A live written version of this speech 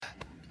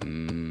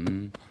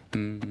You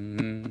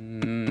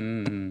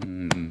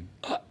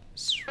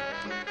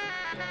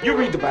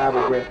read the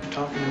Bible, Brett.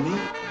 Talking to me?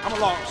 Come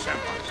along,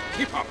 Samwise.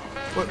 Keep up.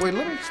 Wait,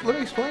 let me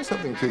explain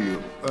something to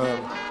you.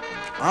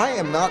 I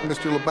am not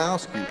Mr.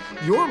 Lebowski.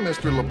 You're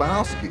Mr.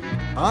 Lebowski.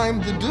 I'm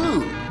the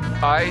dude.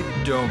 I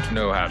don't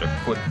know how to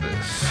put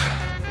this,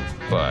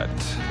 but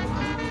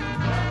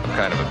I'm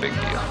kind of a big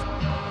deal.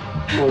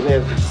 Well,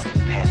 there's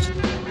past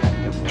that.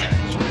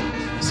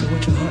 So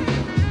what you want?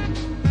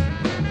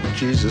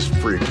 Jesus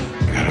freak.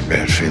 I got a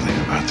bad feeling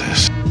about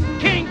this.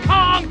 King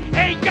Kong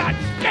ain't got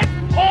shit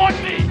on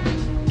me!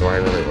 Do I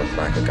really look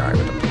like a guy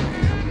with a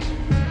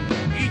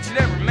plan? Each and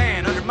every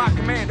man under my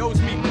command owes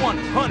me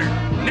 100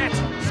 net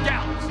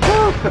scalps.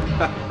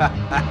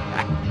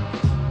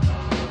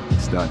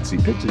 Starting to see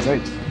pictures,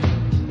 ain't you?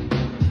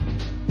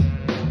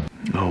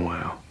 Oh,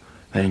 wow.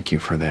 Thank you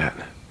for that.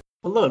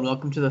 Hello and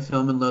welcome to the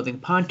Film and Loathing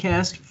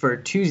podcast for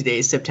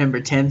Tuesday,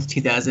 September 10th,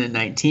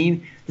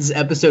 2019. This is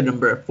episode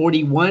number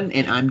 41,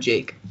 and I'm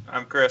Jake.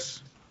 I'm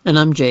Chris. And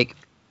I'm Jake.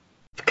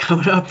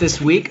 Coming up this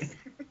week,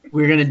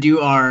 we're going to do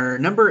our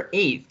number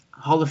 8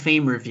 Hall of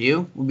Fame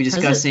review. We'll be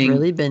discussing... Has it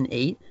really been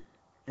 8?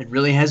 It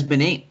really has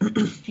been 8.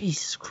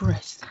 Jesus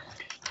Christ.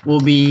 We'll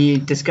be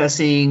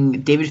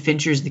discussing David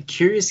Fincher's The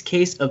Curious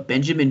Case of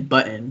Benjamin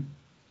Button.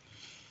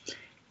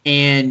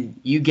 And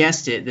you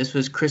guessed it, this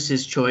was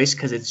Chris's choice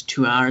because it's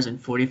 2 hours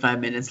and 45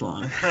 minutes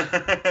long.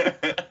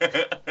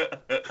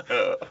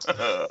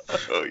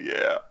 Oh,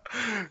 yeah.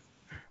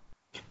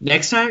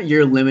 Next time,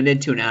 you're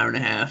limited to an hour and a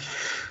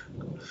half.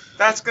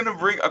 That's going to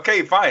bring...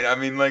 Okay, fine. I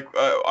mean, like,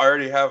 I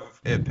already have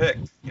it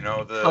picked. You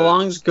know, the... How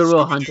long is Good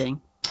Will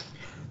Hunting?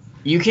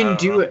 You can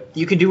do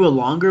a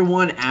longer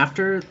one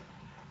after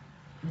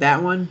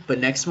that one, but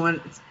next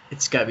one,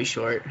 it's got to be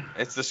short.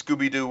 It's the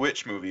Scooby-Doo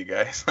Witch movie,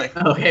 guys. Like,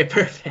 okay,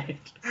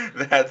 perfect.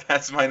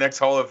 That's my next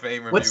Hall of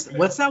Fame review.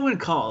 What's that one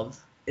called?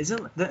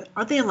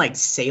 Aren't they in like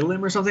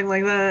Salem or something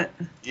like that?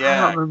 Yeah.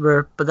 I don't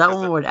remember, but that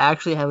one would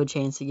actually have a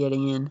chance of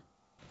getting in.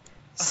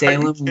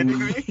 Salem. Are you kidding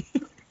me?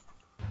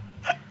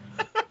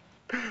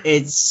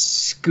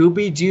 It's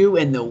Scooby-Doo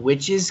and the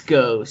Witch's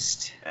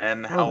Ghost.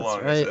 And how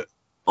long is it?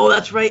 Oh,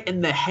 that's right,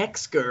 and the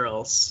Hex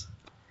Girls.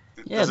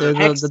 Yeah, they're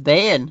the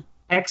band.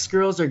 Hex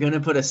Girls are gonna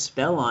put a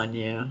spell on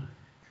you.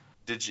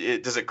 Does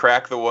it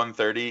crack the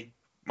 130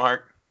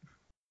 mark?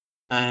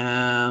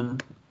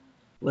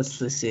 Let's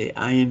see.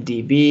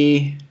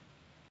 IMDb.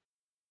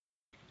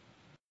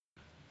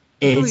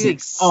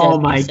 Oh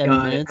my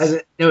god!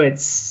 No,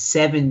 it's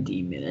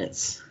 70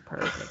 minutes.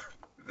 Perfect.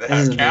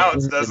 That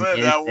counts, doesn't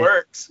it? That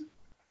works.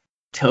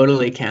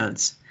 Totally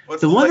counts.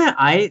 The one that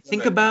I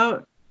think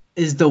about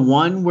is the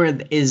one where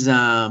is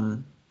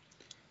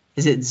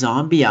it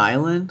Zombie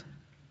Island?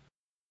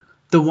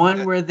 The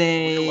one where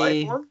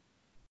they...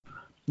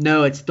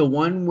 No, it's the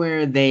one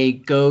where they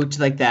go to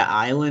like that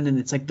island and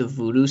it's like the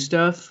voodoo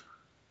stuff.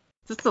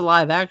 That's the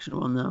live action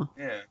one though.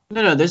 Yeah.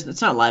 No,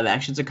 it's not live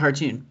action. It's a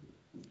cartoon.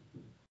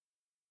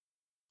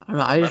 I don't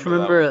know. I just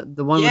remember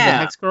the one with the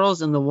Hex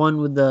Girls and the one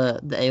with the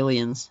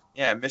aliens.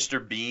 Yeah,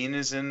 Mr. Bean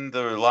is in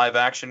the live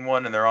action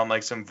one, and they're on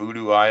like some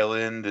voodoo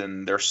island,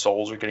 and their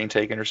souls are getting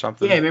taken or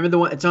something. Yeah, remember the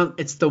one?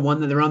 It's the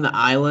one that they're on the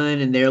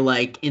island and they're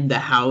like in the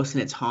house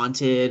and it's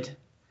haunted,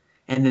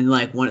 and then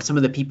like some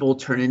of the people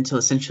turn into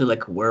essentially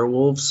like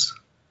werewolves.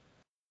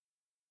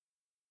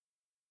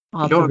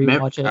 I'll have to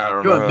rewatch it. I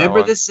don't You know.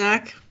 remember this,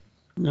 Zach?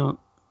 No.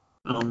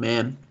 Oh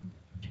man.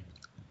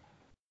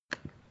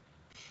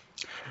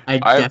 I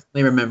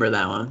definitely remember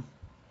that one.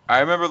 I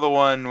remember the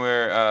one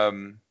where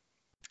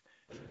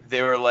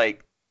they were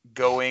like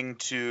going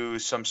to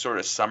some sort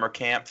of summer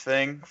camp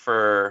thing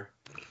for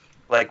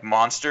like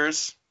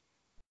monsters.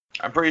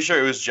 I'm pretty sure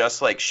it was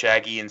just like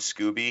Shaggy and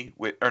Scooby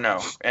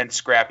and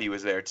Scrappy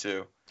was there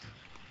too.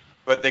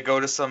 But they go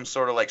to some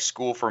sort of like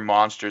school for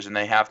monsters and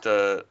they have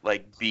to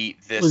like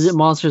beat this. Was it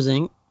Monsters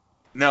Inc.?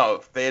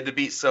 No, they had to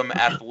beat some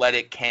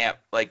athletic camp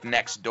like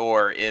next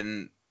door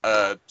in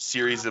a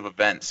series of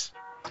events.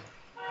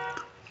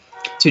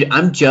 Dude,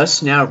 I'm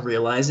just now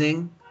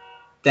realizing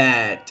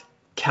that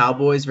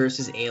Cowboys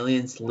versus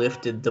Aliens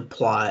lifted the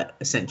plot,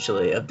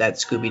 essentially, of that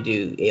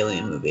Scooby-Doo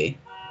alien movie.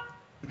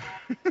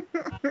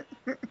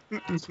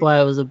 That's why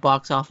it was a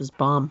box office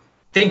bomb.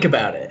 Think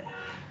about it.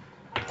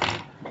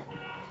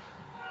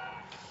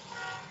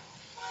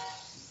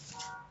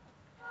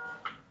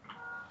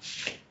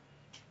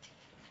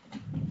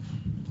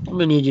 I'm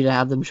gonna need you to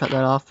have them shut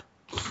that off.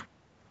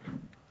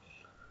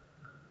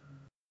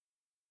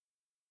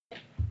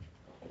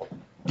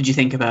 Did you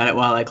think about it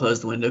while I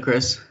closed the window,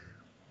 Chris?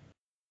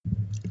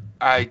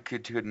 I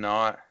could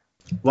not.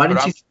 Why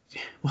didn't you?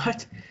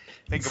 What?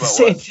 Think It's about the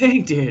same what?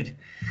 thing, dude.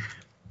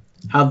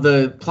 How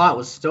the plot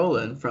was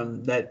stolen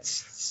from that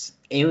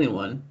alien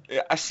one.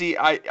 Yeah, I see.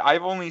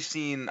 I've only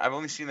seen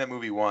that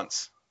movie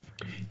once.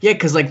 Yeah,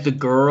 because like the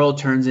girl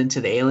turns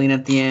into the alien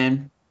at the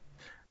end.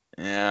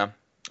 Yeah.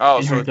 Oh,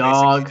 And so her it's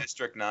dog. basically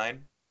District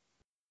 9?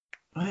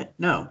 What?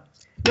 No,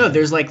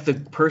 there's like the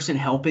person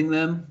helping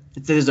them.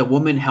 There's a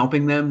woman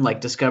helping them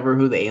like discover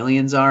who the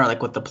aliens are,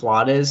 like what the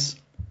plot is.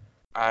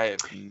 I have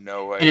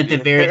no And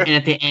idea.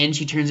 at the end,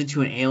 she turns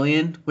into an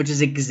alien, which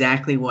is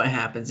exactly what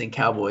happens in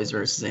Cowboys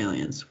versus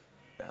Aliens.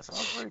 That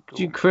sounds pretty cool.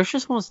 Dude, Chris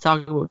just wants to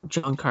talk about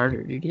John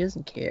Carter, dude. He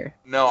doesn't care.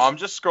 No, I'm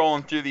just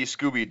scrolling through these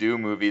Scooby-Doo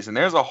movies, and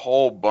there's a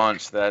whole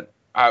bunch that,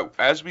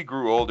 as we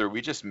grew older,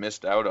 we just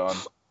missed out on.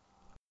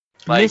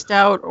 Like Missed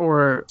out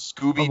or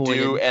Scooby-Doo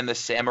avoided? and the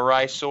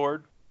Samurai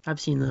Sword. I've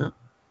seen that.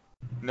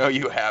 No,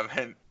 you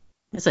haven't.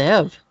 Yes, I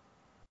have.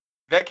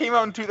 That came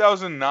out in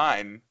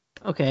 2009.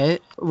 Okay,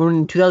 when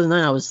in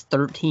 2009 I was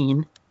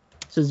 13,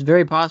 so it's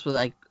very possible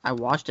that I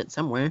watched it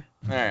somewhere.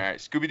 All right,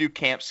 Scooby-Doo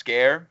Camp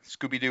Scare,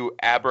 Scooby-Doo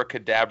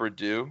Abracadabra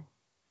Doo,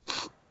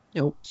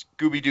 Nope.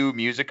 Scooby-Doo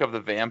Music of the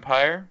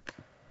Vampire.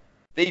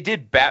 They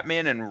did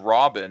Batman and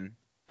Robin.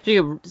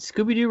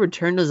 Scooby-Doo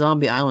Return to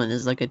Zombie Island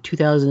is like a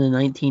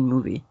 2019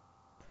 movie.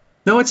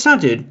 No, it's not,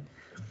 dude.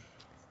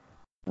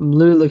 I'm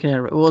literally looking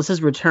at it. Well, it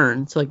says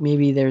Return, so like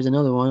maybe there's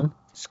another one.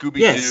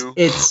 Scooby-Doo.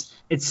 Yes,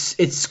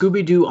 it's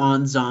Scooby-Doo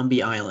on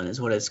Zombie Island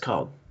is what it's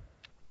called.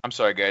 I'm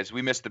sorry, guys.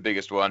 We missed the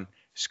biggest one.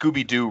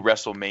 Scooby-Doo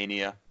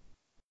WrestleMania.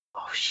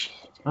 Oh, shit.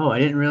 Oh, I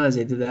didn't realize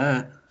they did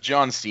that.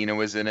 John Cena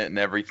was in it and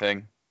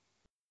everything.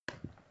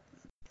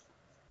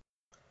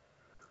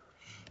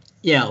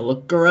 Yeah,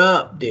 look her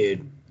up,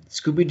 dude.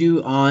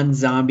 Scooby-Doo on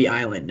Zombie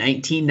Island,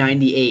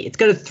 1998. It's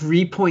got a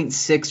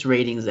 3.6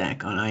 rating,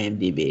 Zach, on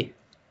IMDb.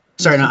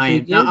 Sorry, not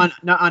on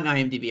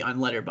IMDb, on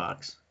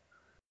Letterboxd.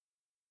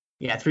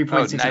 Yeah,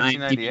 3.6 on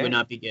IMDb would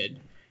not be good.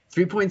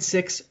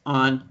 3.6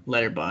 on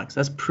Letterboxd.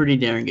 That's pretty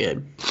darn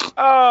good.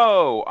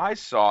 Oh, I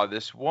saw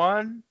this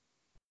one.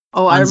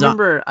 Oh, I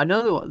remember. I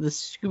know the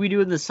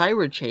Scooby-Doo and the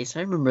Cyber Chase.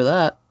 I remember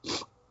that.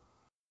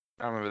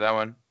 I remember that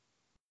one.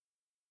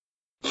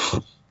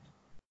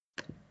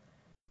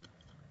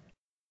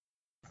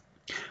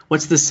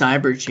 What's the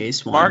Cyber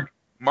Chase one?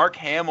 Mark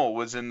Hamill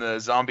was in the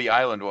Zombie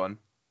Island one.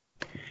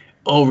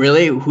 Oh,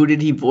 really? Who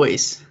did he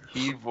voice?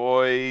 He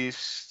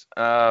voiced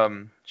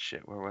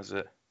shit, where was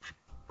it?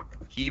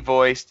 He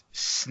voiced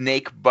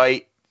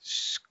Snakebite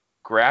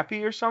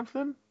Scrappy or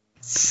something?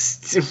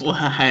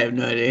 I have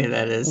no idea who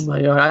that is. Oh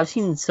my god, I've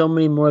seen so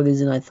many more of these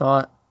than I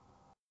thought.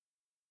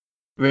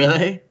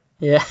 Really?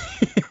 Yeah.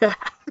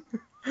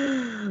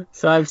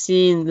 So I've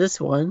seen this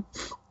one,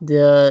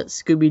 the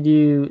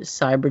Scooby-Doo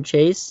Cyber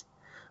Chase.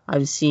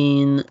 I've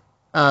seen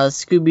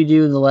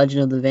Scooby-Doo and the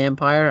Legend of the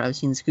Vampire. I've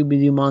seen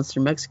Scooby-Doo Monster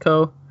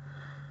Mexico.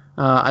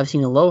 I've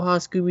seen Aloha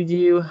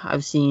Scooby-Doo.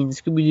 I've seen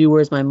Scooby-Doo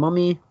Where's My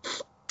Mummy.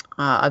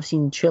 I've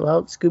seen Chill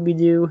Out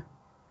Scooby-Doo.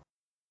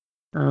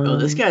 Oh,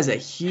 this guy's a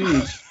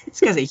huge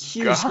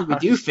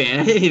Scooby-Doo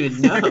fan. I didn't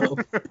even know.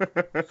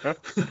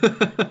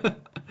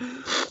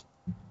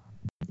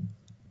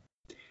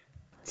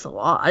 That's a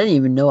lot. I didn't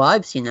even know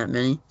I've seen that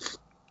many.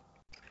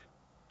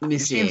 Let me You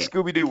see. seen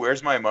Scooby-Doo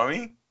Where's My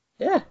Mummy?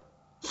 Yeah.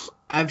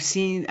 I've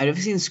seen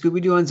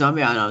Scooby-Doo on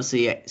Zombie Island,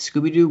 obviously.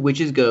 Scooby-Doo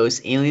Witches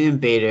Ghost, Alien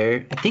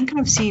Invader. I think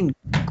I've seen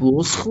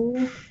Ghoul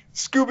School.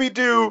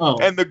 Scooby-Doo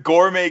and the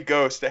Gourmet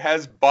Ghost. It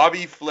has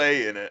Bobby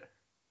Flay in it.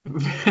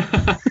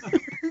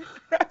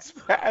 That's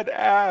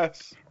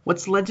badass.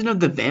 What's Legend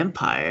of the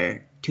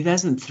Vampire?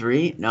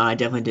 2003? No, I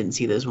definitely didn't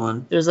see this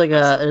one. There's like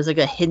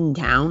a hidden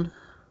town.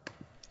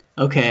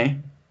 Okay.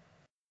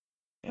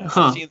 Yeah,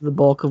 Huh. The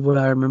bulk of what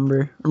I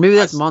remember. Or maybe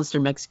that's Monster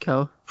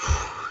Mexico.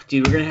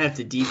 Dude, we're gonna have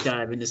to deep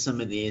dive into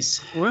some of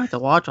these. We're gonna have to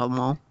watch them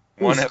all.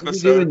 One Scooby-Doo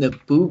episode. and the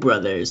Boo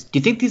Brothers. Do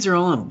you think these are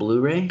all on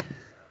Blu-ray?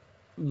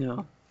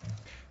 No.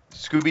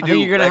 Scooby-Doo I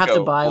think you're gonna have to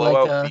Lego buy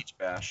Blowout like Beach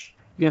Bash.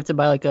 You have to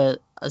buy like a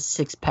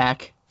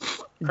 6-pack.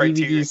 Criterion.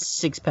 DVD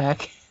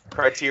 6-pack.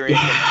 Criterion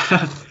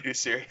Scooby-Doo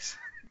series.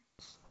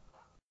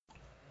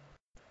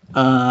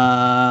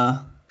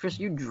 Chris,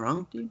 you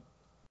drunk, dude?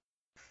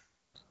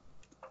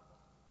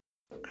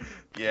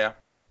 Yeah,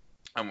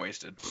 I'm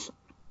wasted.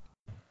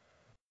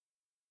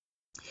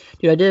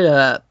 Dude, I did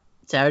a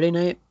Saturday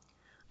night.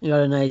 I got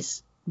a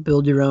nice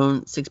build your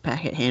own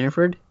 6-pack at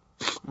Hannaford.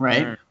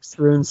 Right.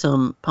 Threw in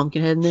some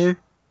Pumpkinhead in there.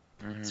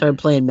 Started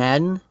playing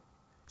Madden.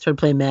 Started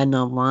playing Madden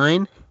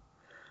online.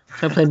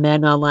 Started playing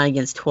Madden online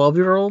against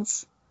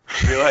 12-year-olds.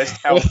 Realized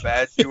how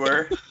bad you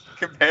were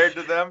compared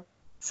to them.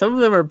 Some of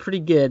them are pretty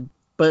good,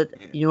 but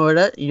you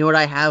know what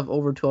I have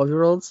over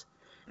 12-year-olds?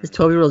 Is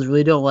 12-year-olds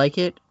really don't like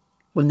it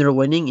when they're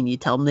winning and you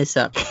tell them they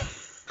suck.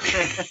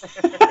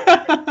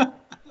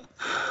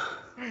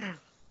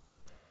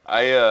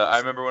 I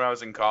remember when I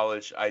was in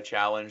college, I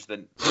challenged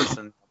the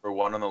person number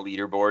one on the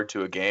leaderboard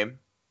to a game,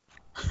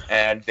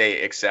 and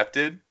they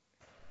accepted.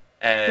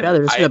 And Yeah,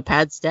 they're just gonna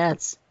pad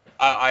stats.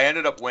 I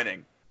ended up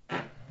winning,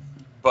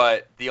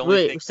 but the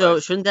only thing so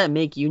was, shouldn't that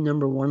make you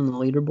number one on the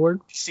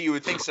leaderboard? see, you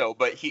would think so,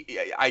 but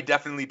I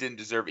definitely didn't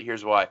deserve it.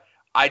 Here's why.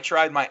 I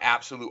tried my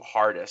absolute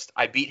hardest.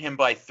 I beat him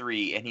by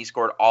 3, and he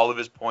scored all of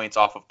his points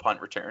off of punt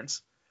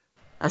returns.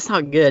 That's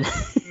not good.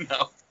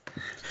 No.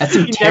 That's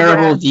a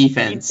terrible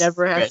defense. He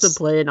never has Chris. to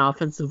play an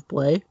offensive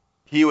play.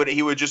 He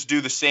would just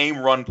do the same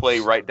run play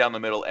right down the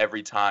middle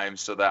every time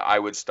so that I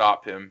would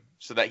stop him,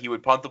 so that he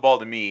would punt the ball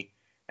to me,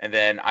 and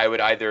then I would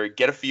either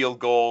get a field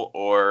goal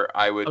or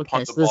I would Okay,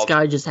 punt so the ball. this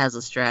guy just has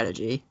a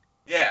strategy.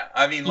 Yeah,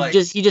 I mean,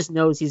 He just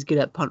knows he's good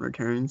at punt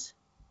returns.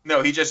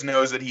 No, he just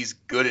knows that he's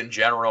good in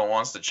general and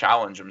wants to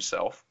challenge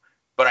himself.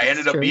 But I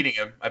ended up beating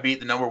him. I beat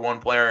the number 1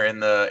 player in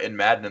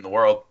Madden in the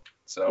world.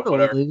 So What a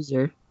whatever.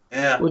 loser.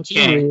 Yeah.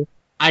 Okay.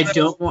 I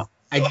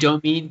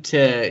don't mean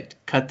to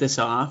cut this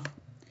off,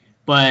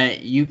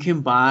 but you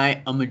can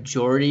buy a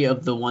majority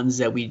of the ones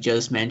that we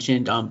just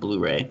mentioned on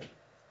Blu-ray.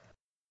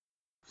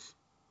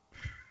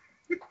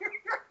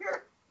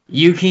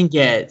 You can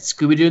get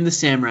Scooby-Doo and the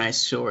Samurai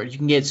Sword. You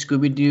can get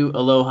Scooby-Doo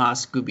Aloha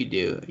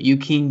Scooby-Doo. You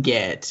can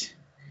get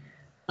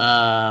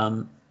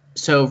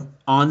so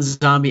on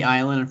Zombie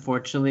Island,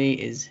 unfortunately,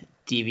 is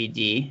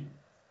DVD.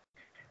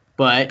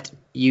 But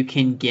you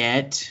can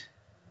get...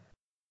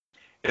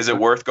 Is it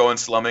worth going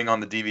slumming on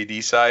the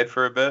DVD side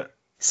for a bit?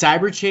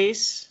 Cyber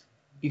Chase.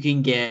 You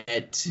can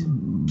get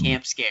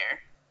Camp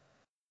Scare.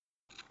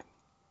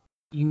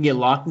 You can get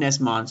Loch Ness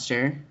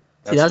Monster.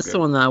 That's the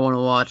one that I want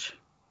to watch.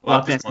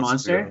 Loch Ness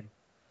Monster.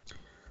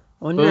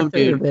 I wonder if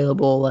they're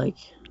available, like,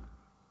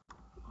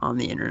 on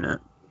the internet.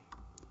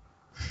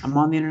 I'm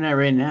on the internet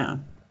right now.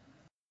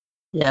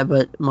 Yeah,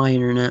 but my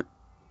internet.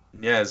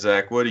 Yeah,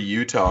 Zach, what are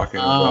you talking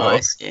about? Oh, I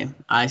see.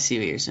 I see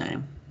what you're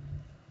saying.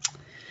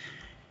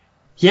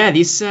 Yeah,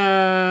 these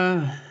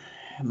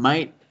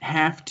might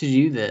have to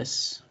do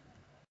this.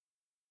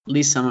 At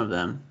least some of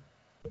them.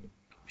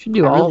 Should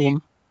do all of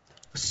them.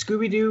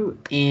 Scooby-Doo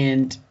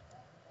and...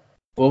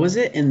 What was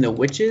it? And the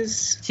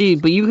Witches? See,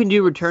 but you can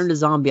do Return to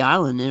Zombie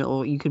Island,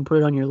 and you can put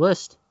it on your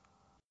list.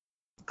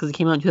 Because it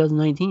came out in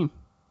 2019.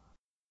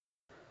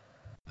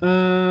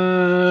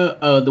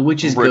 The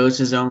Witch's Ghost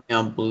is only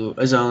on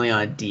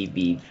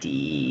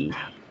DVD.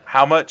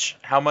 How much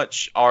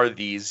are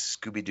these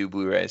Scooby-Doo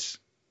Blu-rays?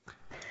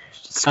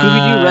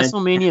 Scooby-Doo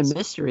WrestleMania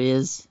Mystery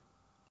is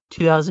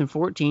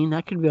 2014.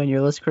 That could be on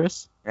your list,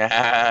 Chris.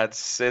 Yeah,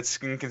 it's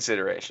in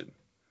consideration.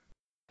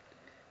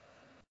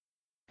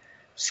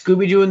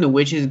 Scooby-Doo and the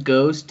Witch's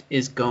Ghost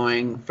is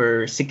going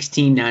for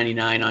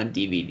 $16.99 on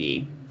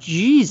DVD.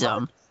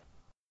 Jeez,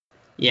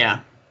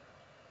 Yeah.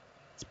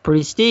 It's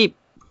pretty steep.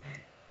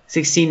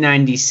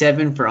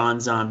 $16.97 for On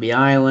Zombie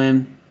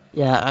Island.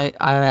 Yeah,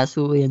 I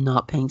absolutely am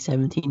not paying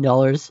 $17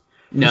 for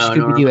No,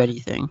 Scooby-Doo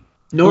anything.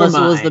 Nor Unless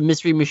am it was I. the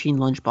Mystery Machine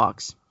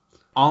lunchbox.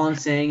 All I'm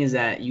saying is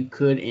that you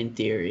could, in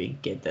theory,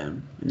 get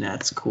them, and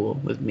that's cool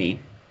with me.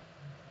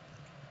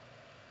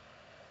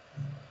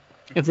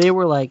 If they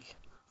were like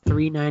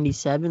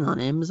 $3.97 on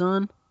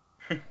Amazon,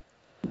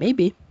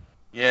 maybe.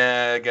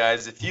 Yeah,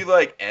 guys, if you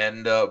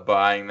end up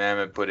buying them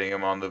and putting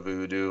them on the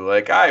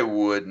Vudu, I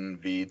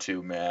wouldn't be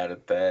too mad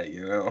at that,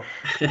 you know.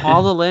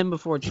 All the Land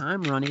Before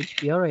Time are on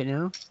HBO right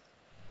now.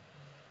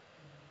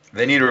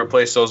 They need to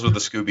replace those with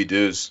the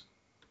Scooby-Doos.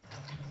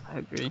 I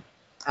agree.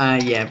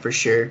 Yeah, for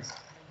sure.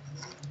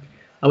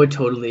 I would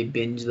totally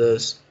binge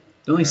those.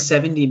 They're only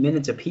 70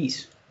 minutes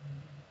apiece.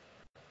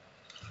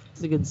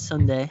 It's a good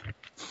Sunday.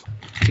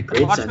 It's a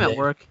great watch Sunday. them at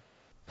work.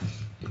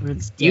 When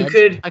it's You dead.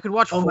 could. I could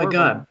watch. Oh my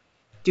god,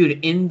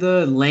 dude! In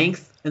the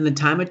length and the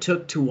time it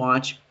took to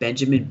watch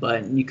Benjamin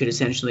Button, you could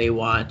essentially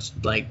watch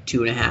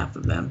 2.5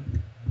 of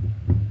them.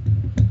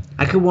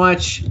 I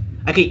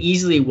could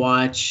easily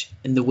watch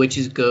In the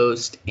Witch's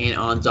Ghost and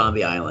On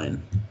Zombie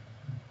Island.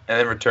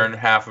 And then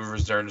half of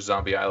Return to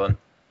Zombie Island.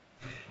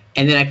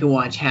 And then I could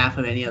watch half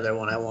of any other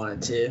one I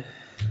wanted to.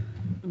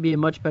 It'd be a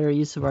much better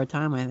use of our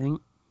time, I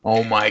think.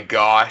 Oh my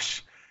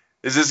gosh.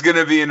 Is this going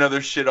to be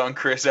another shit on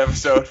Chris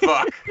episode?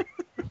 Fuck.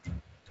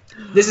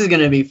 This is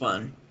going to be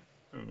fun.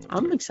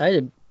 I'm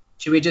excited.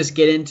 Should we just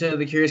get into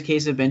The Curious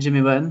Case of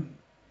Benjamin Button?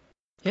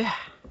 Yeah.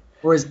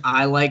 Or as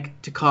I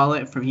like to call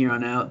it from here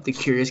on out, The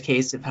Curious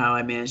Case of How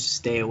I Managed to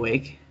Stay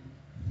Awake.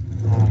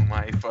 Oh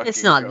my fucking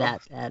It's not God.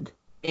 that bad.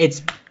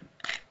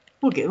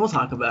 We'll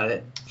talk about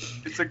it.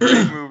 It's a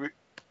great movie.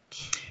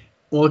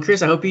 Well,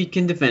 Chris, I hope you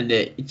can defend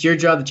it. It's your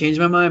job to change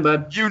my mind,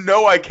 bud. You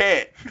know I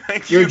can't.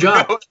 Your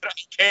job. You know that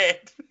I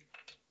can't.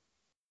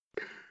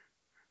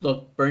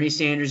 Look, Bernie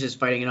Sanders is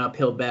fighting an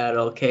uphill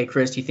battle. Okay,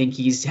 Chris, do you think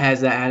he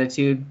has that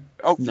attitude?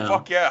 Oh, No.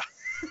 fuck yeah.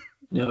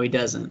 No, he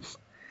doesn't.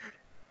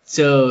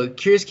 So,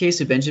 Curious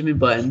Case of Benjamin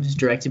Button is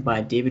directed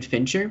by David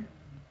Fincher.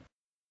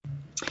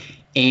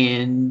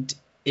 And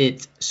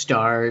it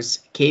stars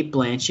Cate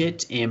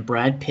Blanchett and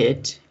Brad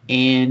Pitt.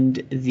 And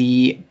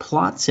the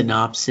plot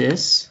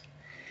synopsis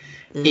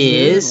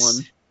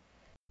is...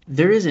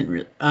 There isn't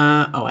really...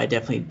 I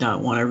definitely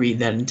don't want to read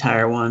that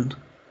entire one.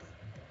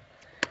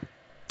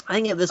 I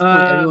think at this point,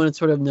 everyone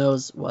sort of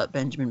knows what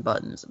Benjamin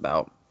Button is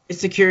about.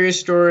 It's the curious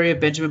story of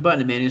Benjamin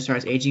Button, a man who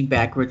starts aging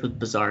backwards with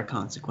bizarre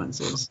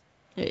consequences.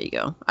 There you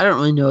go. I don't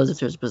really know if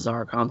there's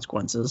bizarre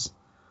consequences.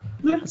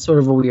 Yeah. It's sort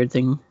of a weird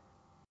thing.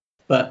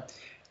 But,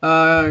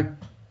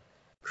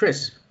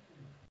 Chris,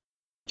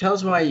 tell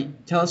us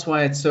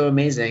why it's so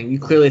amazing. You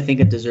clearly think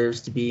it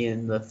deserves to be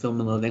in the Film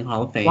and Loathing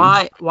Hall of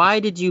Fame. Why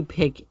did you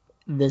pick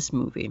this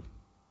movie?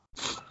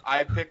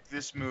 I picked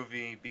this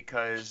movie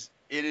because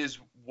it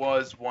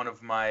was one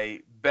of my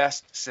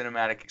best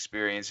cinematic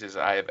experiences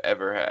I have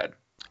ever had.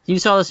 You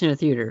saw this in a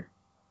theater?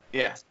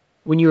 Yeah.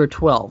 When you were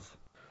 12?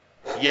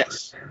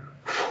 Yes.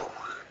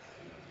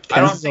 I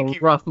don't This is think a he,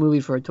 rough movie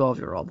for a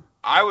 12-year-old.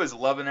 I was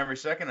loving every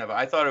second of it.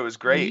 I thought it was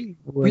great.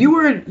 You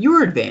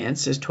were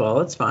advanced as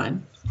 12. It's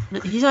fine.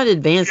 He's not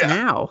advanced Yeah.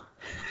 now.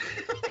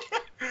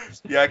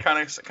 Yeah, I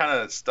kind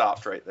of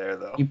stopped right there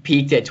though. You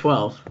peaked at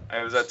 12.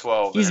 I was at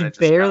 12. He's and it just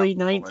barely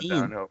kinda went 19.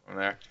 downhill from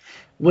there.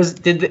 Was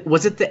it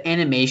the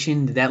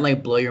animation? Did that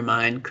like blow your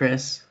mind,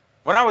 Chris?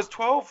 When I was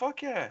 12,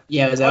 fuck yeah.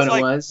 Yeah, is I that was what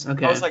it like- was?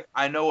 Okay. I was like,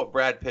 I know what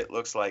Brad Pitt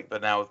looks like,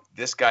 but now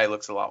this guy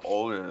looks a lot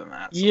older than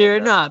that. so You're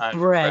that's not kind of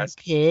Brad impressive.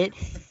 Pitt.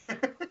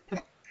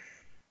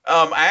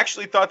 I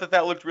actually thought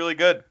that looked really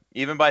good,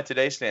 even by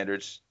today's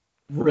standards.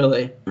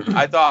 Really?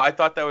 I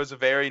thought that was a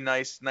very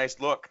nice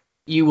look.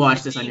 You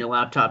watched this on your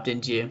laptop,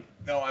 didn't you?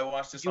 No, I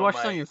watched this You on watched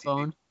my it on your TV.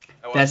 phone.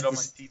 I watched That's it on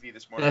my the- TV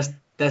this morning.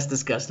 That's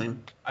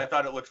disgusting. I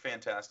thought it looked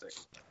fantastic.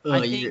 Oh,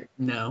 I think-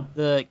 no.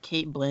 The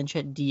Kate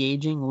Blanchett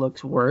de-aging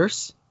looks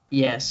worse,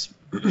 Yes.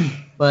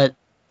 but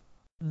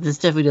this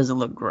definitely doesn't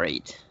look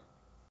great.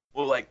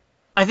 Well, like,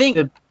 I think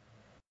The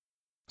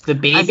I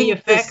baby think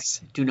effects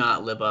do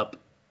not live up.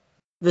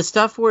 the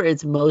stuff where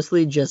it's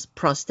mostly just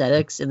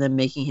prosthetics and then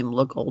making him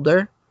look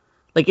older,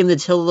 like in the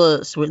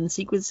Tilda Swinton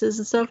sequences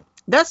and stuff,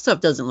 that stuff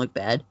doesn't look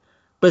bad.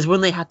 But it's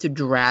when they have to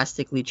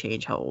drastically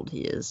change how old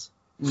he is.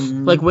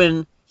 Mhm. Like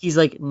when he's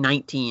like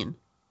 19.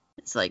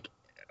 It's like,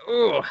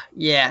 oh,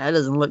 yeah, that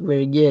doesn't look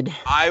very good.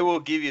 I will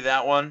give you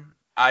that one.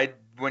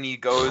 When he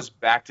goes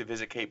back to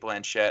visit Kate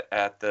Blanchett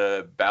at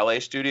the ballet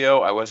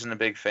studio, I wasn't a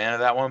big fan of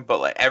that one, but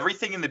like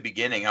everything in the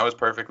beginning, I was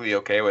perfectly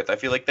okay with. I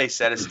feel like they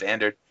set a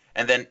standard,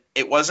 and then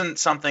it wasn't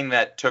something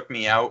that took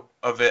me out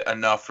of it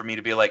enough for me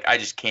to be like, I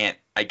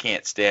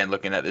can't stand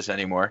looking at this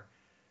anymore.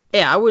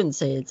 Yeah, I wouldn't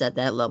say it's at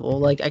that level.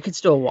 Like it's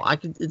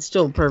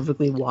still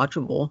perfectly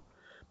watchable.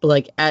 But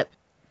like at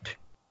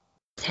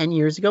 10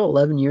 years ago,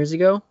 11 years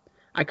ago,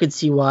 I could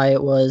see why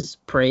it was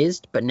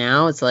praised, but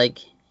now it's like,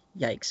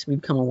 yikes,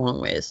 we've come a long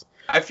ways.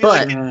 I feel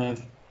But- like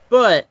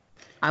But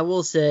I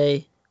will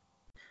say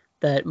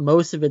that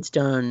most of it's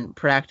done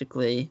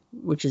practically,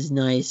 which is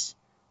nice.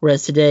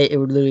 Whereas today, it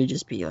would literally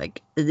just be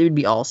like, it would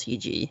be all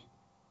CG.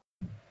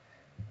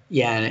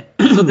 Yeah.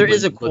 And So there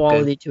is a wouldn't look good.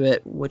 quality to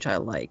it, which I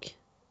like.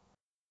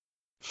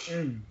 I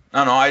don't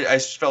know. I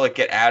just felt like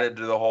it added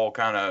to the whole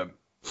kind of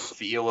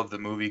feel of the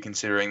movie,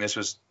 considering this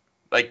was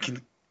like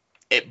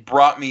it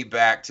brought me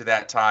back to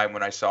that time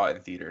when I saw it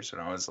in theaters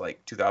when I was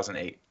like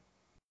 2008.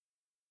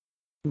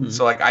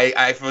 So like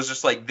I was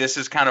just like, this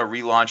is kind of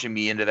relaunching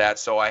me into that.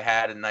 So I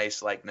had a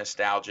nice like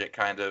nostalgic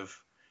kind of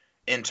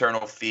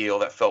internal feel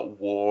that felt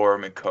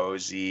warm and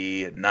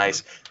cozy and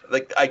nice.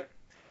 Like I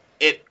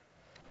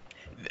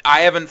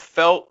haven't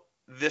felt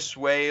this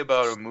way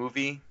about a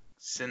movie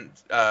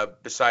since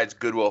besides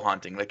Good Will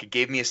Hunting. Like it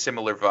gave me a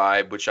similar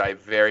vibe, which I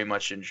very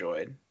much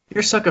enjoyed. You're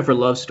a sucker for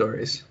love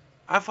stories.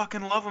 I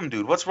fucking love them,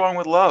 dude. What's wrong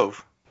with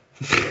love?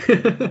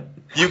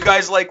 You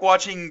guys like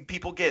watching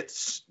people get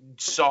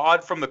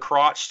sawed from the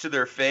crotch to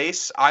their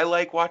face? I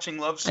like watching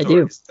love I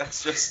stories. do.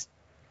 That's just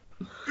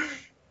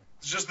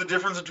it's just the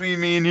difference between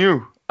me and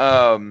you.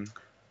 But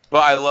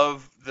I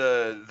love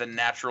the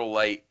natural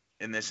light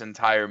in this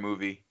entire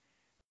movie.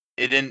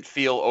 It didn't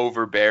feel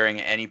overbearing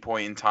at any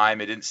point in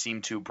time. It didn't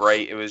seem too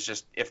bright. It was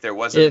just if there Did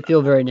wasn't, it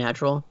feel very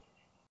natural?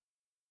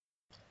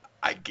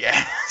 I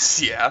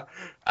guess, yeah.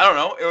 I don't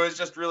know. It was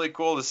just really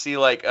cool to see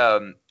like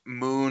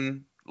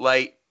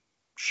moonlight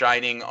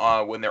shining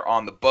when they're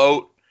on the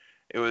boat.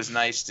 It was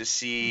nice to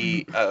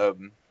see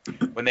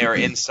when they were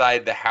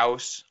inside the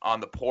house on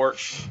the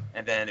porch,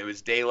 and then it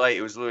was daylight.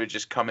 It was literally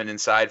just coming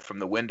inside from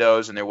the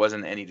windows, and there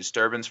wasn't any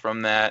disturbance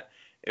from that.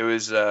 It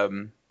was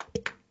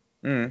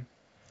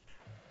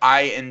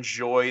I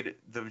enjoyed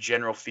the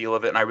general feel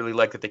of it, and I really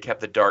like that they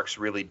kept the darks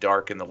really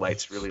dark and the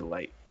lights really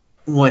light.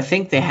 Well, I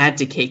think they had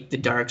to keep the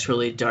darks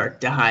really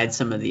dark to hide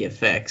some of the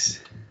effects.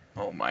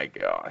 Oh my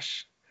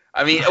gosh.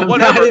 I mean, I'm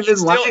whatever. not even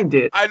it's still- lying,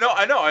 dude. I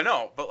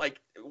know. But like,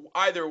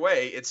 either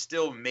way, it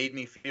still made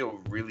me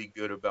feel really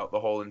good about the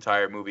whole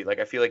entire movie. Like,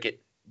 I feel like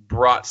it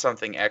brought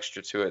something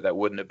extra to it that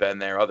wouldn't have been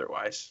there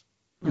otherwise.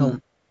 No.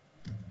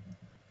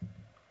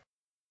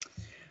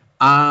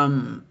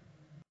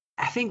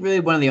 I think really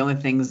one of the only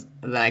things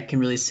that I can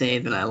really say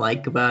that I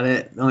like about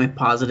it, the only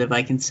positive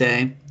I can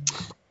say,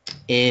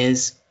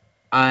 is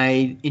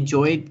I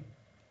enjoyed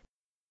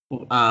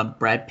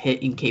Brad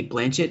Pitt and Kate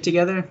Blanchett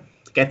together.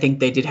 Like, I think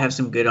they did have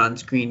some good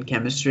on-screen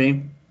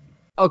chemistry.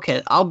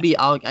 Okay,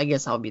 I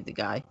guess I'll be the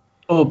guy.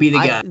 Oh, be the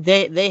guy.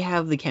 They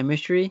have the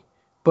chemistry,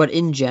 but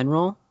in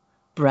general,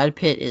 Brad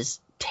Pitt is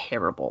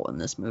terrible in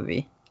this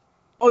movie.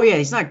 Oh yeah,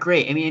 he's not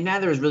great. I mean,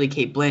 neither is really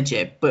Kate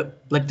Blanchett.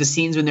 But like the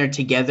scenes when they're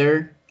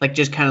together, like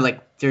just kind of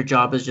like their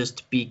job is just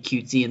to be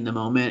cutesy in the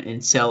moment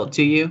and sell it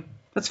to you.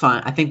 That's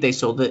fine. I think they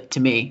sold it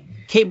to me.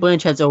 Kate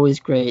Blanchett's always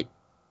great.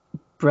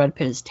 Brad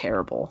Pitt is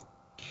terrible.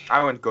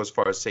 I wouldn't go as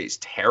far as say he's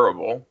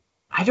terrible.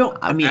 I don't.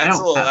 I mean, that's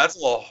a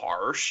little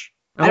harsh.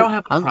 I don't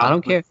have. I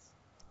don't care.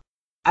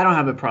 I don't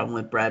have a problem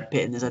with Brad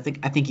Pitt in this. I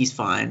think he's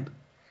fine.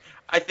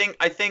 I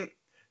think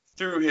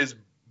through his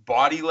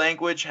body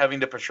language, having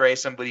to portray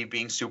somebody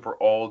being super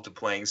old to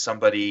playing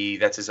somebody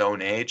that's his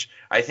own age,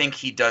 I think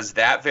he does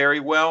that very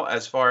well.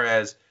 As far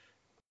as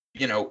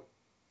you know,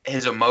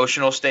 his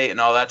emotional state and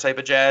all that type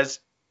of jazz,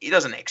 he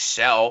doesn't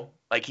excel.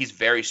 Like, he's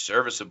very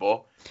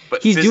serviceable,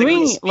 but He's physically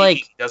doing, speaking, like,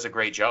 he does a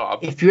great job.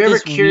 If you're ever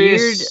this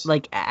curious,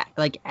 weird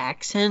like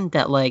accent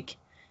that like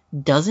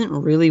doesn't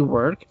really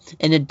work,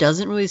 and it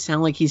doesn't really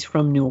sound like he's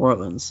from New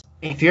Orleans.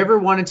 if you ever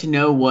wanted to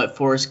know what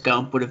Forrest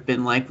Gump would have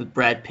been like with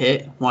Brad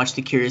Pitt, watch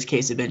The Curious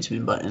Case of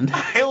Benjamin Button.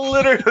 I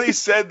literally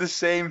said the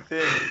same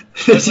thing.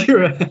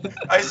 You're right.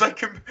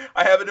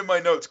 I have it in my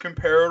notes,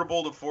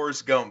 comparable to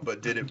Forrest Gump,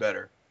 but did it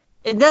better.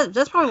 And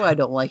that's probably why I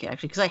don't like it,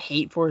 actually, because I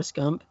hate Forrest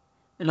Gump,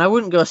 and I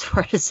wouldn't go as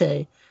far to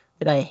say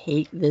that I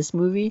hate this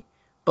movie,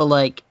 but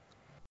like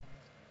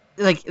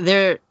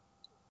they're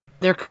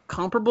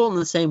comparable in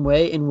the same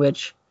way in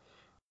which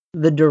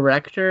the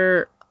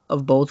director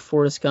of both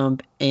Forrest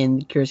Gump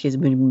and Curious Case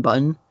of Benjamin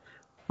Button,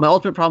 my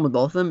ultimate problem with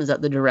both of them is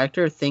that the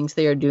director thinks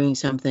they are doing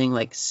something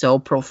like so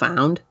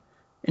profound,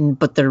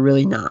 but they're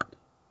really not.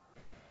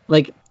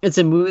 Like, it's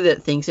a movie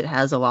that thinks it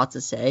has a lot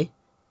to say,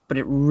 but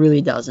it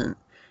really doesn't.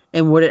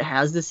 And what it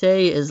has to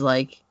say is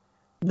like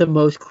the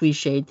most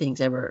cliched things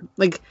ever.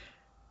 Like,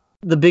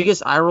 the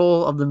biggest eye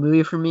roll of the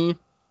movie for me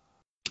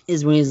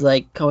is when he's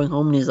like going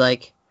home and he's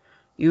like,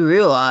 you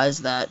realize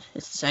that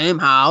it's the same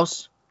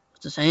house,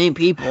 it's the same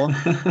people,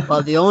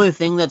 but the only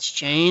thing that's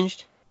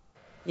changed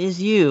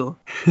is you.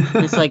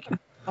 And it's like,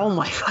 oh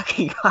my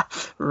fucking god,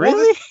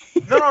 really?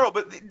 No,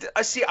 but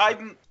I see.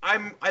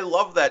 I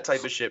love that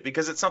type of shit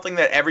because it's something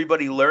that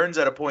everybody learns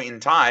at a point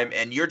in time,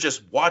 and you're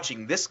just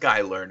watching this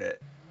guy learn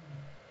it.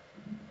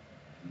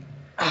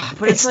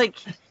 But it's like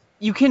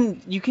you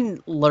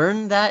can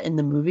learn that in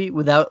the movie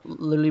without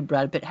literally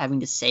Brad Pitt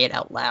having to say it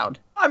out loud.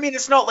 I mean,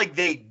 it's not like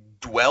they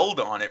dwelled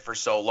on it for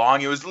so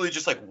long. It was literally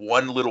just like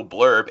one little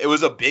blurb. It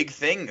was a big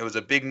thing. It was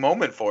a big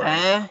moment for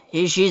him.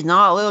 She's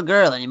not a little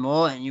girl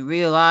anymore, and you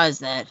realize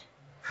that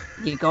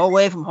you go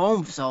away from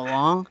home for so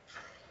long,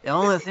 the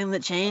only thing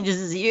that changes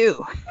is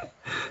you.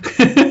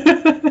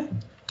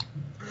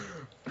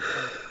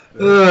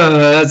 Oh,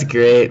 that's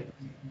great.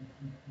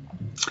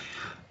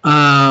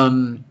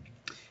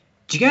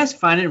 Do you guys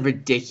find it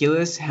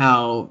ridiculous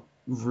how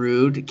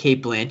rude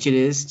Cate Blanchett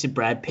is to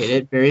Brad Pitt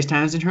at various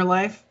times in her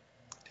life?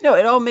 No,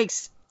 it all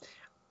makes.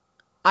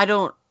 I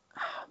don't.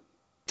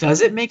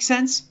 Does it make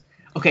sense?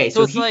 Okay,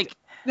 So it's like.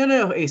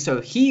 No. Okay,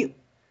 so he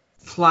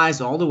flies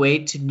all the way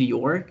to New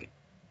York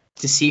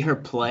to see her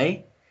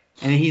play,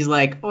 and then he's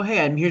like, "Oh, hey,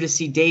 I'm here to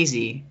see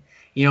Daisy,"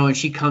 and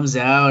she comes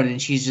out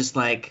and she's just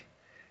like,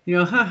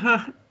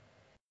 haha.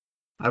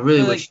 I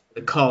really wish you would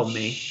have called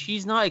me.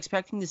 She's not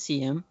expecting to see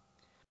him.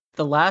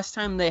 The last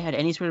time they had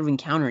any sort of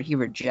encounter, he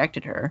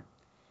rejected her,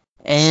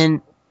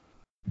 and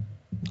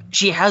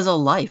she has a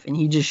life, and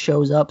he just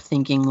shows up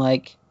thinking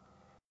like,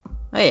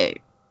 "Hey,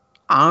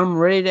 I'm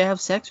ready to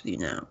have sex with you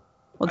now.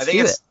 Let's do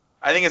it."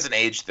 I think it's an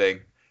age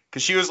thing,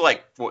 because she was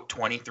like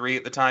 23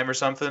 at the time or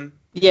something.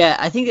 Yeah,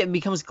 I think it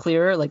becomes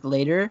clearer like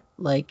later,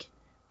 like,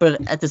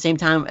 but at the same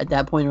time, at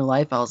that point in her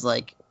life, I was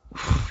like,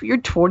 "You're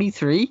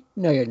 23?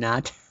 No, you're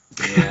not."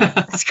 Yeah,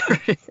 That's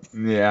crazy.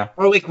 yeah.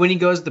 Or like when he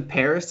goes to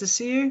Paris to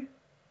see her,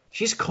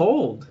 she's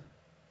cold.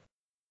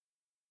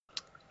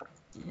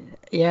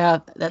 Yeah,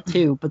 that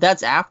too. But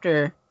that's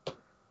after.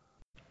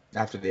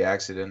 After the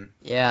accident.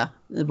 Yeah,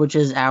 which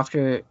is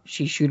after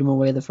she shoot him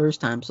away the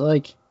first time. So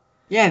like.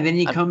 Yeah, and then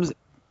he comes.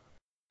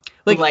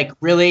 Like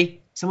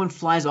really, someone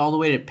flies all the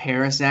way to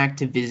Paris Act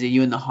to visit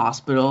you in the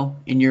hospital,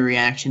 and your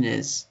reaction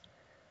is,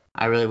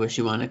 "I really wish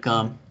you wanted to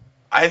come."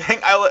 I think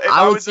if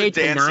I would was say a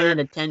dancer, to 9 out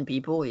of 10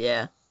 people,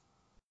 yeah.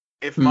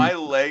 if my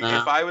leg,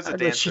 Nah. if I was a I'd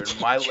dancer, wish you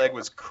and my did. leg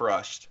was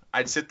crushed,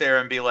 I'd sit there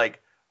and be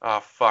like, "Oh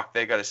fuck,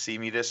 they got to see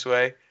me this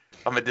way.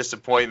 I'm a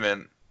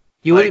disappointment."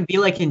 You Like- wouldn't be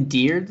like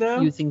endeared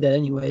though. You think that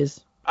anyways.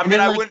 I And mean,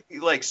 then, I like- wouldn't be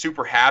like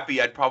super happy.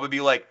 I'd probably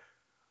be like,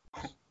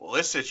 "Well,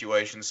 this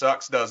situation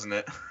sucks, doesn't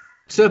it?"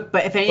 So,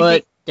 but if anything,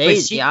 But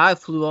Daisy, she- I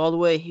flew all the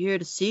way here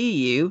to see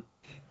you.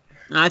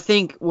 And I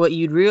think what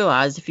you'd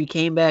realize if you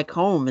came back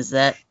home is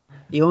that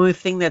the only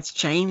thing that's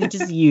changed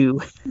is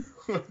you.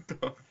 What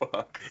the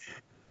fuck?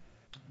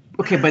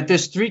 Okay, but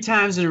there's 3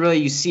 times in a row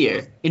you see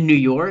her in New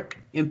York,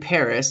 in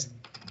Paris,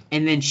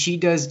 and then she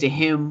does to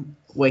him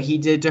what he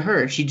did to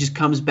her. She just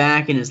comes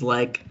back and is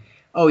like,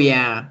 "Oh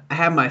yeah, I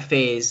have my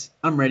phase.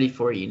 I'm ready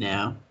for you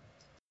now."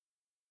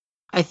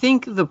 I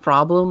think the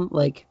problem,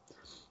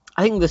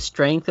 I think the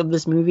strength of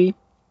this movie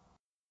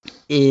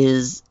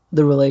is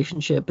the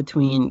relationship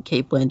between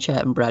Cate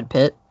Blanchett and Brad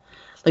Pitt.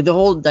 Like, the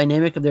whole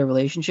dynamic of their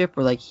relationship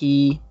where,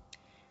 he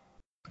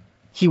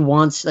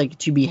wants,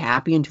 to be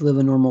happy and to live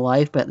a normal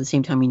life, but at the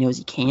same time he knows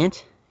he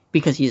can't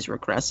because he is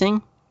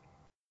regressing.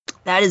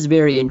 That is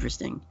very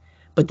interesting.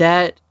 But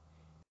that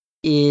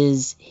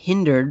is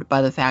hindered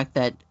by the fact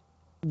that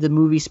the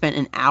movie spent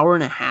an hour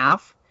and a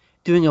half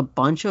doing a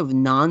bunch of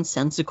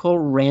nonsensical,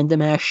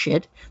 random-ass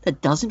shit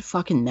that doesn't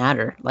fucking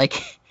matter.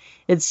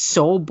 It's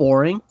so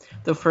boring.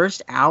 The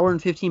first hour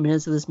and 15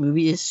 minutes of this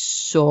movie is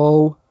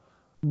so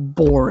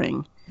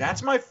boring.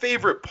 That's my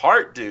favorite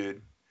part,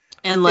 dude.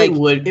 And, It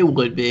would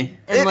be.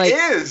 and It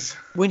is.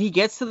 when he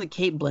gets to the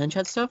Cate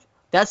Blanchett stuff,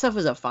 that stuff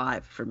is a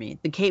 5 for me.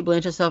 The Cate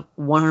Blanchett stuff,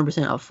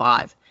 100% a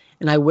 5.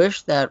 And I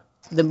wish that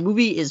the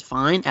movie is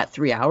fine at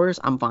 3 hours.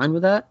 I'm fine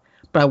with that.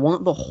 But I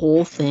want the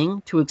whole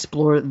thing to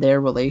explore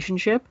their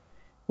relationship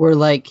where,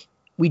 like,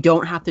 we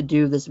don't have to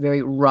do this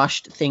very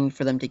rushed thing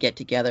for them to get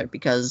together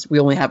because we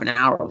only have an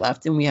hour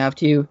left and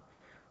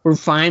we're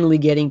finally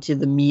getting to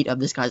the meat of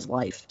this guy's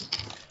life.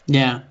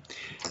 Yeah.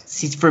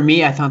 See, for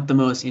me, I thought the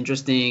most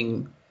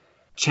interesting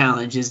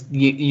challenge is,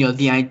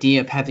 the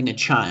idea of having a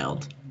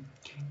child.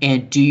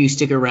 And do you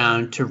stick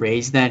around to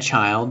raise that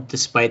child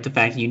despite the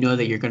fact that you know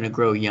that you're going to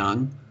grow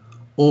young?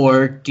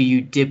 Or do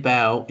you dip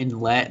out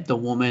and let the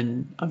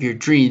woman of your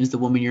dreams, the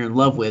woman you're in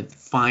love with,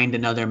 find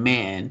another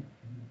man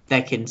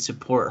that can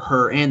support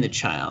her and the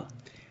child?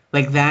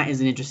 Like, that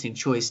is an interesting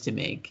choice to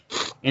make.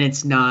 And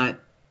it's not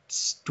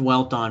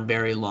dwelt on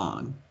very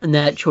long. And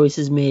that choice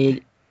is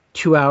made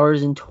 2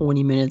 hours and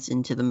 20 minutes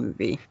into the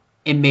movie.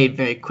 And made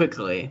very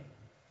quickly.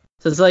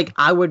 So it's like,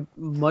 I would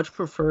much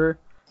prefer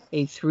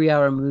a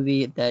 3-hour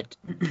movie that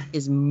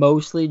is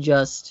mostly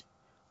just,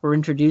 we're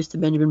introduced to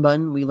Benjamin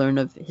Button, we learn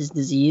of his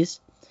disease,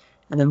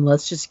 and then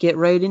let's just get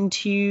right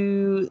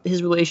into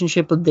his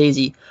relationship with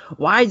Daisy.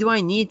 Why do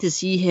I need to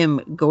see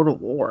him go to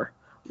war?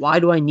 Why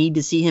do I need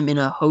to see him in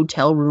a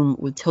hotel room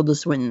with Tilda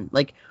Swinton?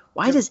 Like,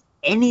 why is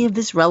any of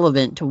this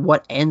relevant to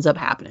what ends up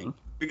happening?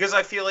 Because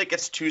I feel like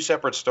it's two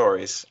separate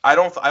stories. I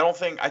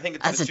think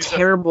it's That's a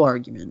terrible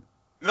argument.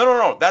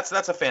 No. That's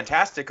a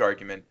fantastic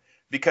argument.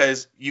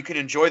 Because you can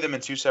enjoy them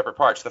in two separate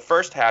parts. The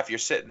first half, you're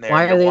sitting there.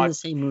 Why are they in the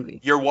same movie?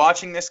 You're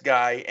watching this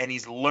guy, and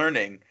he's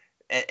learning.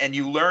 And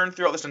you learn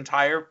throughout this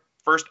entire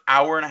first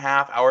hour and a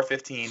half, hour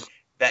 15,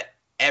 that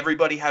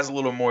everybody has a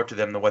little more to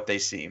them than what they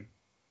seem.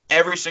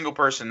 Every single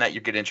person that you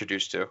get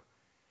introduced to.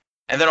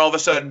 And then all of a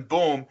sudden,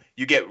 boom,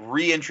 you get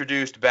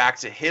reintroduced back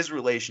to his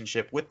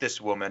relationship with this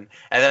woman.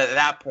 And then at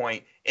that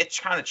point, it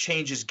kind of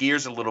changes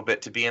gears a little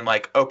bit to being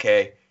like,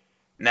 okay,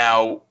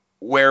 now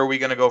where are we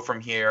going to go from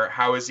here?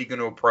 How is he going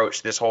to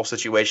approach this whole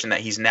situation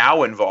that he's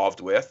now involved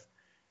with?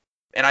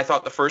 And I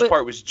thought the first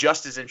part was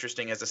just as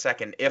interesting as the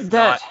second, if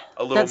not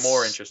a little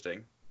more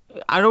interesting.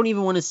 I don't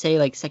even want to say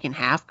like second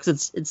half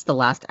because it's the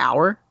last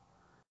hour,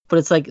 but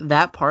it's like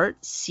that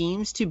part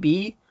seems to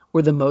be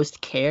where the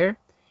most care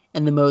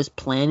and the most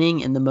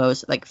planning and the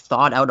most like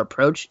thought out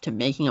approach to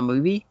making a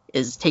movie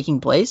is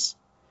taking place.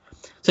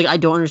 So like, I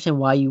don't understand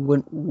why you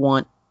wouldn't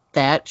want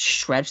that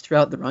stretched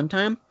throughout the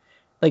runtime.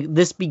 Like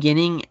this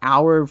beginning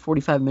hour,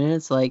 45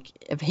 minutes, like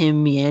of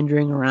him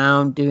meandering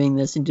around doing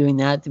this and doing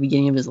that at the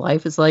beginning of his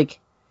life, it's like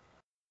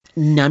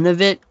none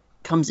of it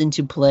comes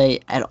into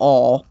play at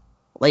all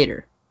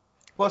later.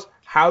 Plus,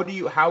 how do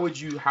you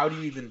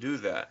even do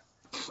that?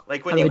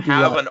 Like when you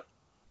have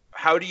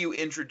how do you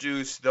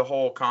introduce the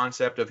whole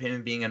concept of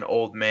him being an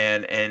old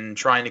man and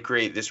trying to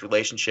create this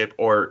relationship,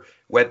 or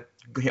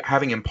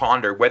having him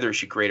ponder whether he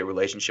should create a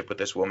relationship with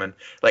this woman?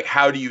 Like,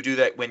 how do you do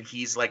that when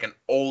he's like an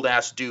old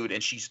ass dude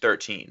and she's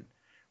 13?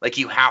 Like,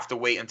 you have to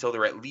wait until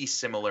they're at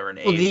least similar in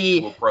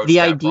age to approach the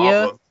that idea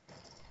problem.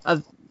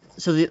 of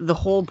so the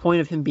whole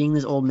point of him being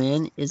this old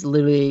man is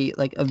literally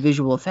like a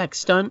visual effects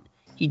stunt.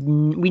 We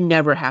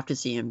never have to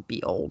see him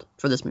be old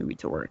for this movie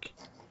to work.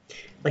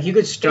 Like, you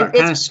could start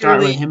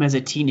with him as a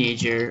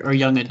teenager or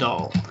young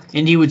adult,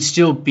 and he would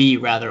still be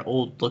rather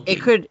old looking.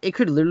 It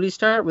could literally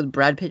start with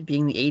Brad Pitt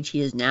being the age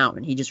he is now,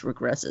 and he just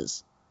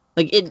regresses.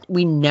 Like,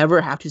 we never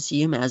have to see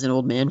him as an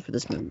old man for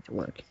this movie to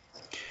work.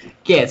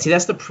 Yeah, see,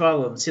 that's the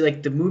problem. See,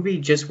 like, the movie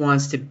just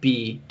wants to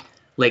be,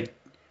 like,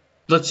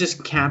 let's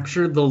just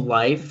capture the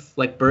life,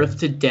 like, birth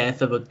to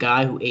death of a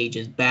guy who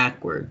ages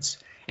backwards.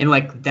 And,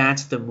 like,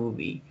 that's the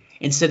movie.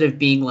 Instead of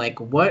being like,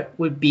 what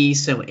would be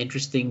some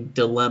interesting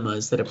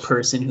dilemmas that a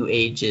person who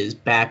ages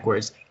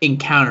backwards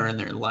encounter in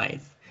their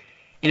life?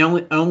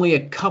 And only a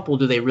couple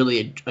do they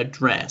really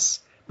address.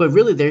 But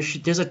really,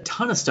 there's a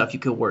ton of stuff you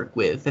could work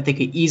with that they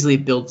could easily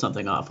build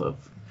something off of.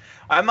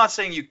 I'm not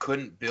saying you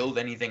couldn't build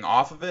anything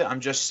off of it. I'm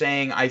just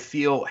saying I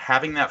feel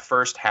having that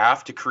first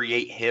half to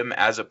create him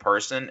as a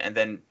person, and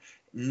then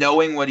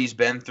knowing what he's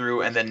been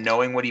through, and then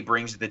knowing what he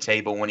brings to the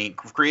table when he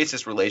creates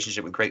this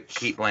relationship with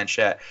Cate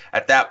Blanchett.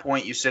 At that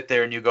point, you sit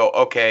there and you go,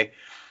 okay,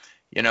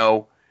 you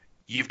know,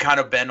 you've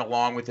kind of been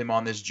along with him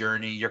on this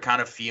journey. You're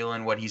kind of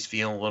feeling what he's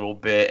feeling a little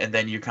bit, and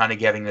then you're kind of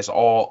getting this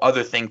all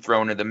other thing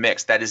thrown in the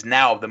mix that is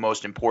now the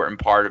most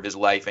important part of his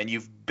life, and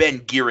you've been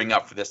gearing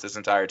up for this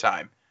entire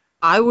time.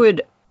 I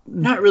would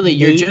not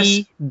really.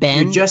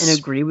 And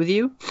agree with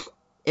you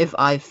if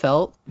I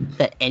felt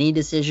that any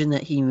decision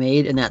that he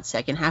made in that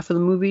second half of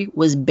the movie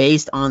was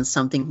based on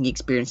something he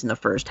experienced in the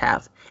first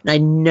half. And I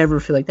never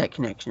feel like that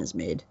connection is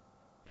made.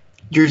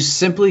 You're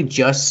simply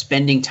just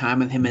spending time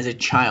with him as a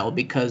child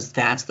because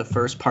that's the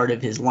first part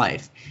of his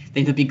life.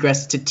 Then he'll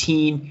progress to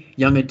teen,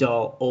 young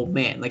adult, old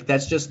man. Like,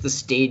 that's just the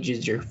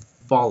stages you're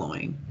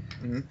following.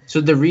 Mm-hmm. So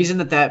the reason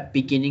that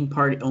beginning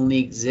part only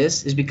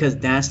exists is because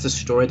that's the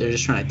story they're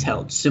just trying to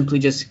tell. Simply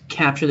just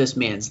capture this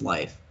man's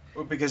life.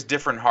 Because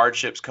different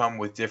hardships come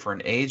with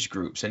different age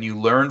groups, and you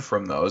learn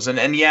from those.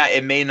 And yeah,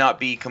 it may not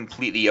be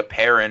completely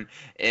apparent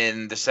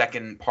in the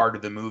second part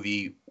of the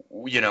movie,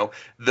 you know,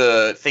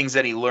 the things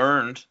that he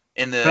learned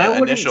in But I the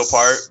wouldn't initial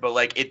part, but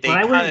like they but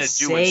I kind wouldn't of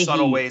do in say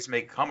subtle he- ways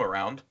make come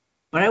around.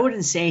 But I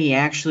wouldn't say he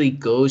actually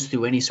goes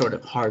through any sort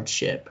of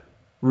hardship,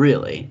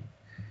 really.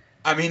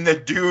 I mean, the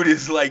dude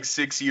is like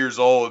 6 years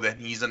old and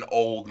he's an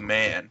old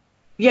man.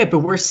 Yeah, but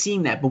we're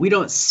seeing that, but we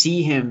don't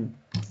see him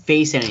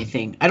face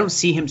anything. I don't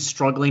see him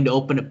struggling to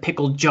open a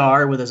pickle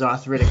jar with his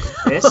arthritic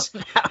wrist.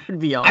 That would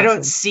be awesome. I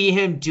don't see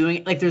him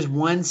doing like there's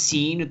one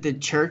scene at the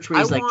church where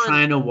he's I like want-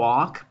 trying to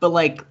walk, but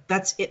like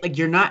that's it. Like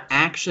you're not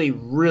actually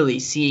really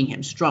seeing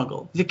him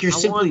struggle. Like you're I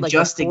simply want, like,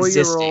 just a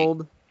existing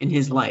 4-year-old in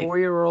his life.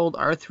 4-year-old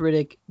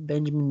arthritic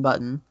Benjamin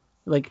Button,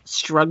 like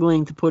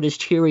struggling to put his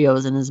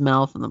Cheerios in his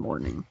mouth in the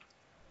morning.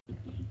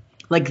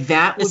 Like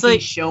that would It's be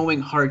like-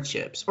 showing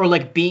hardships, or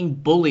like being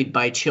bullied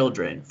by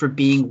children for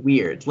being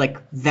weird. Like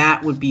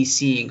that would be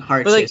seeing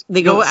hardships. But like they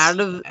You go don't out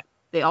see of, that.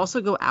 they also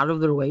go out of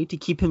their way to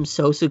keep him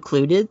so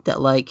secluded that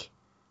like,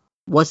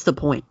 what's the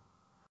point?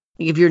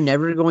 Like, if you're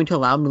never going to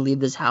allow him to leave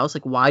this house,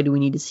 like why do we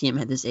need to see him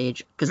at this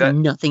age? Because That-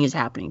 nothing is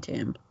happening to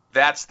him.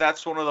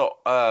 That's one of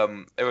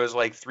the it was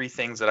like 3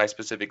 things that I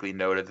specifically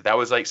noted. That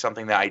was like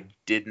something that I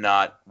did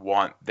not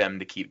want them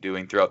to keep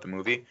doing throughout the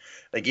movie.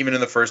 Like even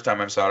in the first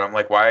time I saw it, I'm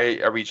like, why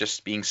are we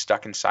just being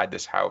stuck inside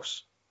this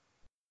house?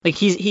 Like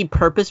he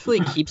purposefully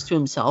keeps to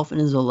himself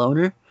and is a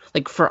loner,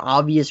 like for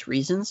obvious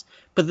reasons.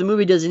 But the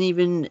movie doesn't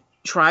even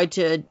try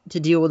to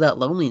deal with that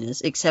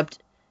loneliness, except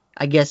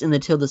I guess in the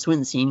Tilda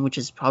Swinton scene, which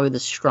is probably the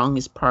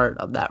strongest part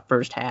of that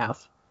first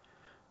half.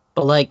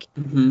 But like,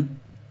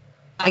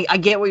 I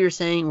get what you're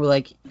saying. Where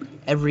like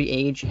every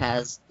age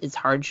has its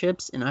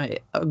hardships, and I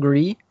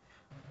agree.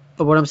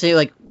 But what I'm saying,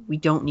 like, we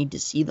don't need to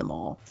see them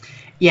all.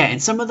 Yeah,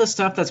 and some of the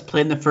stuff that's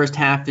played in the first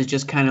half is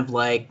just kind of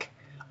like,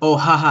 oh,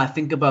 haha,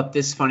 think about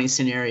this funny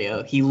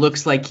scenario. He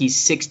looks like he's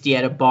 60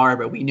 at a bar,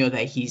 but we know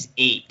that he's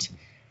 8.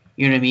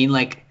 You know what I mean?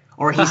 Like,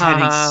 or he's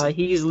having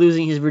He's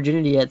losing his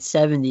virginity at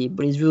 70,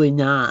 but he's really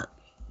not.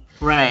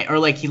 right, or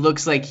like he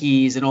looks like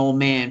he's an old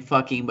man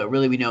fucking, but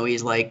really we know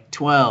he's like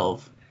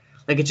 12.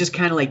 Like it's just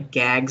kind of like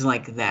gags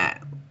like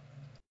that.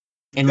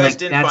 And You guys like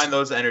didn't that's find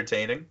those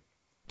entertaining?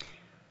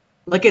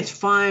 like it's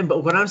fine,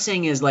 but what I'm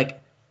saying is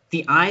like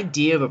the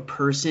idea of a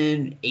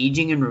person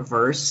aging in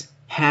reverse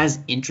has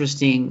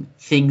interesting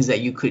things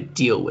that you could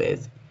deal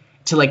with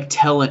to like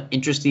tell an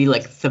interesting,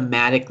 like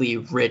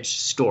thematically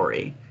rich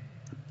story.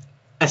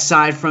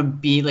 Aside from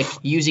being like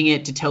using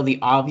it to tell the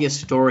obvious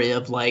story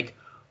of like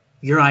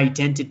your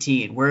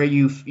identity and where are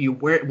you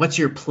what's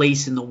your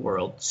place in the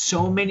world.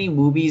 So many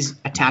movies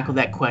tackle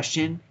that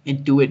question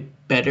and do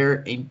it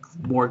better and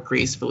more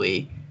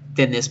gracefully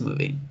than this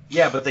movie.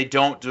 Yeah, but they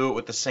don't do it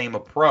with the same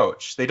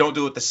approach. They don't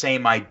do it with the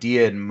same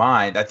idea in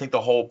mind. I think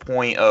the whole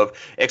point of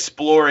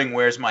exploring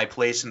where's my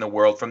place in the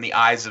world from the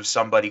eyes of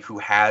somebody who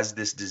has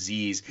this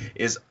disease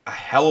is a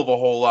hell of a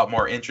whole lot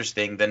more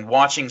interesting than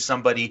watching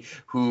somebody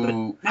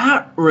who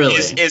Not really.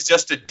 is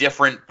just a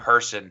different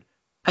person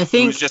I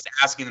think who's just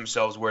asking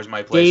themselves where's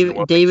my place in the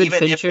world. David even if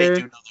they Fincher-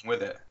 do nothing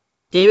with it.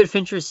 David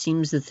Fincher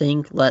seems to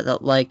think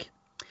that like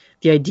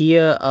the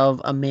idea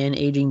of a man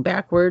aging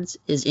backwards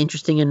is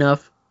interesting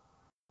enough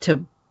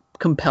to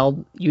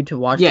compel you to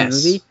watch the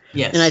movie.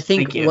 Yes. And I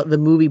think thank you. what the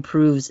movie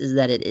proves is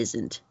that it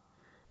isn't.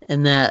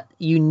 And that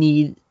you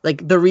need,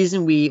 like, the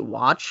reason we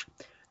watch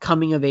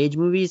coming of age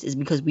movies is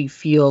because we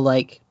feel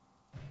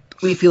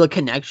a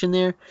connection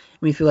there. And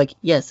we feel like,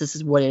 yes, this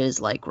is what it is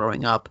like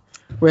growing up.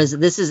 Whereas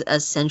this is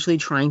essentially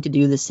trying to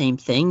do the same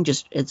thing,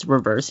 just it's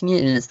reversing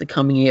it, and it's the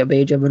coming of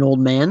age of an old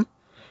man.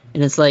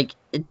 And it's like,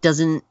 it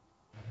doesn't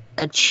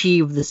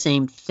achieve the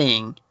same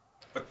thing.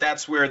 But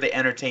that's where the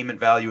entertainment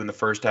value in the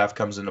first half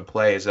comes into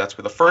play. Is that's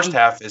where the first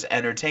half is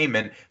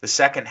entertainment. The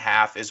second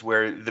half is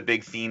where the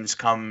big themes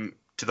come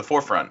to the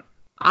forefront.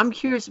 I'm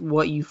curious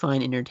what you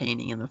find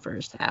entertaining in the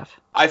first half.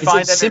 I Is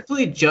find it that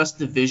simply just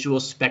the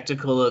visual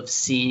spectacle of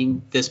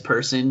seeing this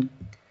person?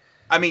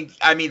 I mean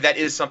that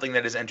is something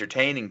that is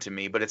entertaining to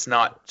me, but it's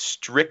not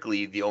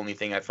strictly the only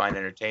thing I find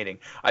entertaining.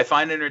 I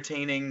find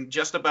entertaining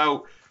just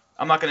about,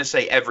 I'm not going to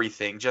say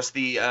everything, just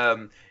the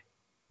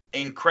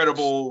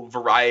incredible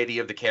variety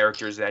of the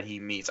characters that he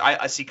meets.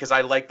 I see, because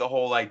I like the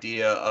whole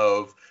idea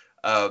of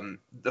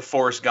the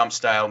Forrest Gump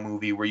style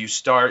movie where you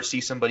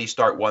see somebody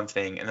start one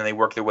thing and then they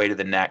work their way to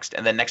the next,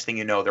 and then next thing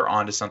you know they're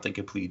on to something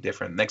completely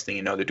different. Next thing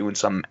you know they're doing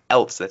something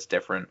else that's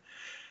different.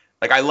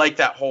 Like, I like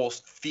that whole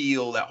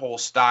feel, that whole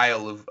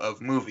style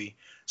of movie.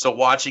 So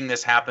watching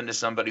this happen to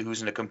somebody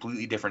who's in a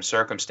completely different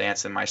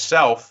circumstance than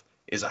myself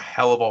is a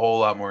hell of a whole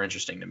lot more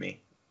interesting to me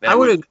than I it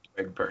would would be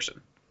a big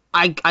person.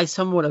 I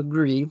somewhat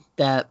agree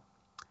that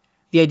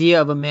the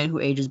idea of a man who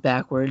ages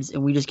backwards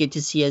and we just get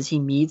to see as he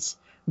meets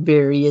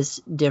various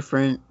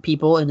different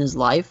people in his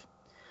life,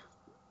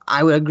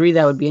 I would agree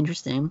that would be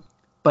interesting.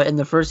 But in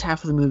the first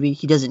half of the movie,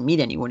 he doesn't meet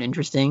anyone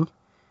interesting.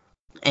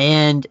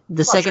 And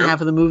the second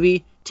half of the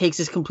movie takes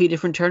this complete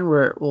different turn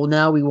where, well,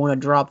 now we want to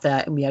drop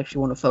that and we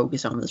actually want to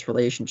focus on this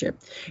relationship.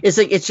 It's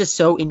like, it's just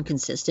so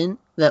inconsistent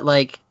that,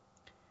 like,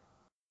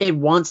 it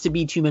wants to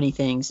be too many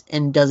things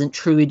and doesn't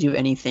truly do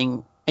any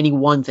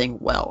one thing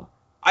well.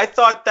 I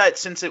thought that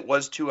since it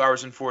was 2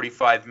 hours and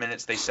 45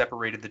 minutes, they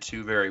separated the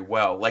two very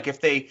well. Like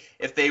if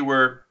they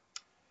were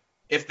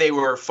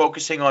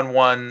focusing on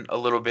one a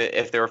little bit,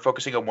 if they were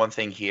focusing on one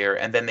thing here,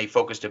 and then they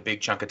focused a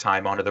big chunk of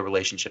time onto the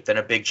relationship, then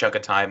a big chunk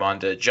of time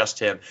onto just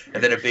him,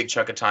 and then a big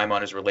chunk of time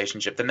on his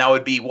relationship, then that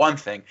would be one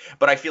thing.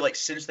 But I feel like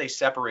since they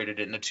separated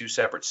it into two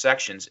separate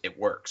sections, it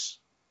works.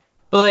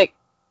 But like,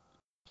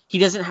 he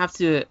doesn't have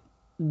to.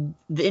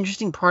 The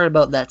interesting part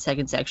about that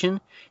second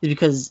section is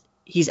because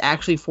he's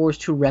actually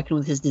forced to reckon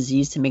with his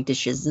disease to make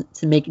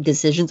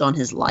decisions on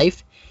his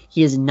life.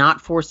 He is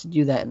not forced to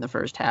do that in the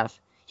first half.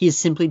 He is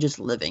simply just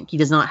living. He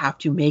does not have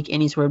to make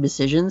any sort of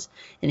decisions,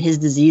 and his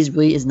disease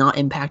really is not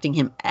impacting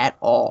him at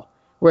all.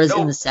 Whereas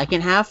in the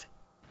second half,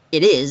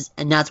 it is,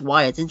 and that's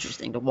why it's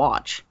interesting to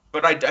watch.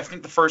 But I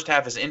think the first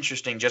half is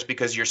interesting just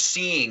because you're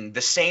seeing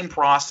the same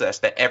process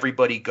that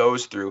everybody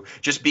goes through,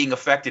 just being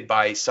affected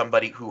by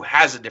somebody who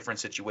has a different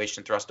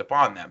situation thrust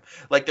upon them.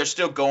 Like, they're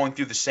still going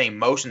through the same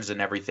motions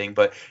and everything,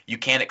 but you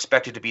can't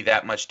expect it to be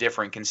that much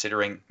different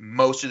considering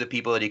most of the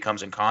people that he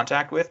comes in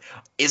contact with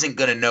isn't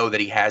going to know that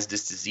he has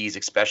this disease,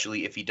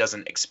 especially if he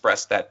doesn't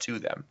express that to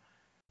them.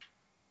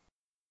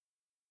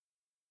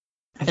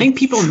 I think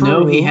people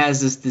know he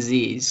has this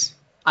disease.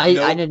 I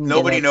didn't.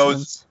 Nobody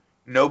knows.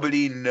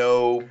 Nobody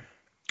knows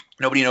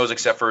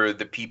except for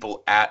the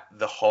people at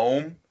the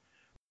home.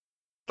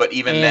 But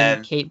even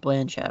then, Cate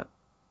Blanchett,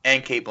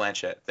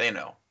 they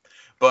know.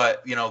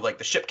 But like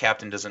the ship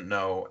captain doesn't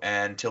know,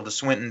 and Tilda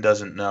Swinton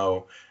doesn't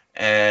know,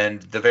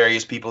 and the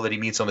various people that he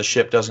meets on the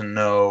ship doesn't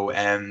know,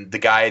 and the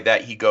guy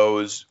that he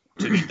goes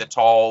to meet, the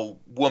tall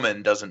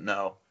woman, doesn't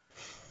know.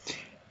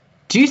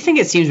 Do you think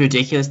it seems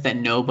ridiculous that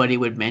nobody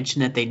would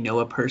mention that they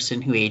know a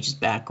person who ages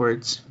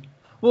backwards?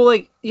 Well,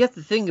 like, you have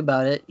to think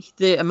about it.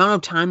 The amount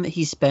of time that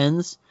he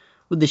spends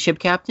with the ship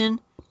captain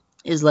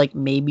is, like,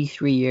 maybe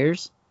 3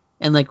 years.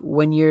 And, like,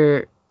 when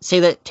you're, say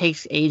that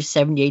takes age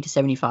 78 to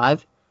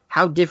 75,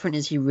 how different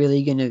is he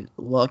really going to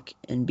look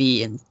and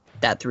be in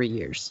that 3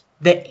 years?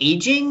 The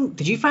aging,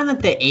 did you find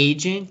that the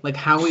aging, like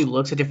how he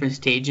looks at different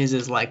stages,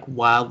 is, like,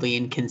 wildly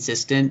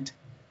inconsistent?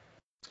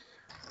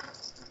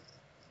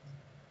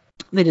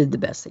 They did the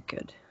best they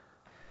could.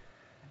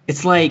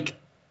 It's like,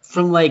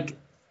 from, like,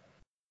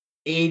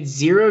 age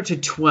 0 to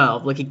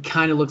 12, like, he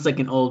kind of looks like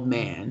an old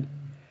man.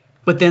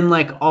 But then,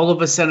 like, all of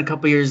a sudden, a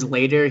couple years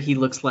later, he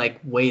looks, like,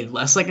 way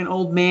less like an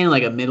old man,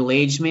 like a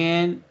middle-aged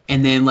man.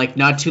 And then, like,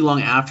 not too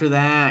long after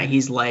that,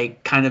 he's,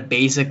 like, kind of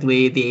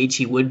basically the age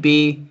he would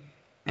be.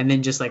 And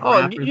then just, like,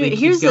 rapidly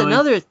here's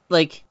another,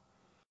 like,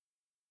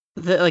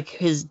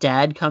 his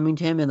dad coming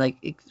to him and,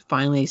 like,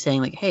 finally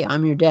saying, like, hey,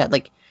 I'm your dad.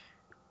 Like,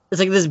 it's,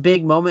 like, this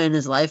big moment in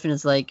his life, and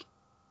it's, like,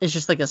 it's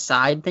just, like, a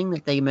side thing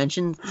that they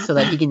mentioned so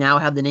that he can now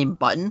have the name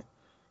Button.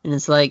 And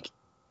it's like,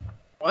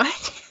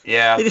 what?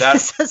 Yeah,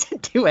 this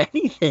doesn't do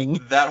anything.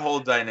 That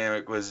whole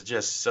dynamic was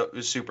just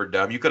super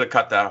dumb. You could have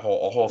cut that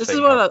whole thing. This is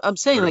what I'm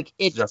saying. Like,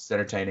 it's just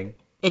entertaining.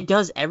 It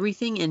does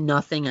everything and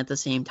nothing at the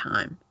same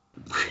time.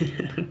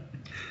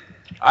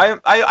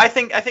 I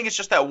think it's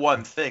just that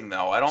one thing,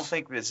 though. I don't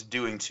think it's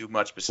doing too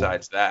much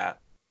besides that.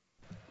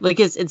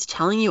 Like, it's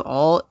telling you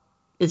all,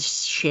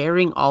 it's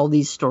sharing all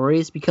these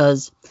stories,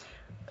 because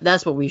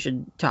that's what we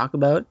should talk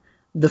about.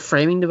 The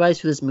framing device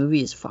for this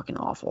movie is fucking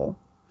awful.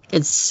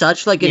 It's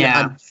such, like, a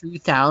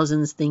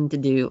 2000s thing to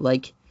do.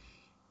 Like,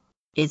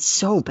 it's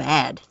so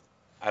bad.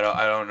 I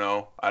don't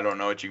know. I don't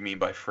know what you mean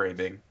by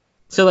framing.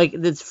 So, like,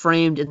 it's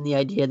framed in the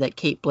idea that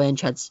Cate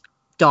Blanchett's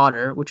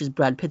daughter, which is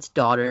Brad Pitt's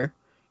daughter,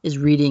 is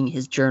reading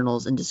his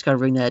journals and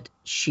discovering that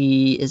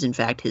she is, in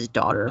fact, his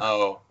daughter.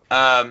 Oh.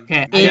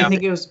 Okay, I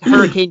think it was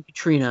Hurricane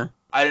Katrina.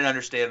 I didn't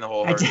understand the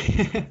whole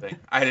hurricane thing.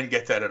 I didn't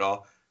get that at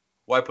all.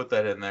 Why put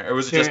that in there? Or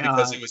was it just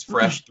because it was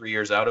fresh 3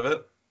 years out of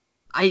it?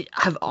 I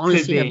have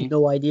honestly have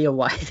no idea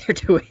why they're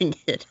doing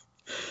it.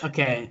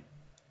 Okay.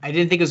 I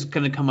didn't think it was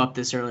going to come up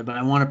this early, but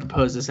I want to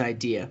propose this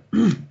idea.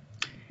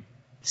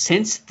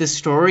 Since the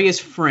story is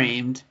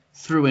framed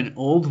through an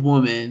old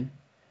woman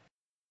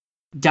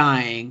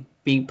dying,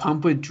 being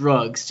pumped with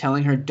drugs,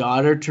 telling her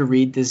daughter to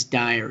read this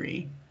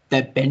diary,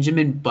 that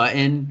Benjamin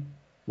Button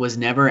was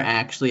never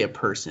actually a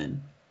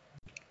person.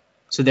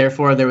 So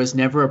therefore, there was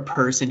never a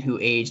person who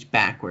aged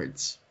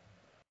backwards.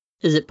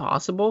 Is it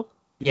possible?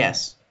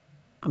 Yes.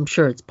 I'm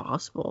sure it's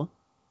possible.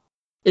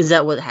 Is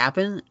that what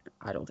happened?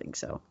 I don't think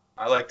so.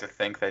 I like to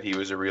think that he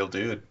was a real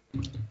dude.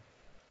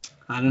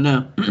 I don't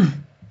know.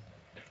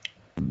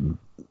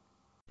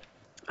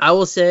 I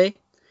will say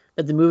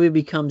that the movie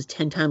becomes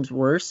 10 times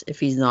worse if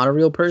he's not a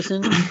real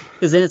person.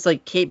 Because then it's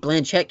like Cate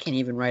Blanchett can't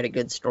even write a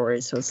good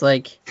story. So it's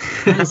like,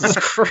 Jesus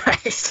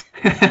Christ.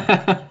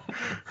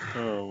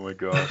 Oh my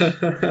gosh.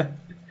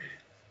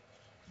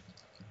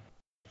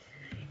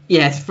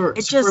 Yeah, for me,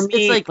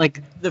 it's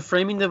like the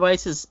framing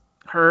device is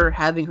her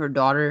having her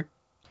daughter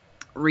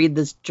read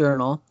this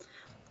journal,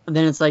 and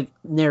then it's like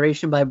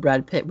narration by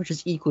Brad Pitt, which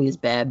is equally as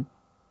bad.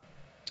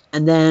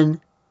 And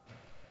then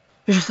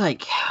you're just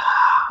like,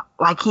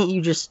 why can't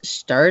you just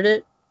start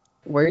it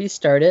where you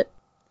start it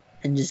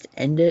and just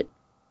end it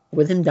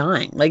with him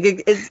dying? Like,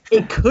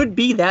 it could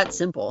be that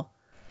simple.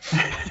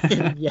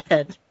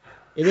 Yet,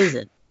 it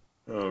isn't.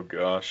 Oh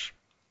gosh.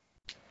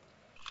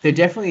 There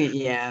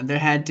definitely, yeah, there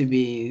had to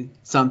be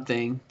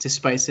something to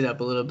spice it up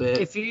a little bit.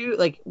 If you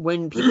like,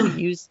 when people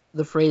use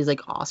the phrase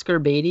like Oscar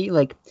baity,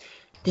 like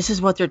this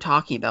is what they're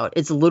talking about.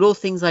 It's little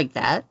things like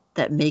that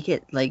that make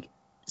it like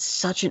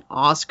such an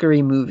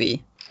Oscar-y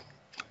movie.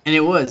 And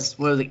it was,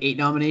 what was it, 8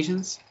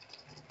 nominations?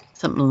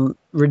 Something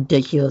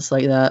ridiculous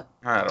like that.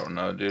 I don't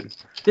know, dude.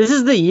 This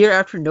is the year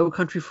after No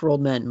Country for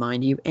Old Men,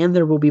 mind you, and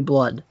There Will Be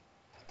Blood.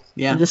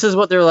 Yeah. And this is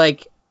what they're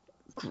like,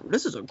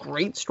 this is a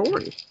great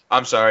story.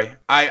 I'm sorry.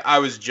 I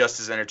was just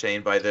as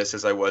entertained by this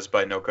as I was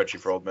by No Country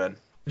for Old Men.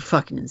 You're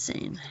fucking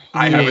insane.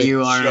 Yeah,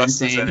 you are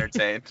just insane. as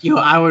entertained.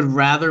 I would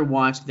rather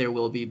watch There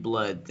Will Be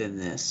Blood than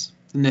this.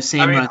 In the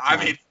same run.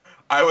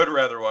 I would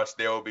rather watch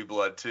There Will Be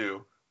Blood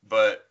too,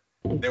 but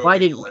why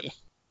didn't we?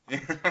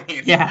 I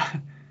mean, yeah.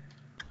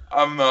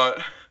 I'm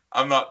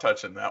not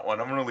touching that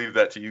one. I'm gonna leave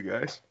that to you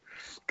guys.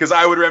 Because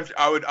I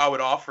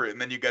would offer it,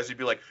 and then you guys would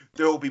be like,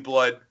 "There Will Be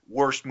Blood,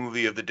 worst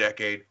movie of the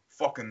decade,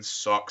 fucking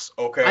sucks."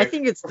 Okay. I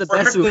think it's the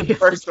best movie of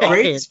the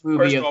Great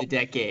movie of all, the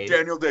decade.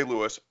 Daniel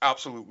Day-Lewis,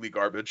 absolutely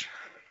garbage.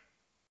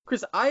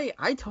 Chris,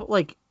 I told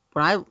like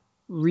when I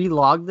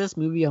relogged this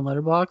movie on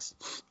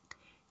Letterboxd,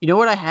 you know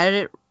what I had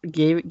it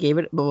gave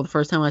it well, the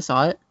first time I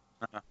saw it?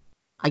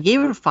 I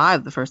gave it a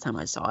 5 the first time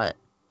I saw it.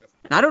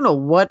 And I don't know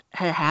what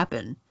had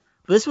happened.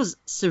 But this was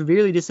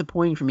severely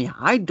disappointing for me.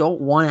 I don't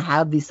want to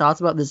have these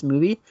thoughts about this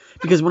movie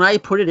because when I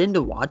put it in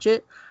to watch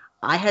it,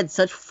 I had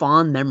such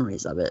fond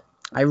memories of it.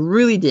 I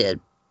really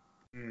did.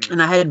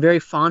 And I had very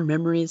fond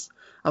memories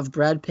of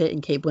Brad Pitt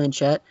and Cate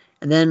Blanchett.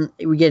 And then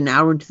we get an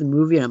hour into the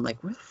movie and I'm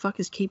like, where the fuck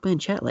is Cate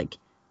Blanchett? Like,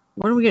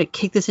 when are we going to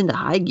kick this into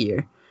high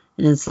gear?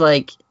 And it's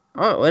like,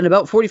 oh, in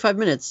about 45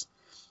 minutes.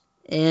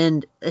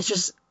 And it's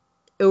just,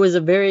 it was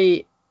a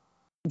very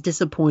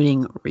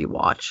disappointing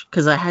rewatch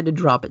because I had to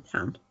drop it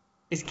down.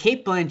 Is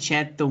Cate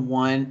Blanchett the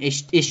one?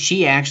 Is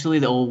she actually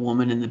the old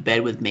woman in the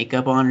bed with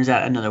makeup on, or is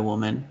that another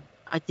woman?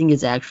 I think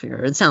it's actually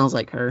her. It sounds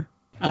like her.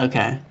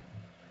 Okay.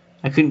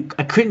 I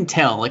couldn't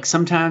tell. Like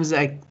sometimes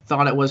I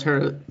thought it was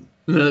her,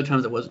 but other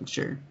times I wasn't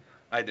sure.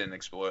 I didn't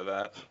explore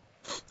that.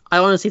 I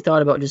honestly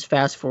thought about just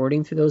fast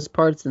forwarding through those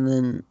parts and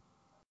then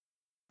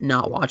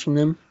not watching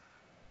them.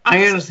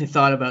 I honestly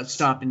thought about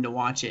stopping to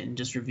watch it and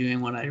just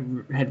reviewing what I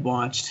had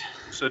watched.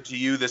 So to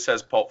you, this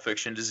has Pulp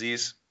Fiction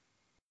disease?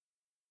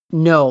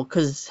 No,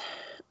 because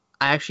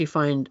I actually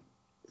find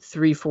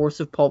 3/4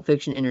 of Pulp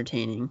Fiction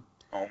entertaining.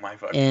 Oh my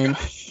fucking and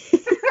God.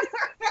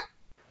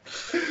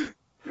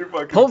 You're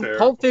fucking terrible.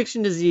 Pulp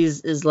Fiction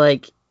disease is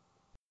like,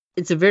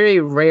 it's a very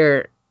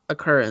rare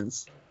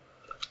occurrence.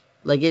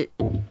 Like it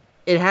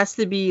has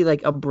to be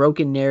like a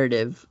broken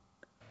narrative,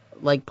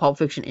 like Pulp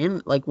Fiction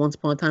and like Once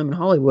Upon a Time in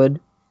Hollywood.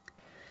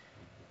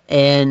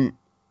 And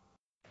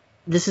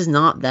this is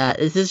not that.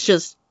 This is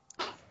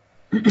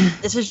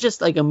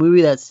just like a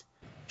movie that's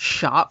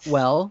shot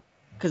well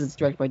because it's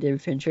directed by David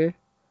Fincher.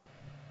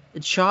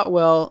 It's shot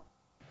well.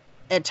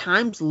 At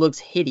times looks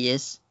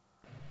hideous.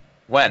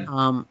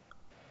 When?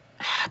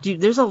 Dude,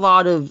 there's a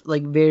lot of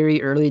like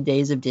very early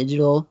days of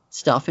digital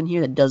stuff in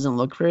here that doesn't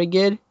look very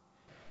good.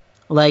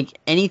 Like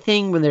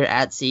anything when they're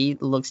at sea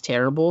looks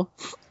terrible.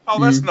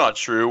 Oh, that's not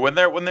true. When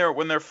they're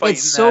fighting,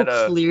 it's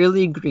so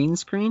clearly green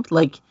screened,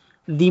 like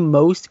the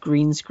most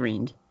green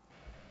screened.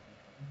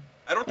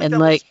 I don't think that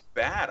looks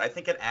bad. I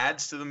think it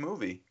adds to the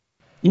movie.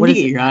 You need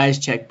to get your eyes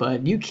checked,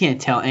 bud. You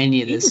can't tell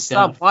any of this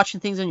stuff. Stop watching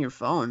things on your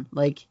phone.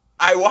 Like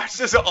I watch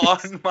this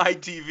on my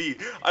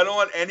TV. I don't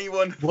want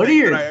anyone to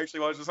think that I actually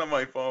watch this on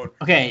my phone.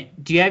 Okay,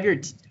 do you have your...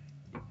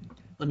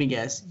 Let me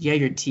guess. Do you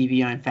have your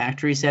TV on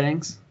factory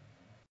settings?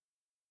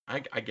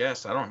 I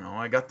guess. I don't know.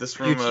 I got this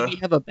from... Your TV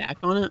have a back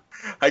on it?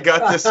 I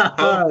got this...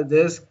 Oh,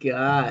 this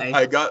guy.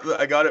 I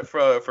got it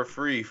for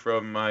free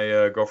from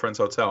my girlfriend's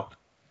hotel.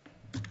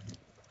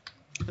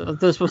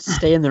 They're supposed to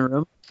stay in the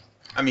room?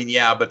 I mean,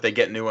 yeah, but they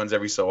get new ones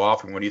every so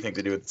often. What do you think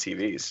they do with the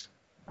TVs?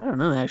 I don't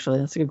know, actually.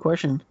 That's a good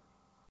question.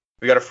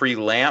 We got a free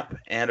lamp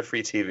and a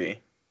free TV.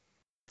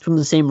 From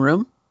the same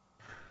room?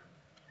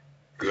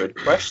 Good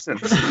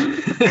questions.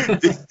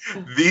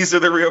 These are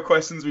the real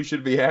questions we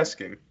should be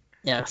asking.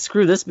 Yeah,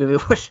 screw this movie.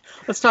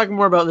 Let's talk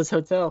more about this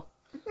hotel.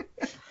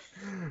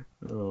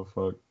 Oh,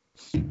 fuck.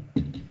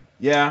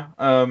 Yeah,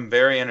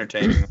 very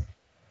entertaining.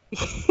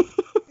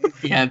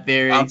 Yeah,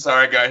 very. I'm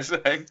sorry, guys.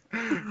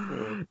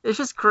 It's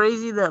just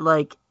crazy that,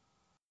 like,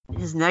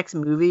 his next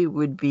movie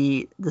would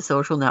be The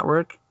Social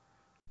Network,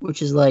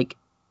 which is, like,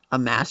 a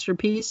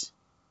masterpiece.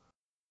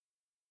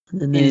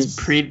 And then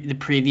the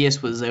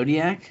previous was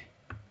Zodiac?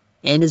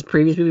 And his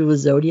previous movie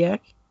was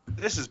Zodiac?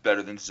 This is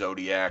better than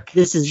Zodiac.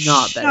 This is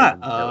not better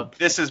than Zodiac.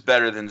 This is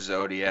better than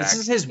Zodiac. This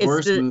is his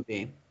worst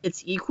movie.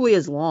 It's equally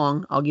as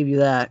long, I'll give you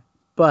that,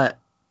 but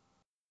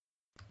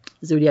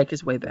Zodiac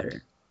is way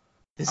better.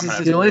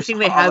 The only thing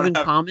they have in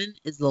common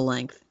is the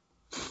length.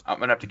 I'm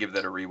gonna have to give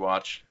that a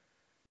rewatch.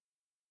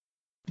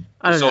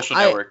 The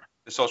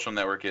Social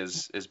Network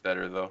is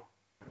better though.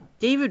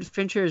 David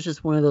Fincher is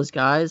just one of those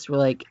guys where,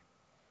 like,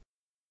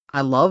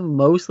 I love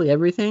mostly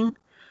everything,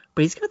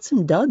 but he's got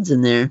some duds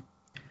in there.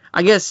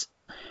 I guess,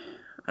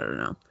 I don't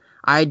know.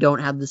 I don't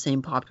have the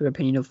same popular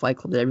opinion of Fight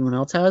Club that everyone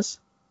else has,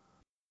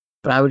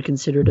 but I would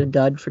consider it a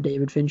dud for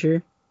David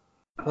Fincher.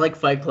 I like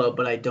Fight Club,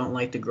 but I don't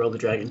like the Girl with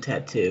the Dragon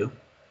Tattoo.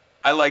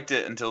 I liked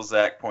it until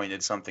Zach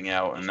pointed something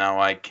out, and now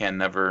I can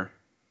never.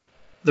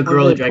 The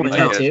Girl with the Dragon like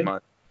it as Tattoo?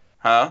 much.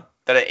 Huh?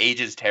 That it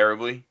ages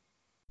terribly.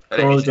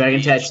 Girl with the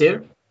Dragon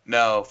Tattoo?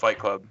 No, Fight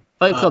Club.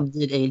 Fight Club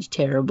did age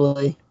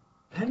terribly.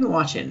 I haven't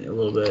watched it in a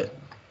little bit.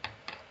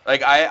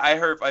 Like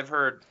I've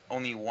heard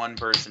only one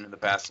person in the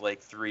past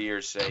like 3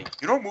 years say,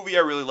 you know what movie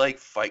I really like?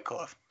 Fight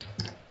Club.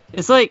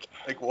 It's like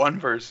one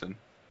person.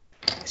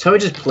 So it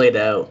just played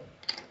out.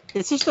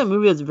 It's just a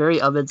movie that's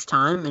very of its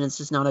time, and it's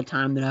just not a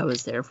time that I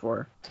was there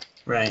for.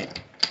 Right.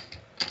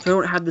 So I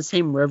don't have the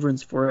same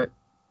reverence for it.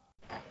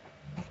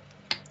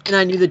 And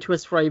I knew the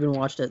twist before I even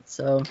watched it,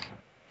 so...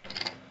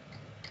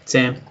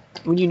 Sam?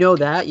 When you know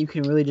that, you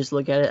can really just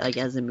look at it like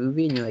as a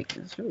movie, and you're like,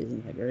 this really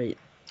isn't that great.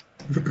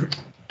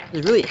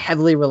 It really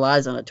heavily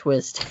relies on a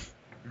twist.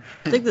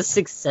 It's like The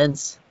Sixth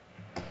Sense.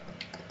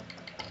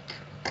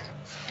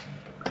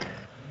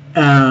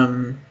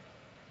 Any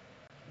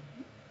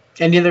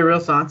other real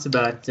thoughts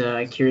about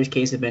Curious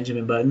Case of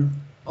Benjamin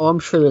Button? Oh, I'm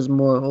sure there's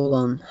more. Hold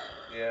on.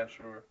 Yeah,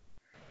 sure.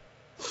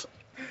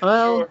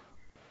 Well... Sure.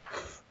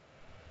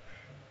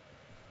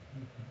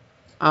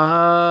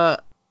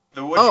 What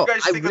do you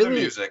guys think of the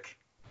music?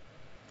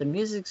 The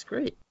music's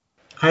great.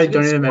 I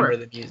don't even remember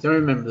the music. Don't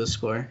remember the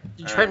score.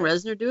 Did Trent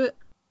Reznor do it?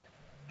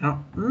 I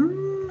have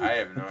no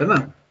idea. Don't know.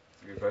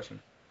 That's a good question.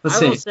 I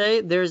will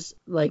say there's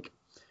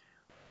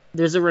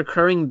a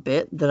recurring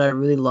bit that I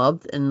really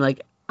loved, and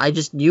like I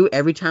just knew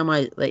every time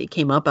it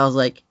came up, I was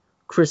like,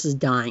 Chris is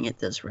dying at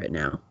this right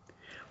now.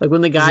 Like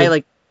when the guy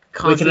Wait,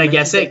 can I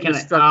guess it?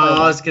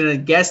 I was gonna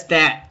guess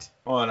that.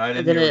 Hold on, I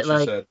didn't hear what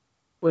you said.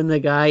 When the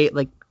guy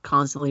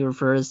constantly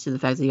refers to the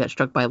fact that he got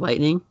struck by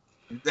lightning.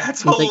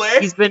 That's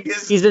hilarious.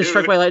 He's been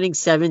struck by lightning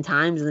 7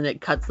 times, and then it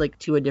cuts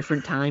to a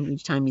different time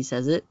each time he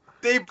says it.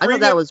 They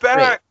bring it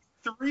back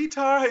 3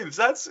 times.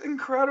 That's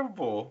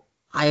incredible.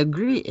 I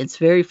agree. It's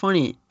very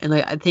funny, and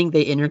I think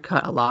they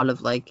intercut a lot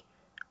of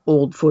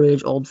old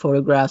footage, old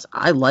photographs.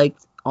 I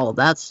liked all of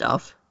that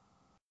stuff.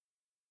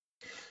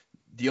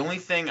 The only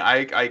thing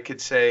I could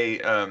say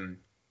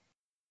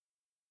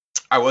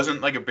I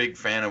wasn't a big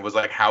fan of was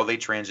how they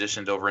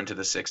transitioned over into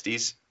the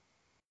 60s.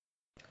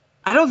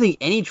 I don't think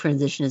any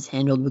transition is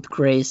handled with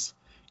grace.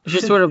 It's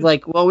just sort of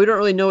well, we don't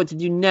really know what to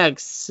do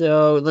next,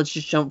 so let's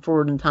just jump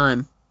forward in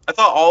time. I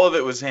thought all of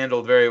it was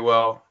handled very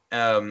well.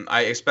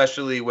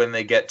 Especially when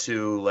they get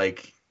to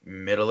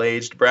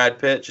middle-aged Brad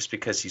Pitt, just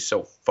because he's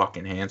so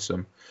fucking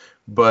handsome.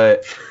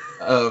 But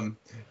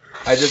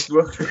I just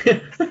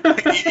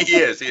he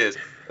is.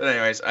 But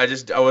anyways, I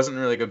wasn't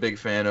really a big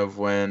fan of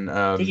when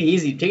take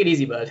it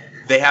easy, bud.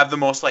 They have the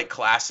most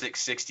classic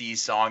 60s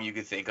song you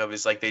could think of.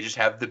 Is they just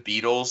have the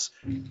Beatles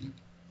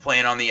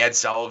playing on the Ed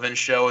Sullivan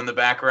Show in the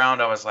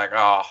background. I was like,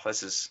 oh,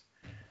 this is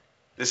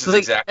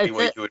exactly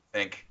what you would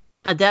think.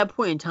 At that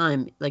point in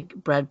time,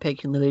 Brad Pitt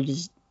can literally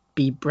just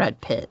be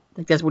Brad Pitt.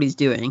 That's what he's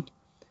doing.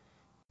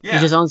 Yeah.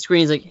 He's just on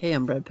screen. He's like, hey,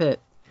 I'm Brad Pitt.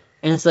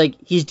 And it's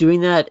he's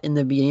doing that in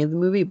the beginning of the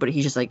movie, but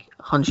he's just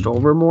hunched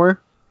over more.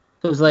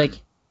 So it's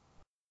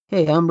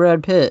hey, I'm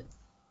Brad Pitt.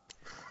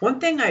 One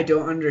thing I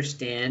don't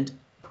understand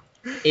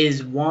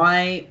is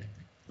why,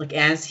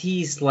 as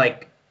he's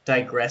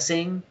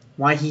digressing,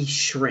 why he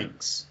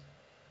shrinks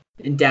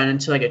and down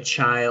into a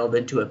child,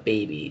 into a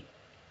baby.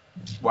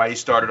 Why he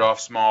started off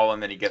small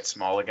and then he gets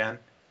small again?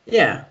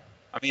 Yeah.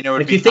 I mean, it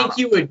would be. You think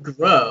you would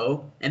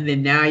grow, and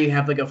then now you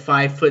have a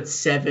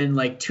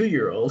 5'7"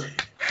 2-year-old.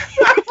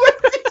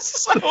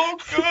 So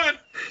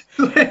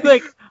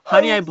good.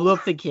 Honey, I Blew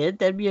Up the Kid.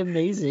 That'd be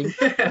amazing.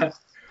 Yeah.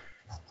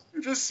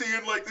 You're just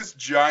seeing this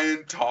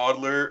giant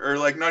toddler, or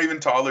not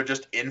even toddler,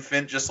 just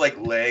infant, just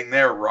laying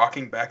there,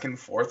 rocking back and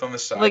forth on the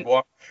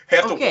sidewalk. They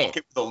have to walk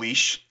it with a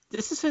leash.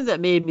 This is something that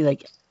made me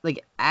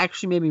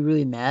actually made me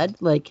really mad.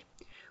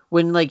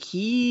 When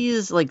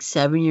he's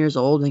 7 years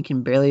old and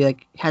can barely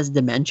has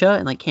dementia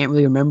and can't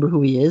really remember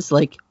who he is.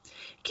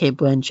 Cate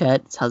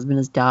Blanchett, his husband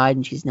has died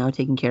and she's now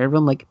taking care of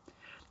him.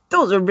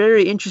 Those are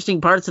very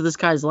interesting parts of this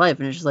guy's life,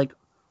 and it's just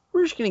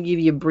we're just gonna give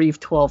you a brief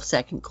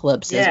 12-second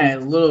clips. Yeah, a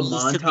little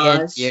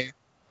montage.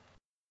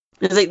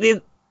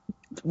 It's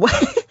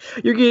what?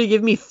 You're gonna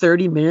give me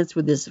 30 minutes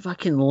with this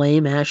fucking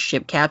lame ass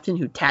ship captain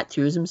who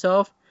tattoos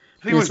himself?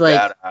 He was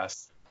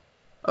badass.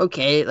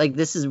 Okay,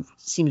 this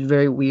seems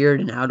very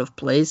weird and out of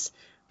place.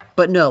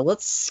 But no,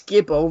 let's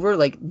skip over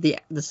the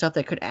stuff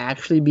that could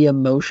actually be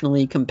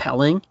emotionally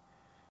compelling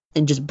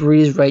and just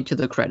breeze right to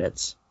the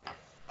credits.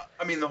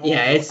 I mean, the whole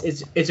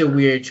it's a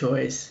weird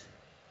choice.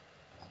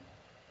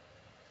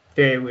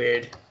 Very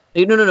weird.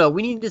 No.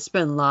 We need to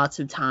spend lots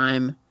of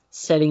time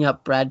setting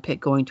up Brad Pitt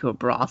going to a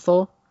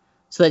brothel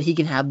so that he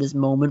can have this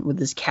moment with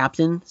this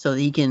captain so that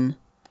he can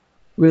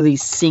really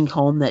sink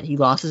home that he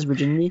lost his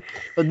virginity.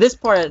 But this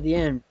part at the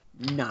end,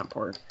 not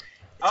important.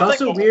 It's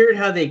also weird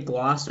how they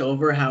glossed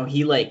over how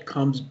he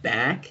comes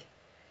back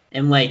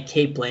and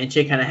Cate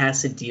Blanchett kind of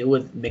has to deal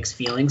with mixed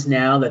feelings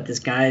now that this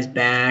guy's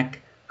back.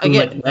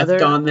 Again, left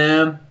another on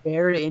them.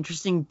 very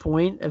interesting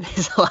point of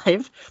his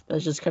life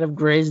that's just kind of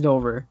grazed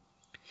over.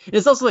 And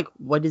it's also like,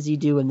 what does he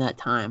do in that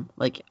time?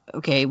 Like,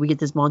 okay, we get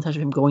this montage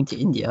of him going to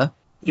India.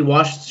 He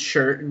washed his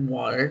shirt in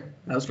water.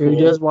 That was He cool.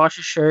 does wash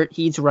his shirt.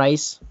 He eats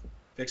rice.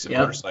 Fix a Yep.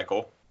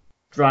 motorcycle.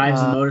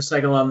 Drives a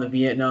motorcycle on the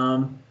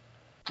Vietnam,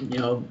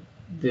 the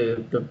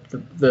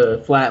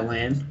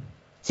flatland.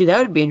 See, that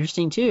would be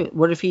interesting too.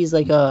 What if he's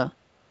like a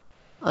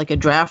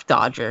draft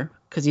dodger?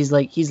 Because he's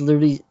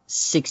literally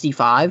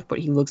 65, but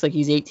he looks like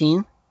he's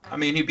 18. I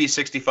mean, he'd be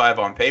 65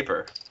 on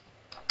paper.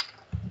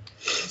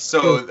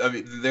 So, I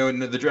mean,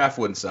 the draft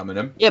wouldn't summon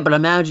him. Yeah, but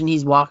imagine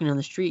he's walking on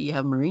the street. You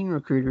have Marine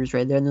recruiters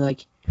right there, and they're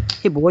like,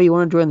 "Hey, boy, you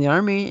want to join the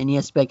Army?" And he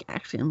has to be like,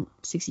 "Actually, I'm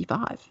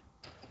 65.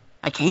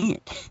 I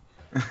can't.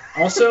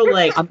 Also,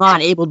 like, I'm not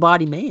an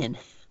able-bodied man."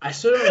 I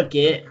still don't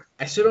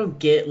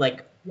get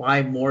like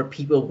why more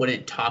people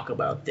wouldn't talk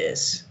about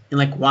this, and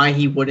like why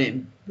he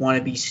wouldn't want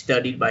to be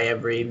studied by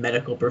every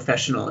medical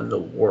professional in the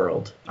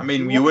world. I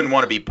mean, you wouldn't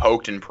want to be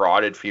poked and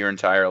prodded for your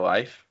entire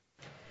life.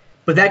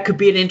 But that could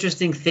be an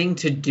interesting thing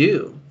to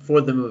do for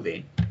the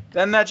movie.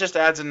 Then that just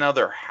adds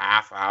another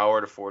half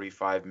hour to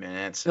 45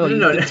 minutes. No,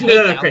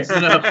 Chris,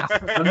 no.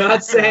 I'm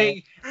not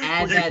saying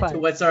add that to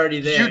what's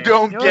already there. You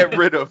don't get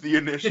rid of the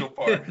initial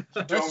part.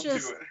 Don't do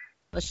it.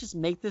 Let's just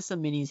make this a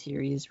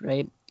mini-series,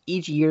 right?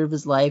 Each year of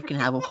his life can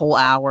have a whole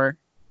hour.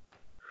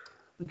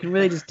 We can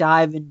really just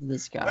dive into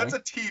this guy. That's a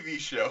TV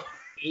show.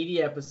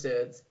 80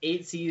 episodes,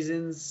 8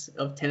 seasons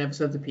of 10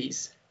 episodes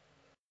apiece.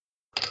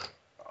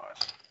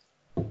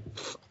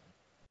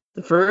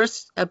 The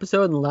first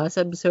episode and the last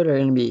episode are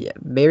going to be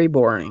very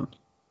boring.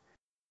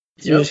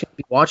 So you're just going to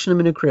be watching him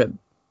in a crib.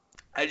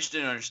 I just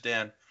didn't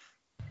understand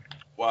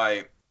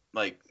why,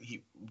 like,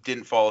 he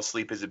didn't fall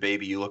asleep as a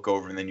baby. You look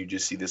over and then you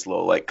just see this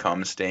little, like,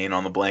 cum stain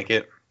on the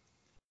blanket.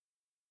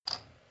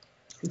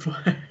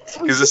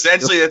 Because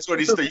essentially that's what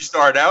you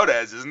start out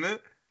as, isn't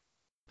it?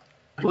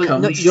 Well,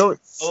 no, you don't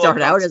start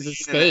out as a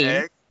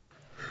stain.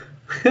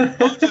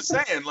 I'm just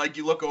saying, like,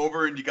 you look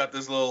over and you got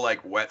this little, like,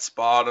 wet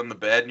spot on the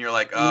bed, and you're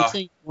like, oh,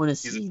 you want to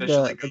see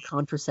the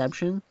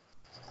contraception?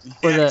 Yeah,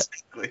 Or the,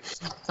 exactly.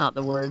 It's not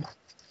the word.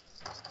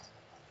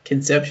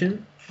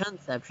 Conception?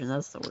 Conception,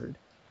 that's the word.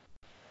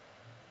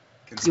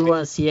 Conception. You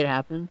want to see it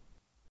happen?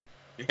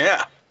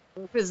 Yeah.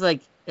 What if it's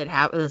like, it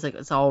happens, like,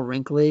 it's all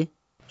wrinkly?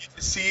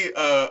 You see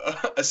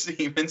a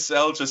semen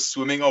cell just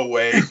swimming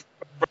away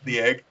from the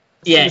egg.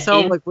 Yeah. It's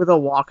all, like, with a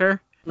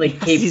walker? Like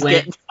Kate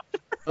Blanchett.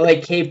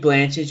 Like Kate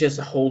Blanchett just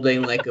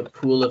holding like a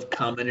pool of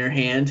cum in her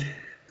hand.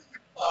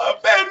 Oh,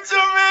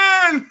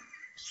 Benjamin!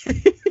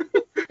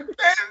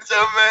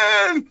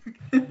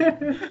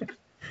 Benjamin!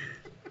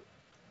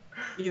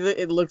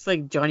 It looks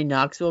like Johnny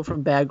Knoxville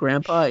from Bad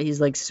Grandpa.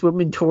 He's like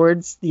swimming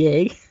towards the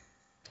egg.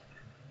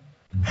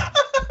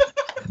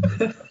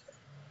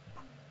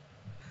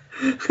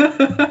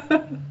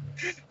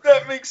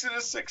 That makes it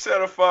a 6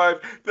 out of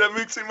 5. That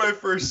makes it my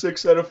first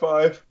 6 out of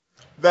 5.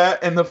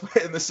 That and the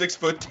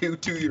 6'2"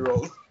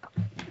 2-year-old.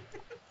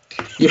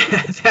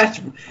 Yeah,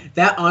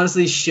 that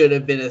honestly should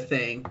have been a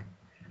thing.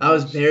 I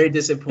was very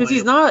disappointed.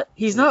 Because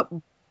he's not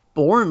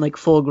born like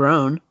full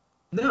grown.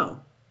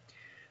 No.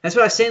 That's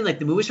what I was saying. Like,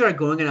 the movie started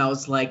going, and I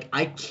was like,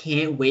 I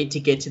can't wait to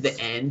get to the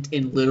end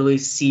and literally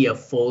see a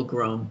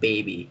full-grown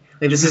baby.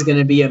 Like, this is going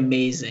to be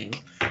amazing.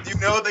 You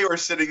know they were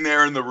sitting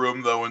there in the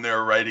room, though, when they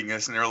were writing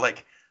this, and they were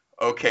like,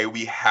 okay,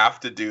 we have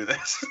to do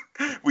this.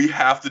 We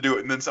have to do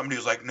it. And then somebody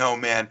was like, no,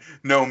 man,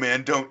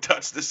 don't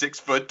touch the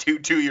 6'2"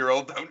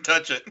 2-year-old. Don't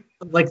touch it.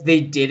 Like,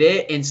 they did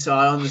it and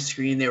saw it on the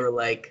screen. They were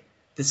like,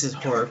 this is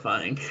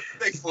horrifying.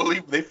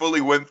 They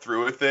fully went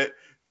through with it.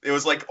 It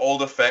was like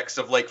old effects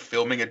of like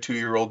filming a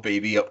 2-year-old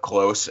baby up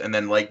close and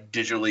then like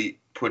digitally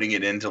putting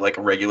it into like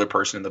a regular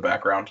person in the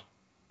background.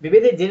 Maybe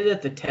they did it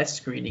at the test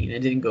screening and it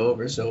didn't go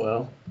over so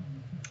well.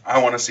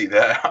 I want to see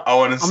that.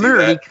 I'm gonna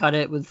recut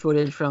it with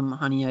footage from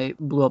Honey, I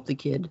Blew Up the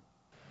Kid.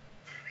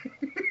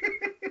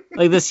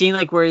 Like the scene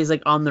like where he's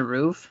like on the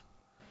roof.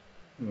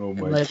 Oh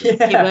my god. God. Kate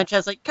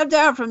Blanchett's like, come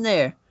down from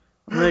there.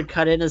 I'm gonna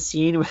cut in a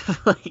scene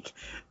with like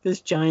this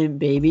giant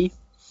baby.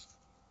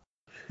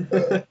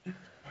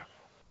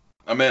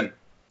 I'm in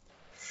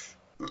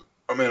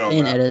on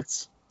and that.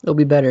 Edits. It'll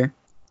be better.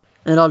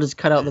 And I'll just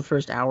cut out the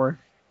first hour.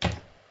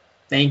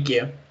 Thank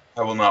you.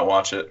 I will not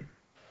watch it.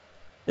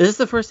 Is this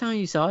the first time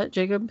you saw it,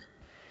 Jacob?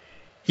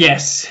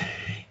 Yes.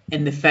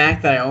 And the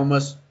fact that I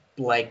almost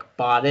like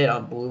bought it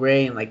on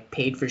Blu-ray and like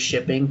paid for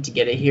shipping to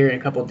get it here in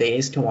a couple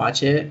days to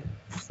watch it.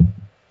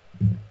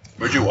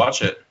 Where'd you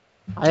watch it?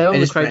 I own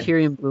the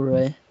Criterion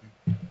Blu-ray.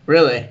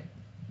 Really?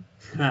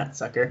 Ah,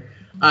 sucker.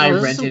 I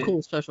there's rented some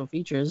cool special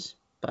features,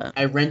 but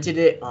I rented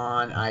it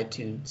on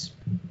iTunes.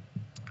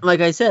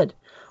 Like I said,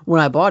 when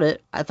I bought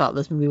it, I thought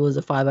this movie was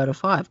a 5 out of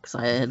 5 because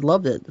I had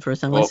loved it the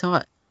first time I saw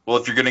it. Well,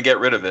 if you're gonna get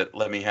rid of it,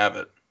 let me have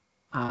it.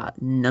 I'm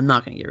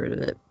not gonna get rid of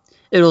it.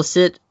 It'll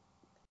sit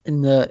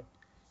in the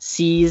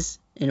C's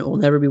and it will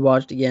never be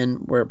watched again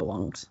where it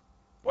belongs.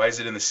 Why is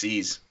it in the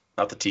C's,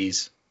 not the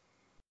T's?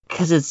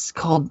 Because it's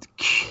called.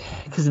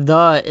 Because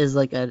the is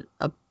like a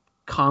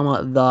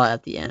comma the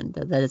at the end.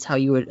 That is how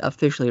you would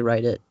officially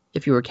write it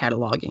if you were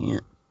cataloging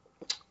it.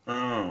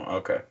 Oh,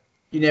 okay.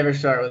 You never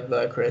start with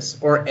the, Chris,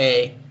 or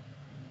a.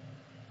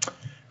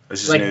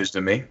 This is news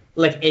to me.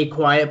 Like A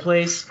Quiet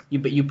Place,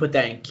 but you put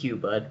that in Q,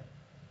 bud.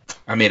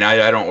 I mean,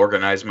 I don't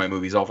organize my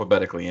movies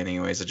alphabetically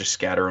anyways. I just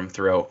scatter them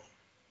throughout.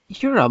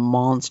 You're a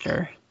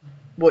monster.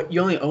 What,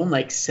 you only own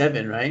like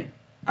 7, right?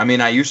 I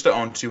mean, I used to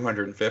own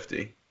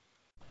 250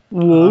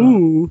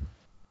 Whoa.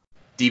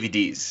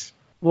 DVDs.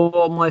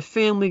 Well, my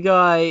Family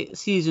Guy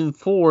season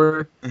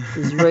 4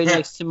 is right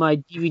next to my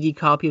DVD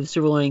copy of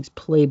Silver Linings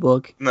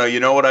Playbook. No, you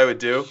know what I would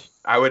do?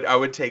 I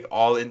would take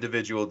all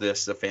individual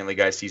discs of Family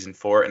Guy season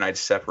 4 and I'd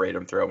separate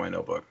them throughout my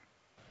notebook.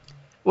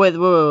 Wait.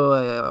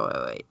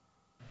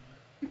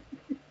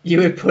 You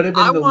would put them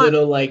in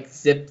little like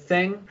zip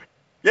thing.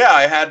 Yeah,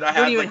 I had. You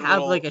don't even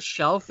have like a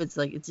shelf. It's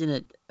like it's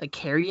in a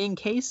carrying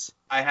case.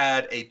 I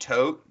had a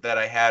tote that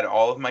I had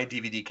all of my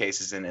DVD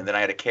cases in, and then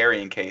I had a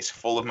carrying case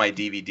full of my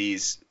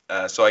DVDs,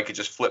 so I could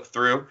just flip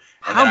through. And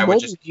How then I would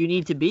mobile just. do you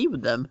need to be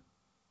with them?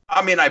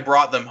 I mean, I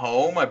brought them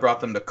home. I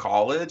brought them to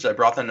college. I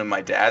brought them to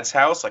my dad's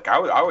house. Like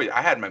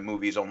I had my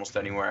movies almost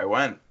anywhere I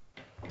went.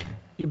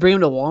 You bring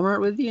them to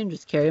Walmart with you and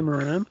just carry them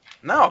around?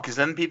 No, because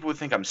then people would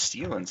think I'm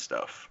stealing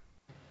stuff.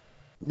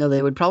 No,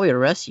 they would probably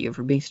arrest you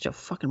for being such a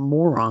fucking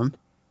moron.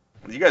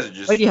 You guys are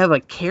just. What do you have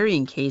a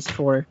carrying case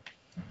for?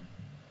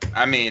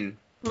 I mean.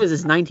 What is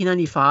this,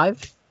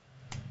 1995?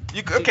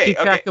 Keep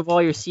track of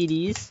all your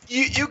CDs.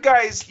 You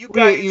guys.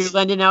 You're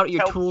lending out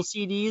your Tool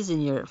CDs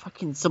and your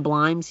fucking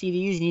Sublime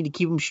CDs. You need to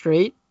keep them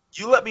straight.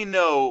 You let me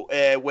know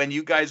when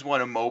you guys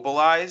want to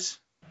mobilize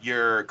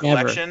your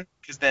collection,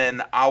 because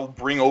then I'll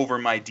bring over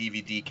my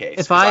DVD case.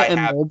 If I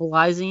am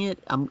mobilizing it,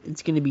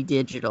 it's going to be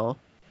digital.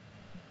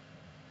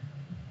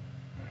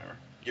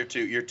 You're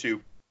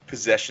too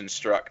possession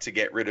struck to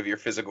get rid of your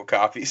physical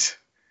copies.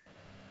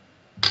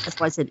 That's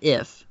why I said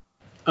if.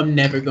 I'm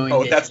never going.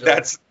 Oh, that's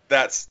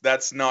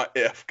not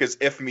if, because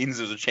if means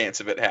there's a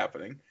chance of it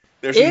happening.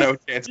 There's no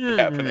chance of it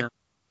happening. No.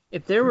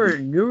 If there were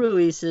new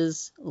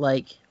releases,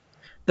 like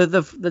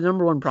the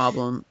number one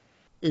problem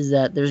is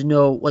that there's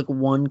no like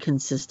one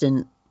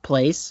consistent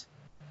place.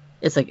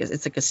 It's like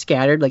a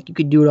scattered. Like you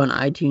could do it on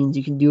iTunes,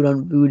 you can do it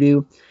on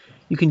Vudu,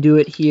 you can do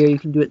it here, you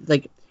can do it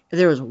like if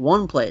there was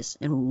one place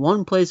and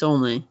one place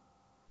only,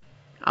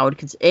 I would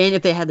consider. And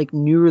if they had like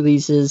new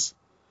releases,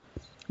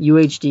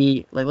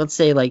 UHD, like let's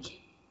say like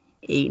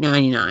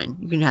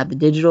 $8.99, you can have the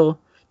digital,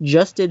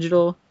 just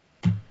digital,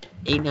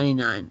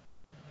 $8.99.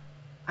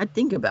 I'd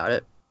think about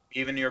it.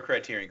 Even your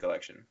Criterion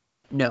collection?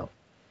 No.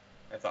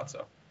 I thought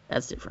so.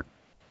 That's different.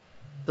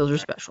 Those are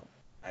special.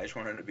 I just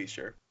wanted to be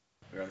sure.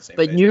 We're on the same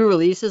But page. new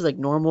releases, like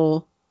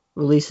normal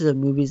releases of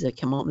movies that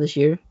come out this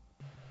year,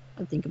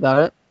 I'd think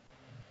about it.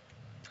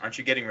 Aren't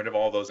you getting rid of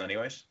all those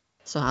anyways?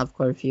 So I have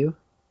quite a few.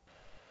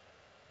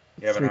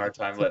 You're having a hard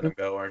time letting them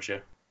go, aren't you? I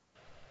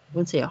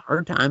wouldn't say a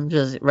hard time,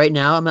 because right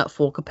now I'm at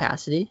full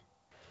capacity.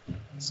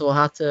 So we'll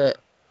have to,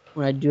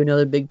 when I do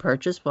another big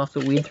purchase, we'll have to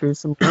weed through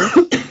some more.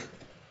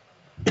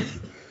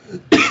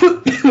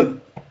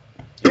 You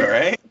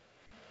alright?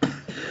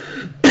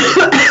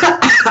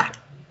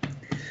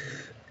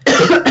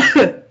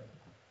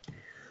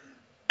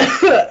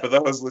 For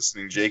those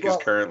listening, Jake is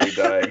currently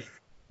dying.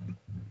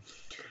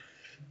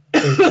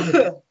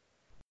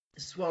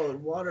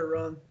 Swallowed water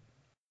wrong.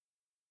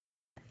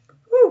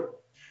 Whew.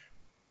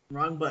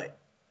 Wrong bite.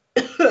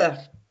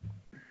 That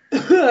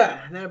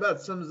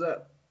about sums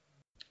up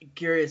a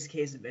curious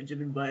case of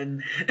Benjamin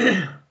Button.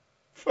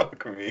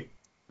 Fuck me.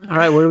 All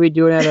right, what are we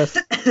doing out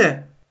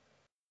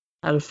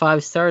of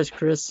 5 stars,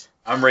 Chris?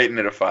 I'm rating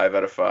it a 5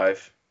 out of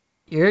 5.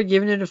 You're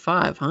giving it a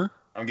 5, huh?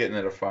 I'm getting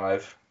it a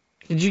 5.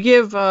 Did you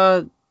give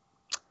what's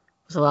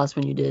the last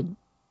one you did?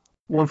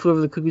 One Flew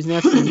Over the Cuckoo's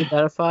Nest. Did you give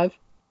that a 5?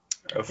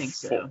 I think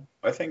so.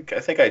 I think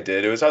I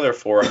did. It was either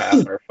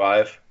 4.5 or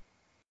 5.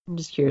 I'm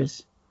just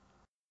curious.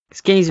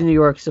 Skinny's in New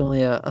York is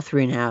only a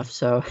 3.5,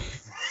 so.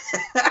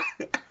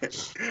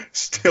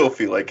 Still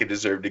feel like it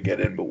deserved to get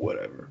in, but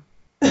whatever.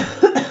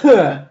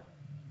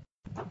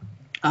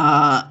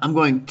 I'm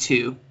going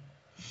 2.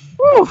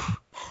 Woo!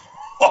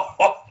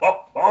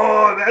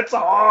 Oh, that's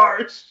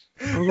harsh.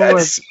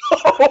 That's so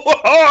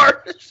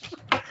harsh.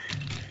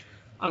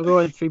 I'm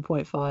going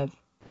 3.5.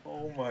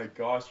 Oh my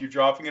gosh, you're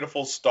dropping it a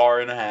full 1.5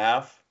 stars?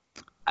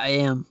 I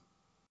am.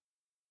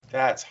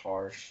 That's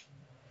harsh.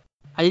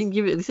 At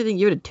least I didn't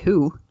give it a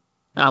 2.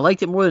 I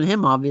liked it more than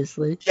him,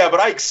 obviously. Yeah,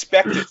 but I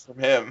expect it from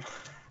him.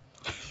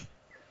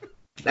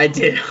 I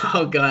did.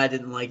 Oh god, I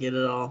didn't like it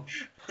at all.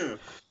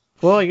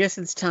 Well, I guess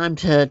it's time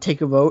to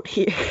take a vote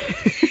here.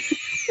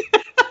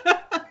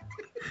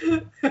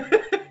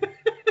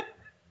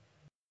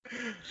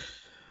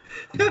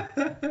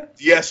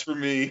 Yes, for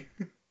me.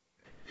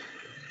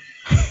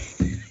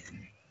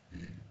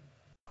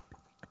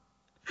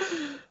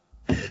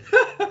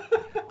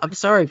 I'm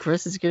sorry,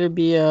 Chris. It's gonna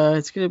be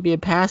a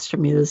pass for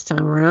me this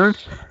time around.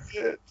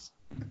 Yes.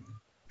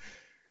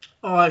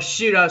 Oh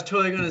shoot! I was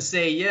totally gonna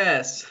say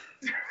yes.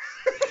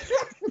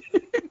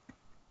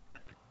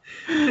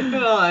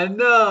 Oh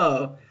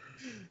no!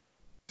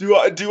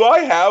 Do I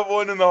have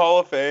one in the Hall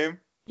of Fame?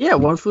 Yeah,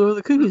 One Flew Over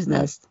the Cuckoo's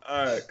Nest.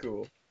 All right,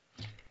 cool.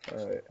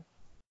 All right.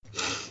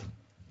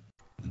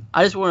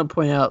 I just want to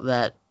point out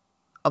that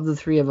of the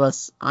three of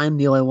us, I'm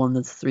the only one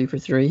that's 3 for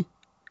 3.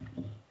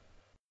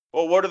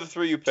 Well, what are the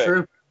three you picked?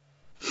 True.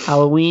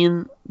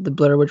 Halloween, The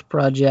Blair Witch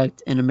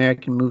Project, and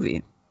American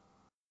Movie.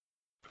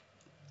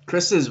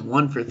 Chris is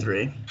 1 for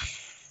 3.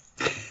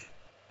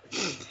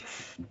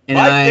 And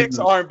My picks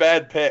aren't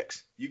bad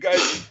picks. You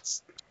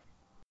guys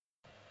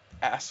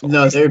assholes.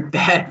 No, they're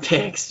bad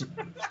picks.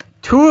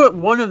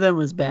 One of them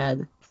was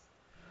bad.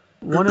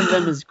 One of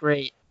them is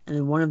great, and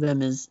then one of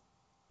them is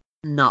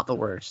not the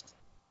worst.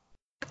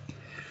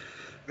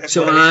 That's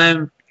So right.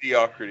 I'm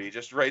Mediocrity,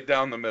 just right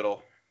down the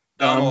middle.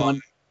 Down the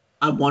line.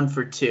 I'm 1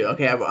 for 2.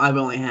 Okay, I've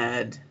only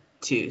had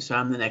 2, so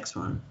I'm the next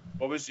one.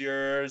 What was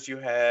yours? You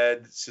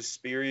had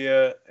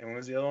Suspiria, and what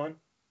was the other one?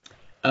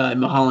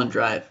 Mulholland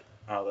Drive.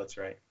 Oh, that's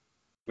right.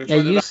 Which Yeah,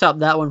 one did you I- stopped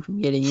that one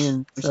from getting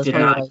in. So that's did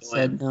probably not why I go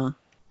said in. no.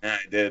 Yeah,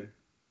 I did.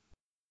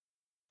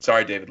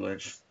 Sorry, David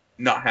Lynch.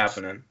 Not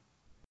happening.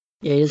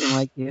 Yeah, he doesn't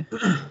like you.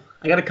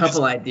 I got a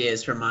couple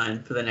ideas for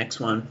mine for the next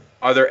one.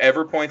 Are there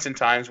ever points in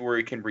times where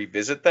we can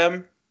revisit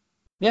them?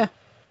 Yeah.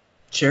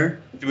 Sure.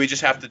 Do we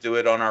just have to do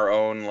it on our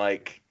own?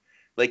 Like,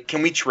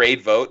 can we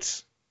trade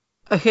votes?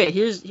 Okay,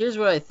 here's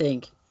what I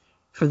think.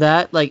 For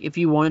that, like, if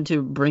you wanted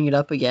to bring it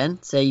up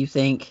again, say you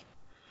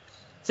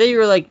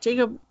were like,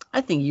 Jacob,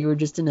 I think you were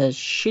just in a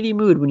shitty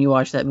mood when you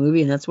watched that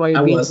movie, and that's why you're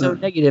I being wasn't.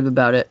 so negative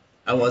about it.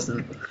 I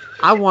wasn't.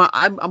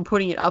 I'm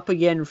putting it up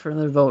again for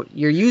another vote.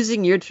 You're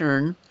using your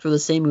turn for the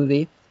same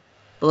movie,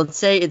 but let's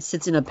say it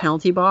sits in a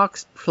penalty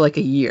box for like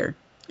a year.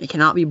 It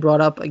cannot be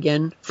brought up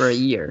again for a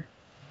year.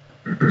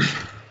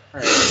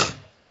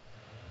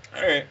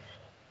 All right.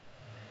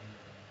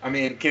 I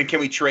mean, can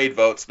we trade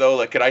votes though?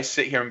 Like, could I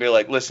sit here and be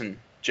like, listen,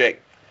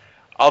 Jake,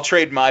 I'll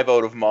trade my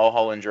vote of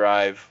Mulholland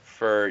Drive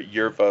for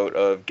your vote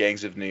of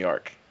Gangs of New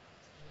York.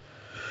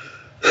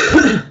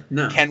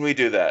 No. Can we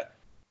do that?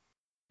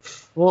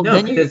 Well, No,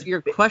 then because-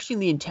 you're questioning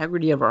the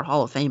integrity of our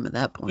Hall of Fame at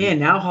that point. Yeah,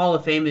 now Hall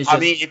of Fame is just... I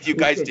mean, if you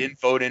guys Okay. didn't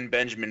vote in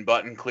Benjamin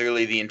Button,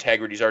 clearly the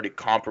integrity's already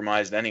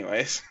compromised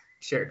anyways.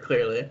 Sure,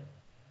 clearly.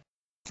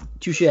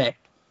 Touche.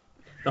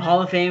 The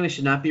Hall of Fame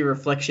should not be a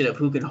reflection of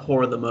who can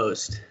whore the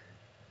most.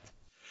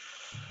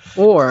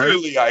 Or,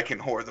 Clearly I can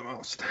whore the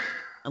most.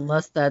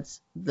 unless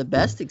that's the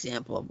best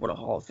example of what a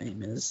Hall of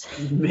Fame is.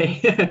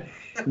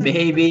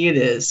 Maybe it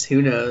is.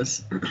 Who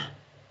knows?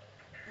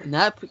 In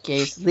that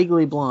case,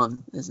 Legally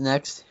Blonde is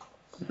next.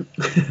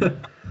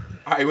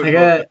 I would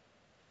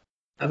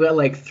I've got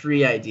like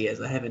 3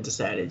 ideas. I haven't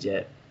decided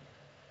yet.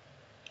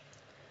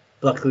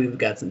 Luckily, we've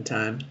got some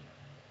time.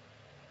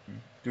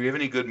 Do we have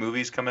any good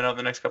movies coming out in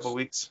the next couple of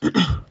weeks?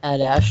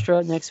 Ad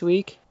Astra next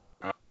week,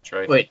 Oh, that's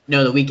right. Wait,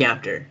 no, the week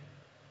after.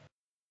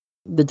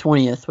 the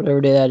 20th,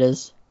 whatever day that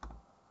is.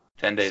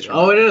 10 days from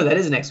Oh, now. no, that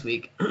is next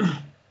week.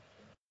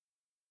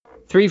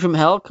 3 from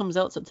Hell comes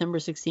out September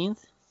 16th.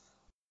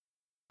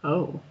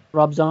 Oh.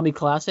 Rob Zombie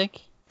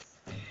classic.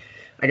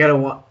 I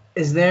gotta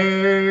Is that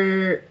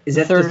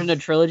Third the in a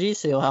trilogy,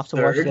 so you'll have to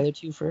watch third? the other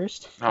 2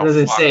 first. Oh, What does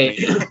it fuck say?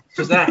 me.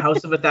 So is that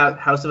House of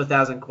a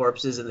Thousand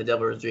Corpses and the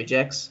Devil's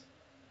Rejects?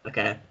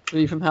 Okay.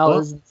 3 from Hell Well-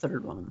 is the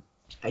third one.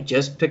 I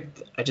just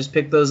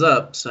picked those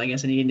up, so I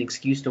guess I need an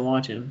excuse to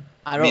watch them.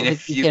 I don't mean, think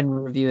if we you- can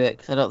review it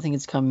because I don't think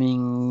it's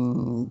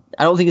coming.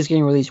 I don't think it's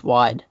getting released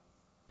wide.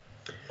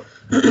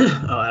 Oh,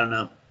 I don't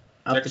know.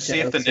 I'll have Let's to see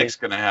check- if the let's see. Nick's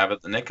gonna have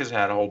it. The Nick has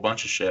had a whole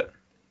bunch of shit.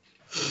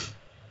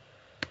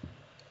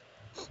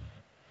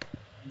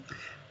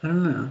 I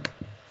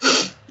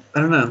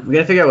don't know. We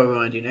gotta figure out what we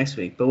want to do next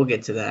week, but we'll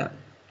get to that.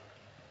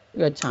 We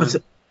got time.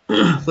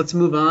 Let's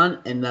move on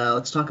and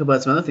let's talk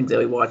about some other things that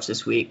we watched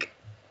this week.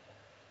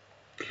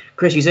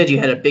 Chris, you said you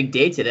had a big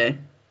day today.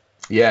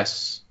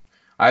 Yes.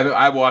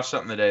 I watched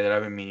something today that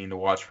I've been meaning to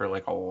watch for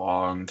like a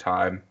long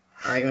time.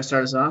 All right, you want to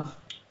start us off?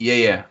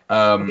 Yeah.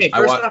 Okay, I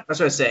first wa- off, I was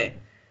going to say,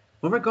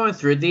 when we're going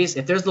through these,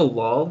 if there's the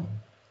lull,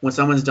 when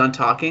someone's done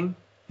talking,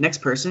 next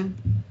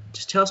person,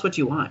 just tell us what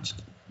you watched.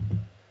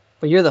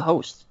 But you're the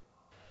host.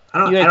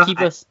 I You gotta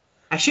keep us.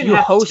 I shouldn't You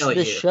have host to tell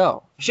this you.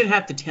 show. I shouldn't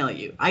have to tell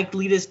you. I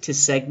lead us to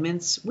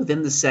segments.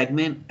 Within the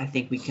segment, I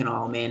think we can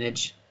all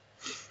manage.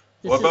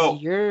 This What is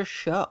about- your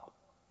show.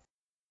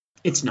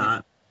 It's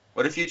not.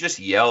 What if you just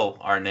yell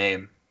our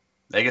name?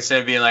 Like instead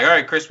of being like, all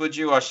right, Chris, what'd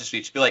you watch this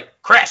week? Just be like,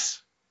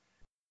 Chris!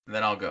 And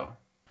then I'll go.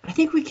 I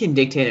think we can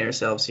dictate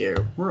ourselves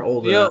here. We're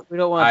old We enough.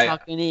 don't want I- to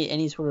talk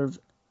any sort of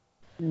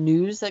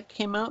news that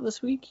came out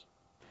this week.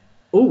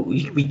 Oh,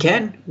 we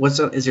can. What's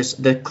up? Is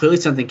there clearly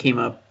something came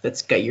up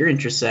that's got your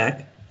interest,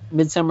 Zach?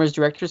 Midsummer's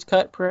director's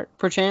cut,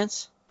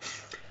 perchance.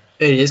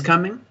 It is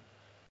coming.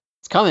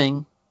 It's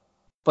coming,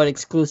 but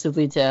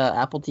exclusively to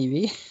Apple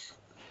TV.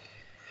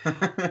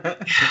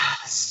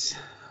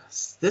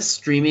 This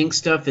streaming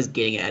stuff is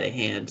getting out of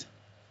hand.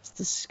 It's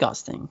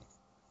disgusting.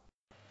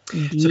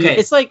 okay.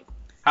 It's like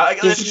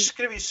There's Disney- just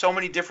going to be so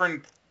many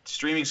different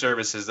streaming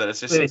services that it's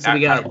just Wait, so that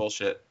we got- kind of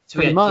bullshit. So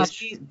we Pretty got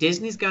much.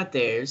 Disney's got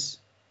theirs.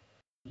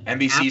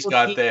 NBC's Apple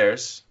got TV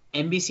theirs.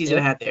 NBC's Yep.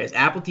 gonna have theirs.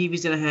 Apple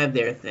TV's gonna have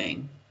their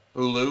thing.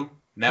 Hulu,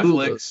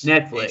 Netflix,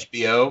 Netflix.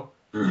 HBO.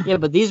 Yeah,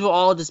 but these will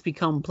all just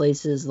become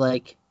places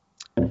like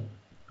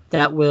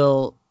that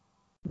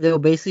they'll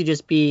basically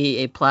just be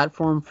a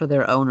platform for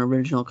their own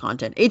original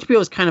content. HBO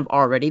is kind of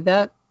already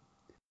that.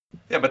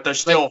 Yeah, but they're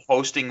still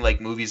hosting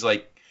like movies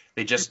like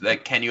they just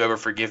like Can You Ever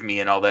Forgive Me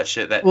and all that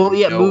shit. That Well,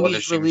 yeah, no other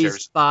movies streaming released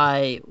service.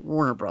 by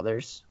Warner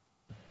Brothers.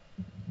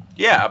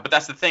 Yeah, but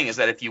that's the thing is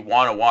that if you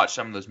want to watch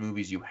some of those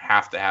movies, you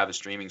have to have a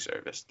streaming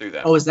service through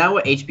them. Oh, is that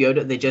what HBO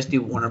do? They just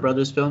do Warner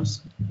Brothers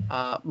films?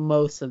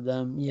 Most of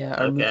them, yeah,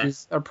 are Okay.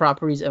 movies are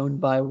properties owned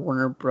by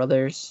Warner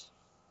Brothers.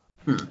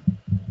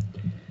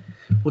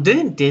 Well,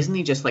 didn't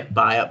Disney just like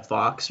buy up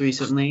Fox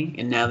recently,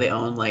 and now they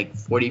own like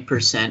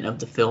 40% of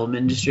the film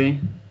industry?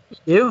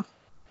 You?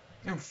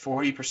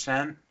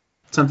 40%?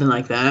 Something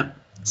like that.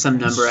 Some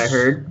number I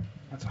heard.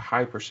 That's a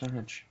high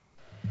percentage.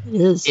 It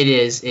is.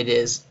 It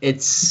is.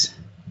 It's,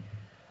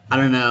 I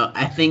don't know.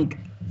 I think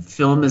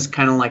film is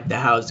kind of like the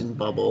housing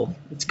bubble.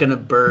 It's gonna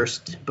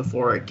burst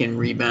before it can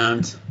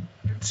rebound.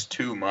 It's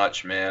too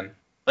much, man.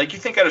 Like, you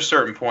think at a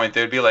certain point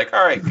they'd be like,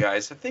 all right,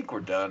 guys, I think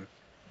we're done.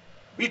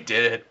 We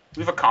did it.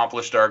 We've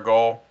accomplished our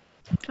goal.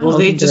 I don't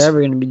think they're ever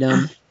going to be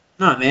done.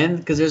 No, man,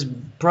 because there's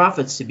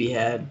profits to be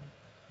had.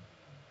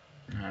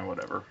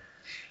 Whatever.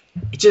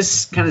 It's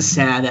just kind of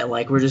sad that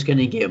like we're just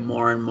gonna get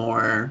more and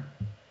more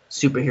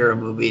superhero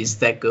movies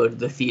that go to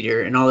the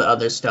theater, and all the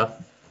other stuff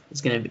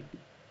is gonna be.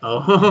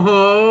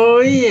 Oh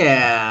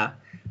yeah.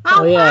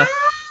 Oh yeah.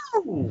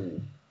 Wow.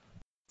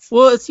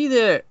 Well, it's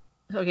either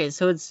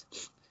so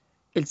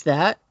it's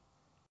that,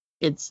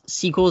 it's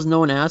sequels no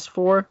one asked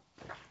for,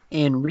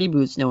 and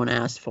reboots no one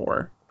asked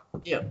for.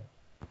 Yeah.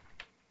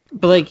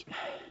 But like,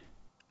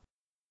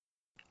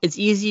 it's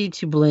easy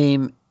to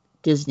blame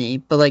Disney,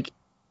 but like,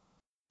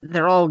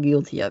 they're all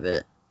guilty of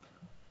it.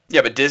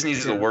 Yeah, but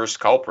Disney's the worst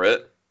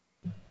culprit.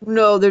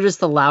 No, they're just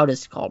the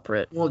loudest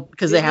culprit. Well,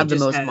 because they have the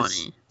Disney most just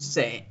money.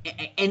 Say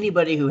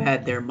anybody who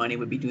had their money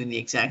would be doing the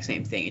exact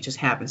same thing. It just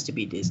happens to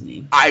be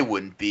Disney. I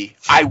wouldn't be.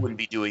 I wouldn't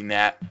be doing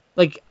that.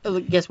 Like,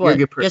 guess You're a what?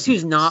 good person. Guess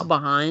who's not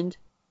behind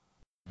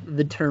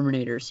the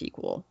Terminator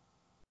sequel?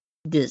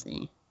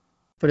 Disney.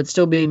 But it's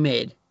still being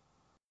made.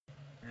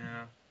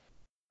 Yeah,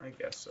 I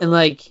guess so. And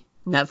like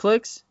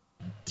Netflix,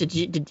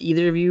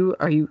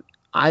 are you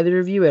either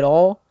of you at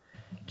all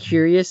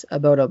curious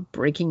about a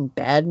Breaking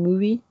Bad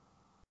movie?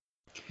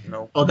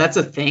 No. Oh, that's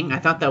a thing? I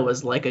thought that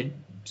was like a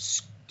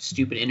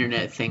stupid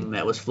internet thing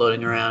that was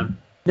floating around.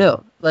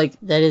 No, like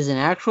that is an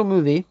actual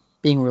movie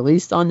being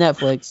released on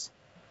Netflix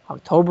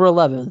October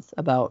 11th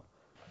about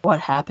what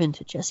happened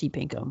to Jesse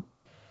Pinkman.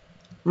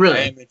 Really?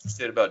 I am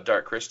interested about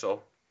Dark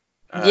Crystal.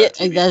 Yeah,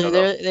 TV show,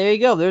 though. there you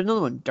go. There's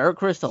another one, Dark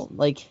Crystal.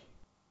 Like, does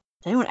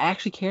anyone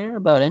actually care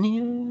about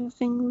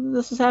anything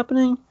this is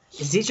happening?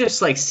 Is these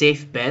just like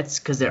safe bets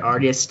because they're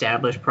already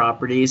established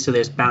properties, so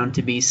there's bound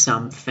to be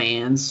some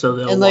fans, so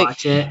they'll And, like,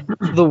 watch it?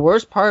 The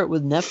worst part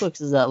with Netflix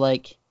is that,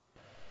 like,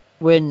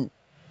 when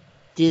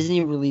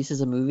Disney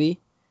releases a movie,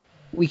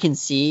 we can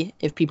see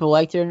if people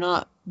liked it or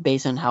not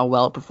based on how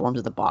well it performs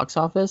at the box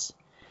office.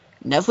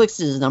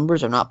 Netflix's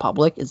numbers are not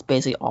public. It's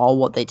basically all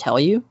what they tell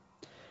you.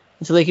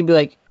 And so they can be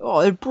like,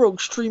 oh, it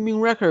broke streaming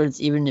records,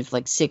 even if,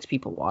 like, 6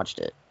 people watched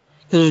it.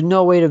 Because there's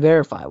no way to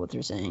verify what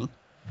they're saying.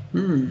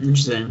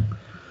 Interesting.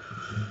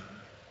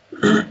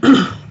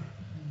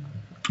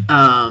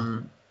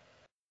 I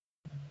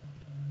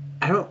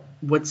don't.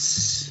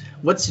 What's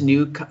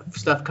new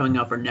stuff coming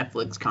out for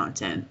Netflix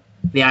content?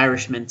 The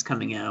Irishman's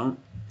coming out.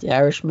 The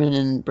Irishman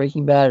and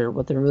Breaking Bad are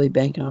what they're really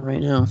banking on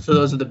right now. So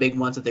those are the big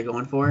ones that they're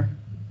going for.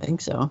 I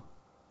think so.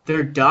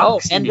 Their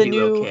dogs seem and to the do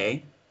new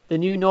okay. The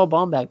new Noah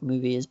Baumbach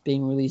movie is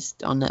being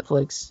released on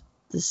Netflix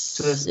in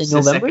the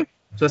November.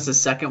 So that's the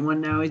second one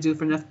now he's due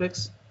for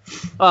Netflix?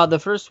 The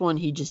first one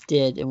he just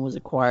did and was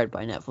acquired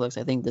by Netflix.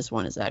 I think this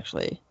one is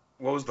actually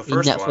What was the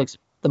first Netflix,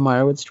 The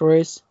Meyerowitz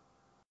Stories.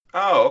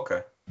 one? Oh,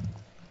 okay.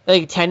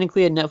 Like,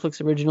 technically a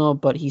Netflix original,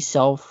 but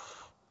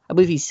I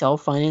believe he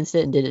self-financed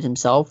it and did it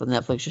himself, and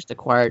Netflix just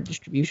acquired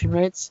distribution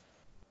rights.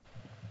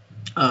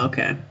 Oh,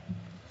 okay.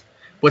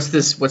 What's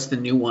the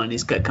new one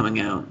he's got coming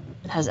out?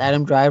 It has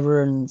Adam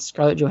Driver and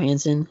Scarlett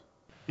Johansson.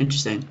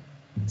 Interesting.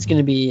 It's going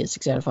to be a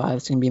 6 out of 5.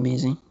 It's going to be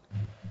amazing.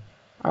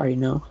 I already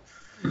know.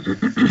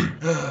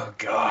 Oh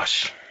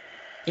gosh.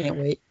 Can't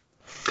wait.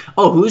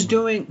 Oh, who's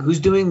doing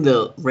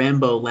the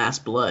Rambo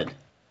Last Blood?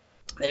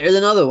 There's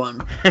another one.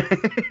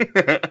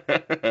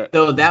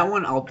 Though that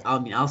one,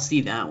 I'll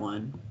see that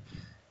one.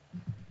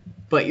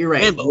 But you're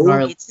right. Rambo, We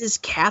are it's his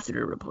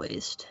catheter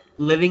replaced.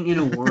 living in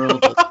a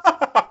world.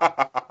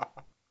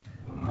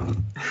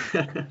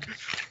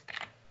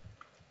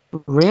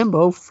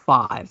 Rambo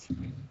 5,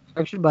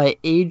 directed by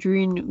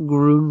Adrian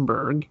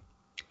Grunberg,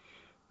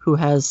 who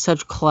has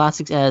such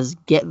classics as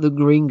Get the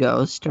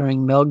Gringo,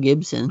 starring Mel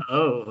Gibson.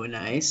 Oh,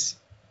 nice.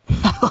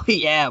 Hell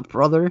yeah,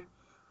 brother.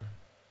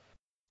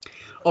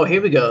 Oh,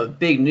 here we go.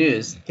 Big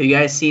news. Have you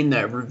guys seen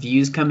the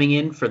reviews coming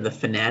in for The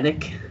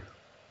Fanatic?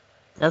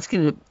 That's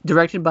gonna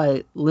directed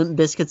by Limp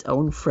Bizkit's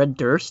own Fred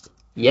Durst.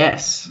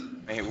 Yes.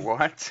 Wait,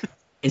 what?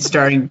 It's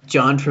starring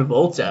John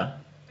Travolta.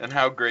 And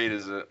how great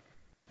is it?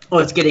 Oh,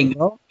 it's getting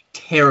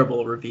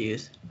terrible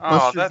reviews.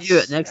 Let's review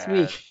it next sad.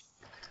 week.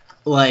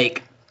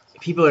 Like,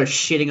 people are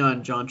shitting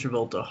on John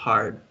Travolta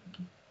hard.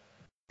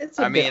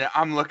 I mean,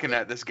 I'm looking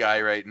at this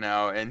guy right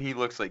now, and he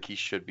looks like he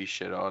should be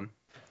shit on.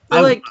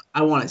 I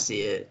want to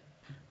see it.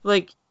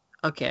 Like,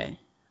 okay,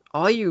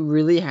 all you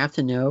really have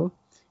to know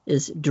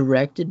is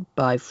directed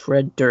by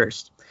Fred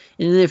Durst.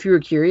 And if you were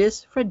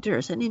curious, Fred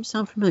Durst, that name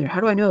sounds familiar.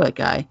 How do I know that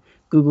guy?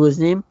 Google his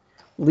name.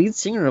 Lead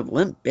singer of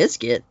Limp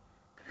Bizkit.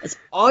 That's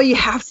all you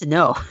have to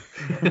know.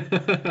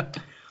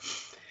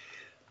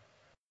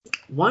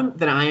 One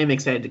that I am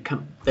excited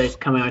that's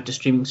coming out to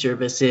streaming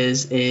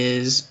services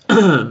is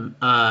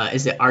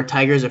it Are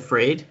Tigers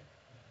Afraid?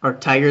 Our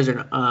Tigers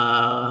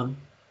are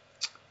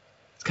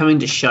it's coming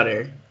to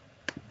Shudder.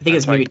 I think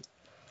it's maybe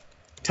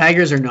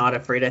Tigers Are Not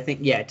Afraid. I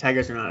think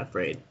Tigers Are Not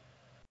Afraid.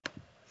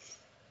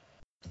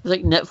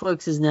 Like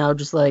Netflix is now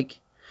just like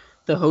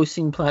the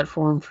hosting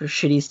platform for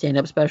shitty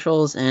stand-up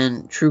specials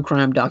and true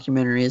crime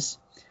documentaries.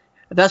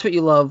 If that's what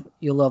you love,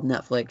 you'll love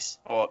Netflix.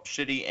 Oh,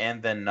 shitty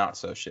and then not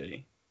so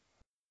shitty.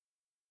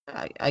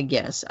 I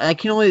guess. I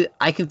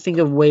can think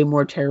of way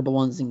more terrible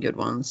ones than good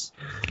ones.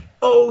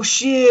 Oh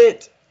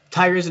shit!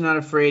 Tigers Are Not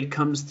Afraid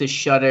comes to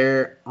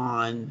Shudder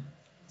on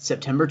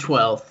September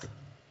 12th.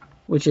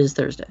 Which is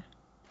Thursday.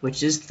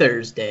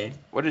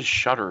 What is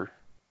Shudder?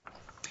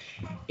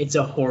 It's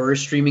a horror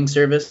streaming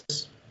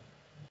service.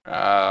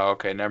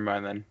 Okay, never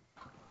mind then.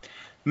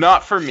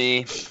 Not for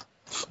me.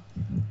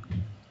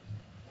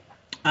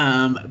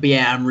 But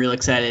yeah, I'm real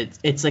excited.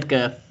 It's like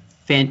a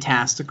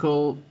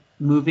fantastical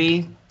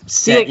movie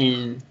set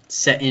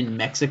in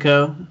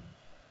Mexico.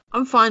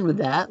 I'm fine with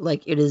that.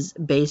 Like, it is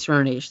based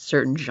around a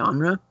certain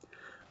genre,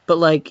 but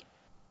like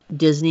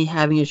Disney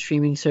having a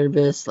streaming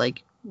service,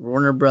 like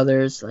Warner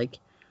Brothers, like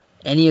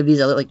any of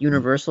these other like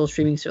Universal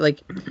streaming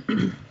like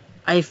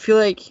I feel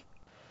like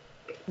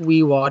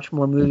we watch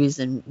more movies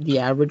than the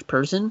average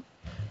person.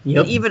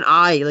 Yep. Even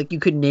I, like, you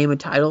could name a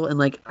title and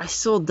like I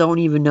still don't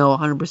even know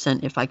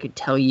 100% if I could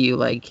tell you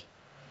like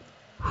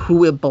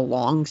who it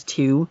belongs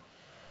to.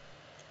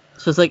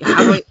 So it's like,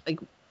 how do I, like,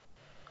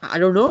 I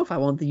don't know if I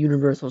want the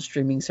Universal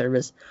streaming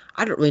service.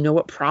 I don't really know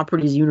what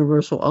properties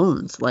Universal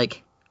owns.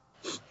 Like,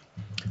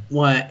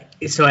 what?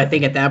 So I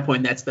think at that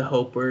point, that's the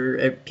hope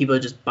where people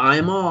just buy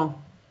them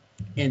all,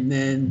 and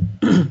then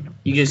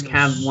you just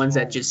have ones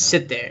that just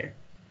sit there.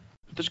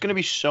 There's going to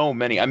be so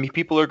many. I mean,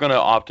 people are going to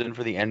opt in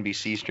for the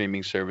NBC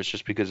streaming service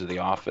just because of The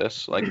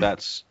Office. Like,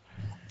 that's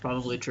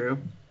probably true.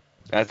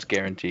 That's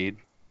guaranteed.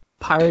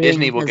 Pirating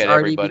Disney will has get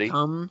already everybody.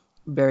 become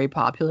very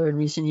popular in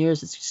recent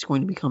years. It's just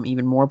going to become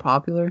even more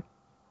popular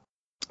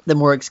the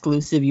more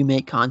exclusive you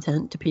make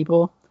content to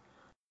people.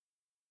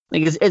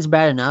 Like, it's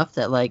bad enough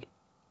that, like,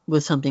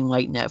 with something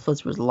like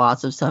Netflix, where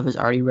lots of stuff is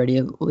already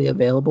readily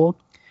available,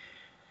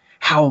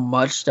 how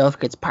much stuff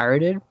gets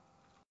pirated.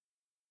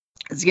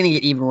 It's going to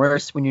get even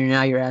worse when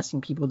you're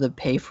asking people to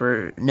pay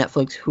for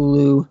Netflix,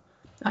 Hulu.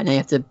 I now you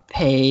have to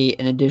pay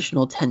an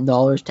additional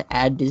 $10 to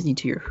add Disney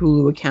to your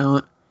Hulu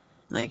account.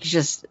 Like, it's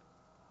just,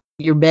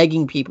 you're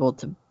begging people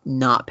to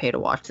not pay to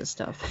watch this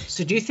stuff.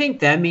 So do you think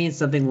that means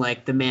something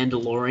like The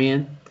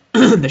Mandalorian,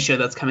 the show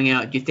that's coming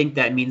out, do you think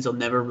that means they'll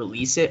never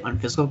release it on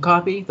physical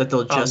copy? That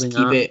they'll just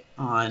keep it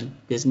on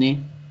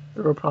Disney?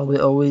 There will probably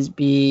always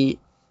be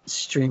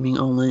streaming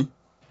only.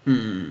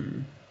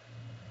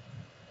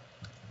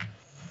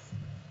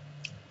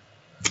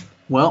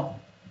 Well,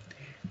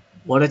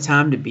 what a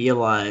time to be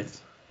alive.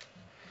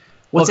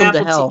 Welcome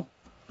to hell.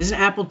 Doesn't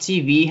Apple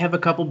TV have a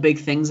couple big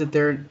things that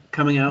they're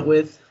coming out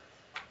with?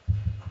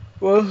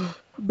 Well,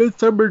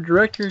 Midsummer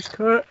Director's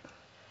Cut.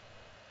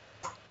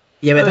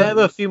 Yeah, but they have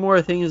a few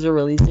more things they're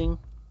releasing.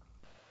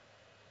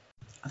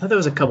 I thought there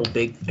was a couple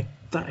big.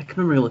 I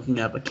can remember looking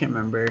up. I can't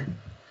remember.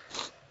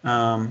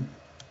 Apple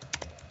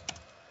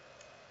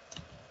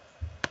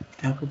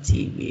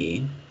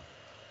TV.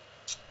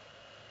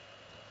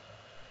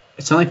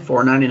 It's only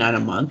 $4.99 a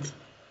month.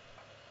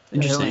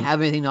 Interesting. They don't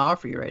have anything to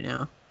offer you right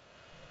now.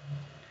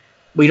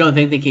 But you don't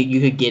think you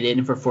could get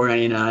in for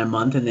 $4.99 a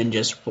month and then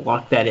just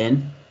lock that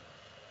in?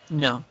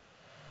 No.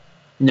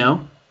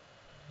 No?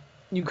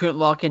 You couldn't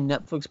lock in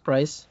Netflix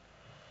price?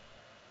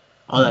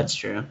 Oh, that's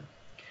true.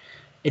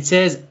 It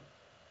says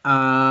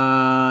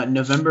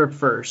November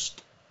 1st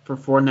for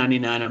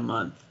 $4.99 a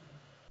month.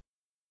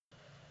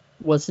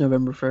 What's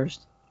November 1st?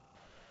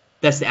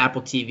 That's the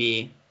Apple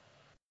TV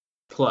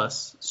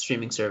Plus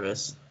streaming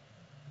service.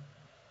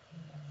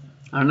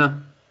 I don't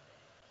know.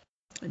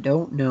 I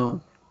don't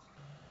know.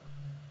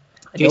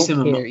 Jason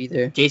don't care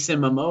either. Jason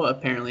Momoa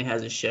apparently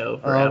has a show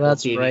for Apple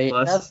that's TV right.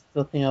 Plus. That's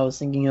the thing I was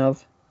thinking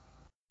of.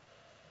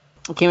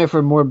 I came here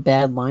for more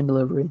bad line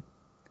delivery.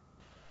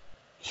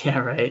 Yeah,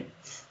 right.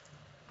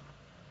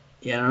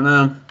 Yeah, I don't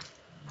know.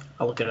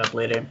 I'll look it up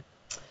later.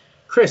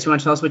 Chris, you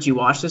want to tell us what you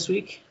watched this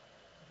week?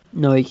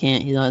 No, he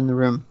can't. He's not in the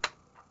room.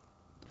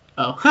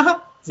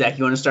 Oh, Zach,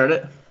 you want to start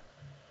it?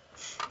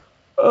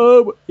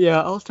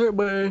 Yeah, I'll start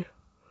by...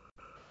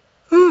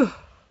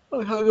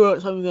 I'll talk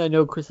about something that I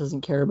know Chris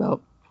doesn't care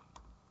about.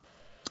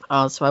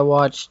 So I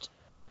watched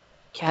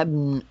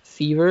Cabin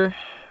Fever,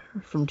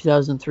 from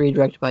 2003,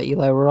 directed by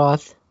Eli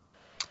Roth.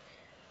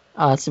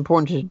 It's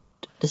important to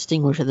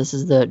distinguish that this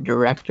is the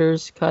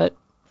director's cut.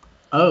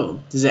 Oh,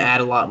 does it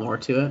add a lot more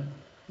to it?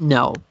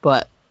 No,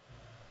 but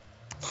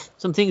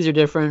some things are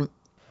different.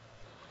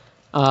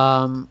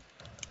 Lionsgate,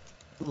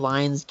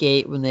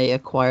 when they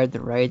acquired the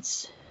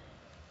rights,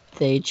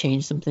 they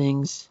changed some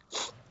things.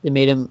 They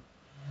made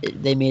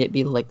it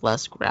be like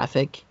less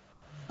graphic.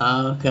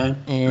 Okay.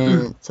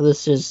 And so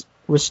this just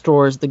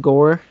restores the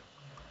gore.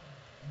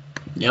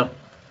 Yep.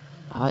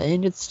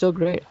 And it's still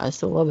great. I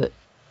still love it.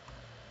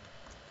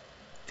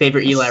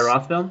 Favorite Eli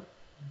Roth film?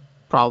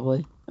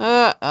 Probably.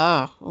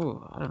 I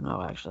don't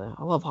know, actually.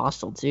 I love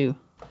Hostel too.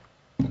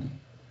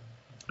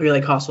 Or you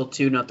like Hostel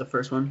 2, not the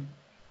first one?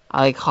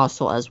 I like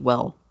Hostel as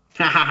well.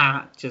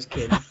 Just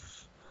kidding.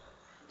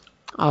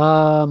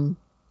 Yeah,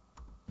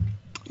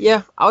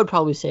 I would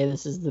probably say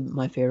this is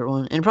my favorite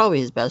one, and probably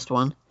his best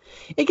one.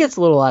 It gets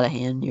a little out of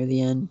hand near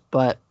the end,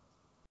 but,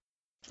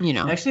 you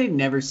know. I've actually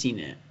never seen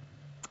it.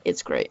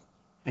 It's great.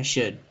 I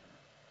should.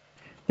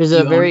 There's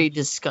a very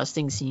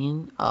disgusting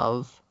scene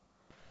of...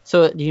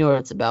 So, do you know what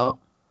it's about?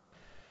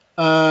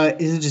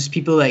 Is it just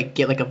people that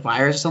get like a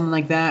virus or something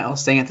like that while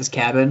staying at this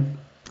cabin?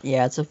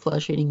 Yeah, it's a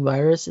flesh-eating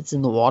virus. It's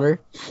in the water.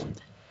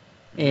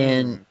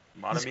 And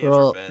this Monomia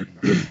girl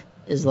forbidden.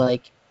 is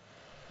like...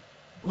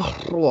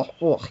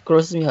 it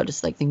grosses me out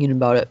just like thinking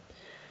about it.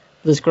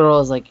 This girl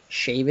is like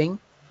shaving.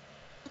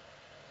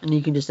 And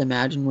you can just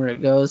imagine where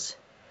it goes.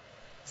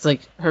 It's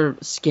like her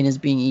skin is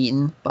being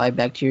eaten by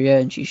bacteria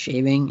and she's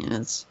shaving and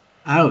it's...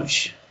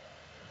 Ouch.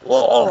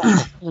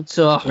 It's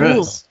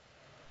gross.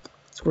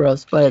 It's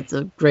gross, but it's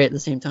great at the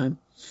same time.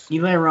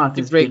 Eli Roth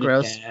It's is great good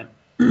gross. at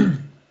that.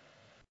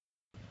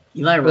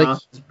 Eli Like-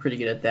 Roth is pretty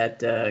good at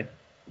that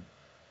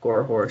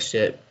gore horror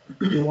shit.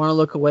 You want to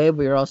look away,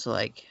 but you're also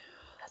like,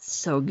 that's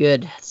so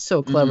good. That's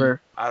so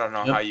clever. I don't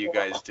know Yep. how you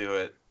guys do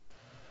it.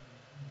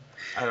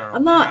 I don't know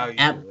I'm how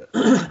not you do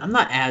it. I'm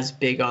not as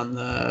big on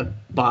the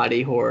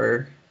body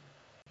horror.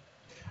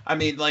 I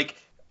mean, like,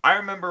 I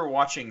remember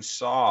watching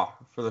Saw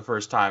for the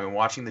first time and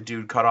watching the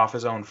dude cut off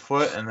his own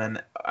foot, and then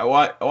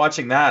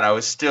watching that, I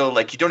was still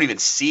like, you don't even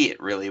see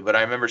it really, but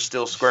I remember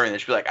still squirming.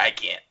 Just be like, I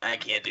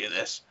can't do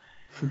this.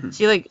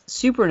 See, like,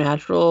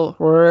 supernatural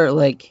horror,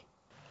 like,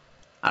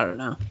 I don't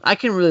know. I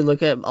can really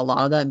look at a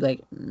lot of that and be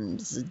like,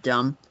 this is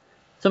dumb.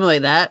 Something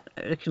like that,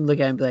 I can look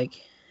at it and be like,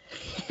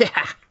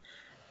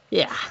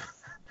 yeah.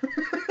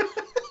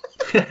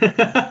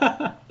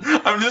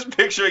 I'm just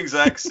picturing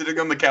Zach sitting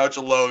on the couch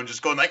alone,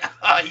 just going like,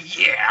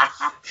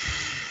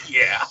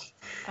 yeah.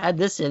 Add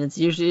this in, it's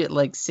usually at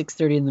like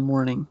 6:30 in the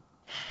morning.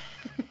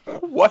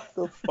 What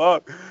the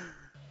fuck?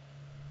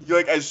 You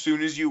like, as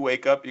soon as you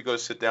wake up, you go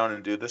sit down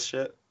and do this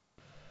shit?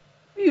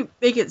 You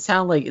make it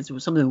sound like it's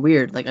something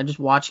weird, like I'm just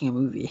watching a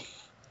movie.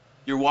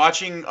 You're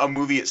watching a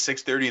movie at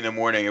 6:30 in the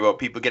morning about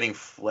people getting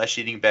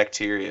flesh-eating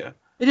bacteria.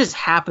 It just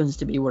happens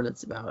to be what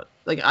it's about.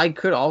 Like, I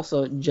could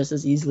also just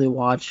as easily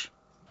watch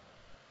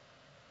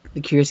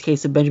The Curious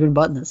Case of Benjamin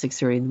Button at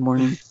 6:30 in the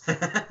morning.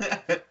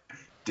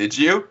 Did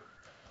you?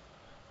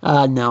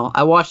 No,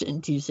 I watched it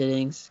in 2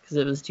 sittings because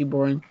it was too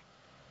boring.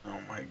 Oh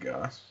my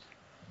gosh.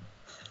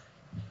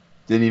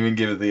 Didn't even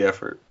give it the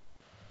effort.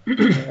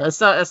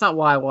 That's not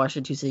why I watched it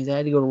in 2 sittings. I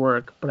had to go to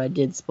work, but I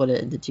did split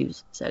it into 2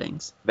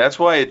 settings. That's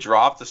why it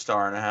dropped 1.5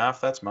 stars.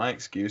 That's my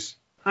excuse.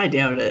 I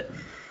doubt it.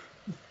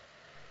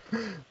 Or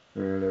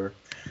whatever.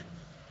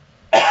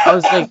 I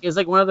was like, it's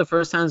like one of the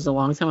first times in a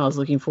long time I was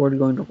looking forward to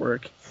going to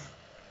work.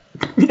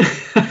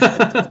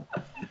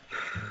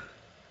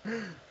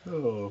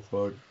 Oh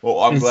fuck.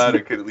 Well, I'm glad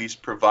it could at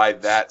least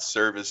provide that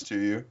service to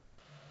you.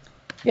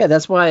 Yeah,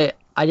 that's why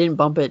I didn't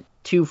bump it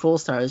 2 full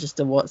stars, just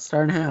a 1.5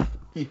 stars.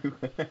 You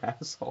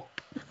asshole.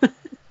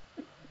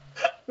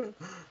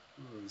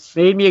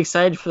 Made me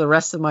excited for the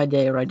rest of my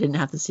day, or I didn't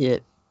have to see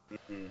it.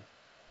 Mm-hmm.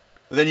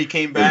 But then you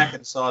came back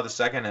and saw the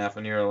second half,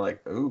 and you were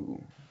like,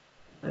 "Ooh,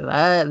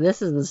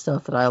 This is the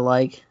stuff that I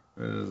like.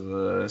 this is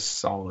a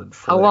solid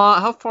flick."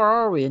 How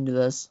far are we into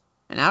this?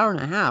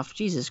 1.5 hours.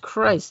 Jesus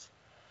Christ.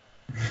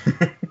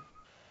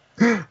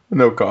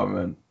 No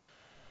comment.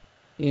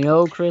 You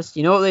know, Chris.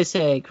 You know what they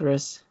say,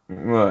 Chris.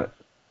 What?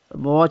 The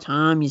more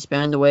time you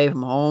spend away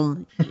from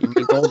home, and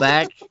you go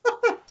back,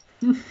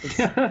 you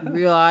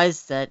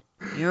realize that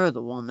you're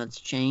the one that's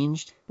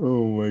changed.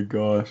 Oh my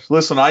gosh.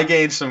 Listen, I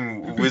gained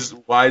some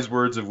wise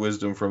words of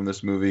wisdom from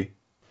this movie.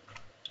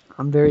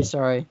 I'm very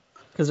sorry,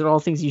 because they're all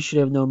things you should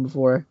have known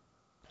before.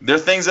 They're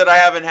things that I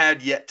haven't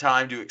had yet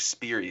time to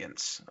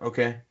experience.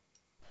 Okay.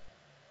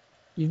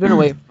 You've been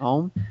away from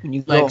home. When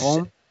you go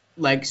home,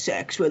 Like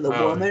sex with a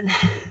woman.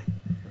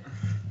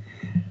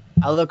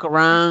 I look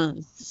around,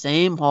 it's the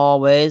same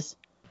hallways,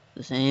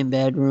 the same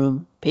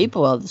bedroom.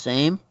 People are the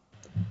same.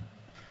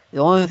 The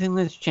only thing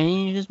that's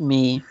changed is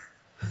me.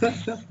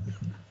 Fuck,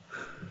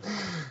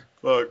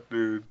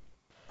 dude.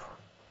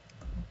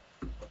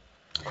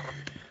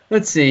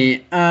 Let's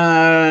see.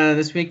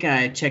 This week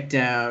I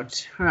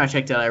rewatched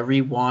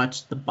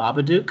The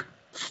Babadook,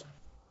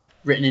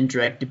 written and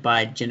directed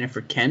by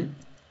Jennifer Kent.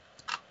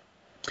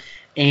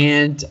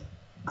 And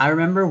I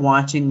remember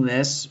watching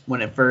this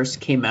when it first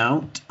came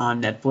out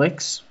on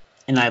Netflix,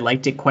 and I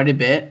liked it quite a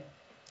bit.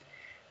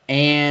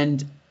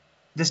 And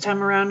this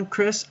time around,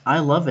 Chris, I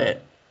love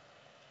it.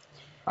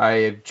 I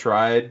have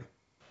tried,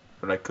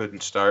 but I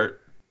couldn't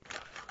start.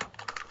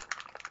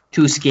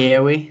 Too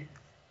scary.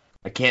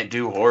 I can't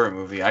do horror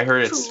movie. I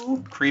heard it's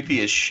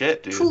creepy as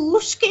shit, dude.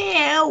 Too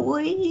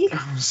scary.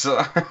 I'm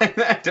sorry.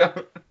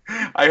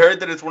 I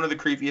heard that it's one of the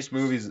creepiest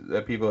movies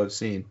that people have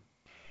seen.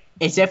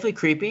 It's definitely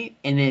creepy,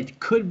 and it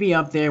could be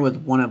up there with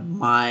one of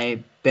my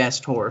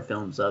best horror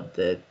films of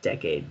the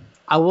decade.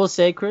 I will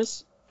say,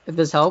 Chris, if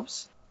this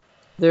helps,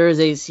 there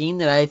is a scene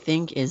that I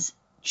think is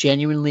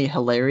genuinely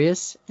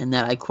hilarious and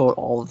that I quote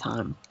all the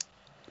time.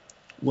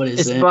 What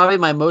is it? It's probably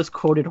my most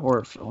quoted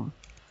horror film.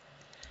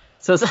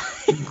 So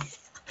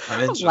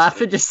I'm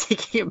laughing just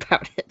thinking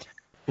about it.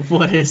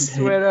 What is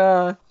it?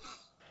 When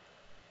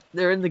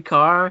they're in the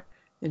car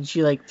and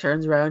she like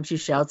turns around and she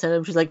shouts at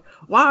him. She's like,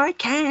 "Why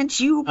can't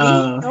you be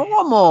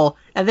normal?"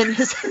 And then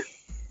his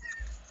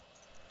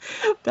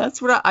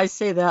that's what I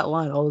say that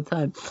line all the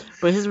time.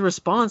 But his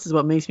response is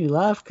what makes me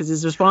laugh because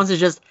his response is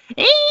just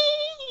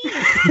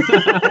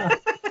oh,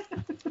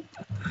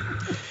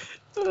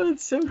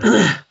 it's so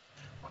good.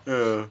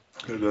 No,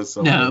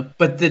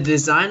 but the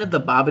design of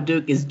the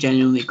Babadook is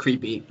genuinely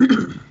creepy.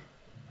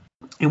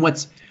 And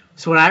what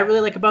I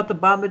really like about the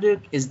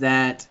Babadook is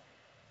that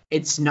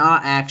it's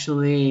not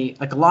actually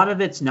like a lot of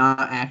it's not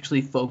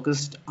actually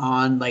focused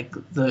on like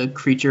the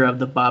creature of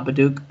the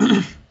Babadook.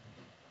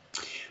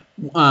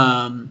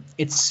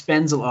 It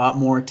spends a lot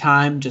more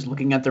time just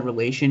looking at the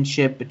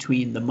relationship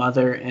between the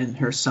mother and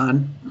her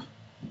son.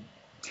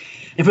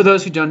 And for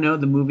those who don't know,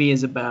 the movie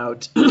is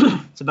about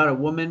it's about a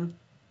woman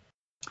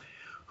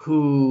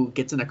who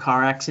gets in a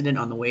car accident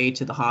on the way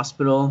to the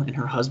hospital, and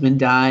her husband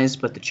dies,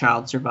 but the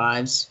child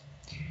survives.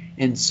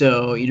 And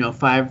so,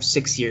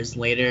 5-6 years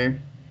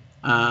later,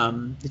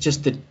 it's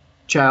just the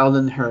child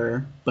and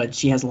her, but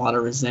she has a lot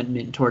of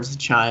resentment towards the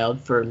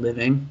child for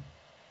living.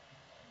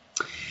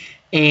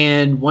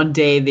 And one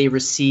day they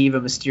receive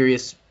a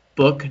mysterious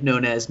book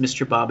known as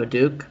Mr.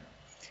 Babadook.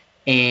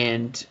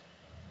 And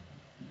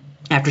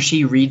after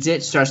she reads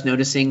it, starts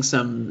noticing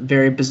some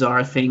very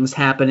bizarre things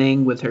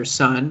happening with her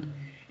son.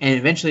 And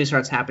eventually it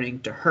starts happening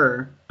to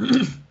her.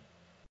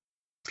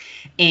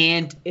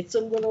 And it's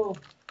a little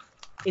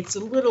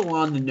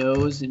on the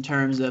nose in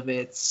terms of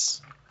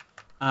its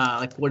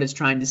like what it's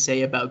trying to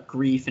say about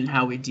grief and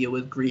how we deal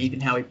with grief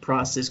and how we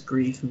process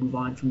grief and move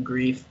on from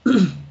grief.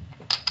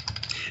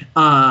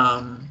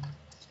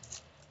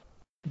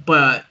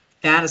 But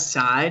that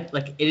aside,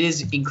 like it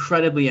is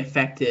incredibly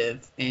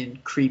effective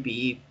and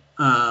creepy.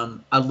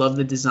 I love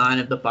the design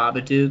of the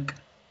Babadook.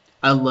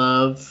 I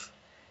love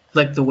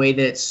like the way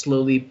that it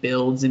slowly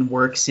builds and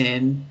works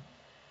in,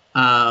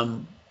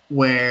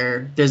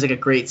 where there's like a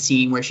great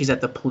scene where she's at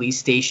the police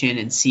station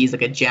and sees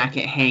like a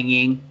jacket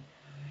hanging,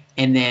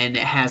 and then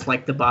it has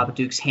like the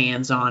Babadook's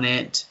hands on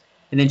it,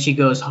 and then she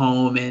goes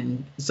home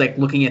and is like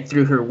looking at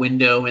through her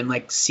window and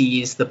like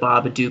sees the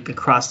Babadook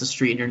across the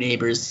street in her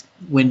neighbor's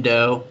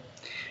window,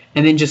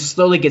 and then just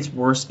slowly gets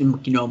worse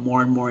and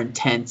more and more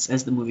intense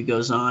as the movie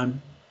goes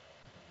on.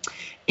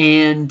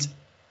 And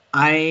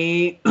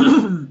I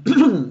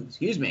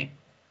excuse me.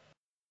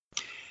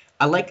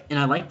 I like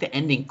the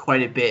ending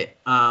quite a bit.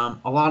 I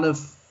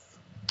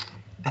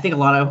think a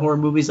lot of horror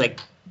movies,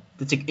 like,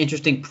 it's an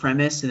interesting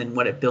premise and then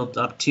what it built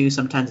up to.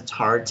 Sometimes it's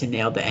hard to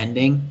nail the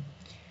ending.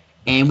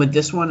 And with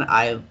this one,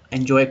 I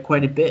enjoy it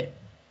quite a bit.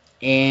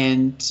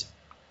 And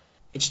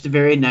it's just a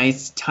very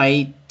nice,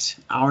 tight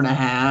hour and a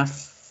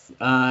half,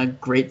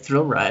 great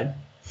thrill ride.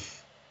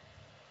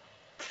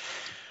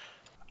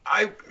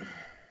 I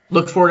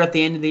look forward at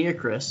the end of the year,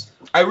 Chris.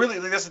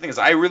 That's the thing is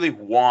I really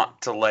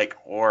want to like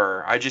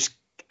horror. I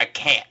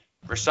can't.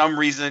 For some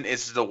reason,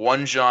 it's the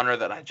one genre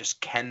that I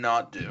just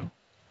cannot do.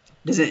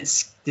 Do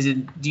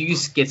you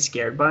get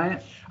scared by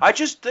it? I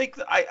just think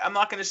that I'm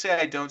not going to say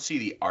I don't see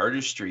the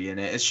artistry in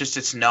it. It's just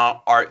it's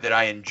not art that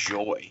I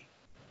enjoy.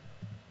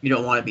 You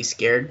don't want to be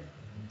scared?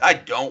 I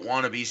don't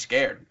want to be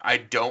scared. I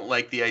don't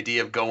like the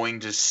idea of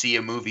going to see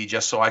a movie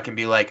just so I can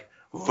be like,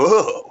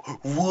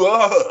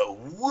 whoa,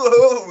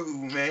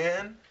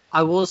 man.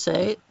 I will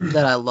say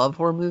that I love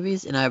horror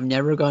movies, and I've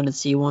never gone to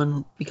see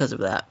one because of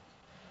that.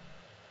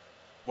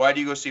 Why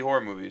do you go see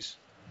horror movies?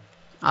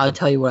 I'll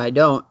tell you what I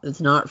don't. It's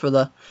not for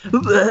the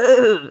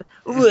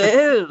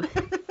whoa.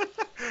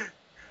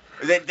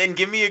 Then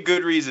give me a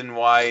good reason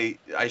why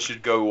I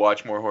should go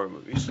watch more horror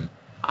movies.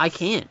 I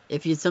can't.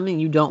 If it's something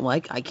you don't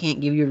like, I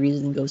can't give you a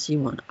reason to go see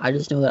one. I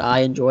just know that I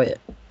enjoy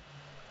it.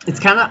 It's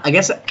kind of, I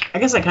guess I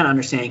kind of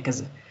understand,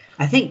 because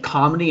I think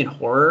comedy and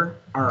horror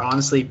are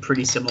honestly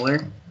pretty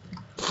similar.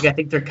 Like, I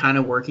think they're kind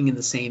of working in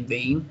the same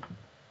vein.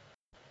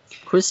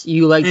 Chris,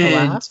 you like to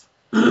laugh?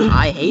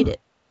 I hate it.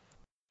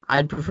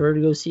 I'd prefer to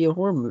go see a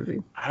horror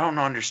movie. I don't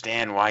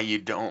understand why you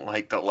don't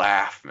like to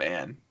laugh,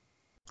 man.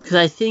 Because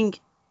I think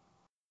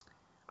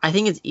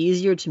it's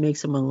easier to make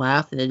someone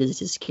laugh than it is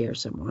to scare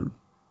someone.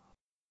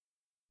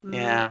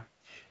 Yeah.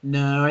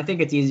 No, I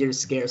think it's easier to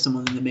scare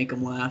someone than to make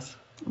them laugh.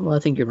 Well, I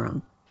think you're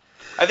wrong.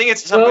 I think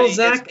it's somebody. Well,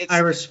 Zach, it's, I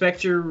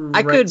respect your.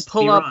 I could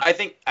pull up. I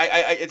think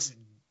it's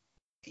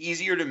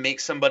easier to make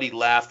somebody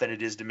laugh than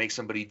it is to make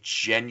somebody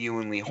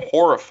genuinely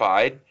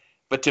horrified.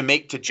 But to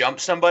jump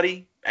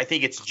somebody, I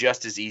think it's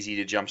just as easy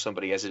to jump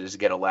somebody as it is to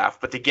get a laugh.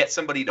 But to get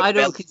somebody to I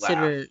don't belly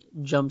consider laugh,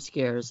 jump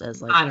scares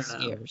as like I don't know.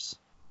 scares.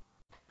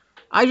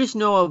 I just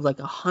know of like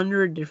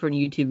 100 different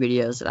YouTube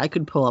videos that I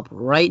could pull up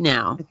right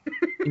now,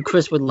 and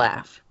Chris would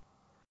laugh.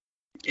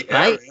 yeah,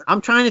 Right? man. I'm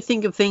trying to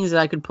think of things that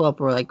I could pull up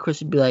where like Chris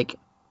would be like,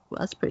 well,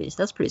 that's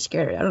pretty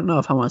scary. I don't know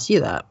if I want to see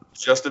that.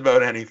 Just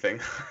about anything.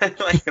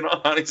 Like, in all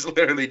honesty,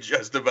 literally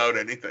just about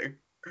anything.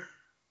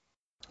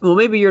 Well,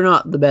 maybe you're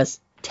not the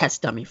best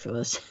test dummy for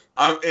this.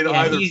 In Yeah,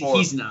 either he's, form.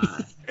 he's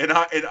not. In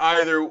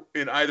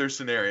either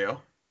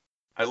scenario,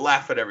 I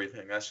laugh at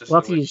everything. That's just We'll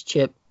have the to way. use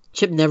Chip.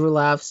 Chip never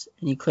laughs,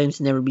 and he claims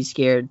to never be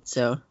scared.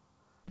 So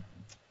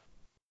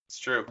It's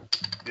true.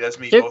 That's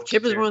me. Chip, both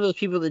Chip is here. one of those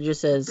people that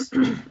just says,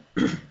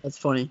 "That's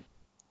funny."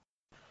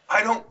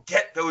 I don't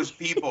get those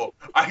people.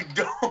 I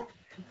don't.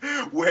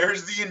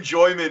 Where's the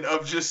enjoyment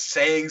of just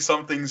saying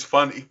something's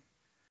funny?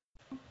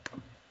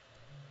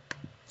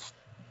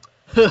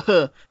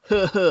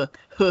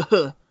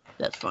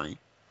 That's funny.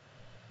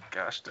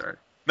 Gosh darn.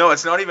 No,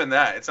 it's not even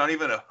that. It's not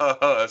even a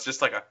It's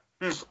just like a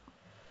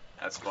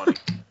That's funny.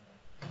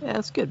 Yeah,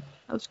 that's good.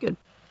 That was good.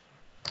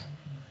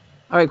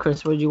 All right,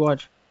 Chris, what did you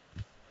watch?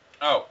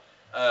 Oh,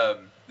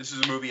 this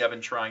is a movie I've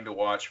been trying to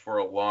watch for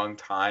a long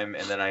time,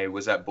 and then I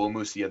was at Bull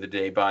Moose the other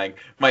day buying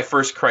my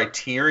first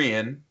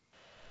Criterion.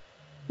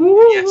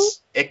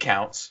 Yes, it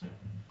counts.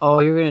 Oh,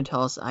 you're gonna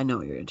tell us. I know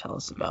what you're gonna tell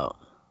us about.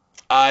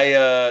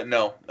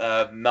 No,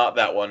 not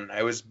that one.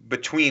 I was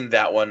between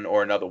that one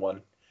or another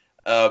one.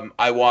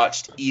 I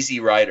watched Easy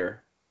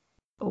Rider.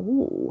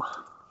 Oh.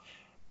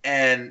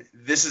 And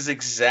this is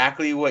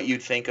exactly what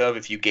you'd think of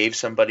if you gave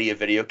somebody a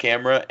video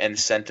camera and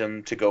sent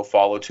them to go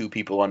follow two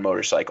people on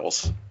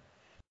motorcycles.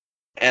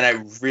 And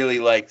I really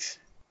liked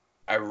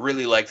a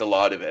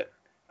lot of it.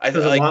 It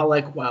was a lot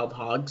like Wild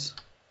Hogs.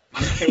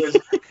 It was,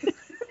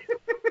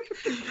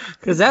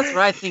 Because that's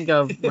what I think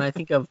of when I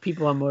think of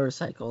people on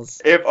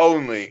motorcycles. if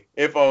only.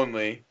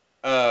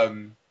 I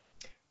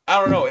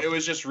don't know. It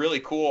was just really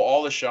cool.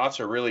 All the shots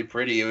are really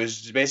pretty. It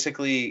was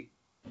basically,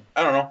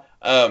 I don't know.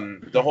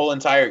 The whole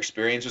entire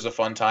experience was a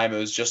fun time. It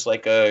was just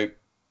like a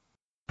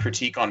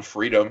critique on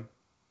freedom,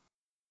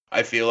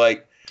 I feel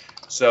like.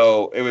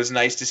 So it was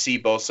nice to see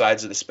both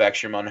sides of the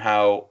spectrum on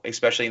how,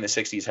 especially in the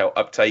 60s, how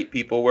uptight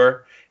people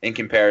were in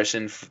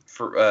comparison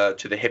to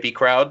the hippie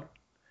crowd,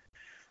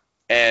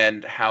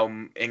 and how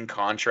in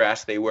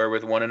contrast they were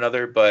with one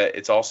another. But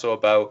it's also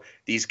about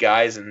these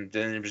guys and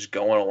then just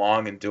going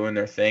along and doing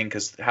their thing,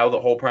 because how the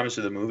whole premise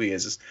of the movie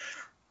is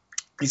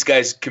these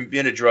guys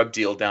commit a drug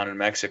deal down in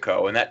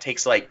Mexico, and that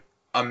takes like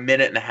a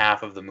minute and a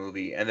half of the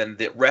movie, and then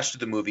the rest of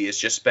the movie is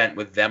just spent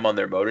with them on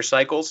their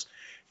motorcycles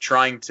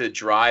trying to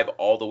drive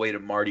all the way to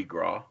Mardi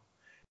Gras.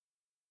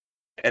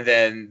 And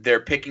then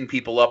they're picking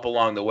people up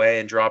along the way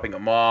and dropping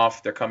them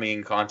off. They're coming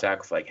in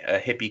contact with like a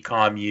hippie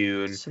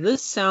commune. So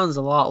this sounds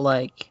a lot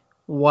like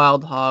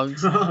Wild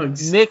Hogs,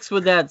 mixed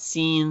with that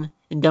scene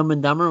in Dumb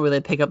and Dumber where they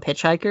pick up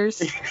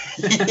hitchhikers.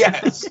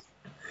 Yes,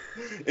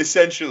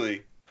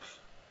 essentially.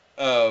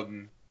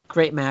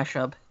 Great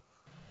mashup.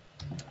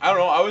 I don't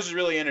know. I was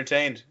really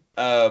entertained.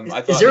 I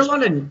thought Is there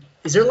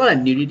a lot of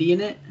nudity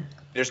in it?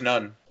 There's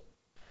none.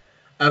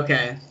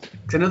 Okay,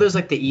 because I know there's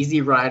like the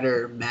Easy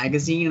Rider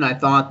magazine, and I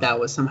thought that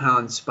was somehow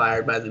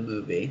inspired by the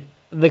movie.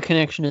 The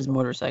connection is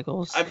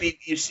motorcycles. I mean,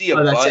 you see a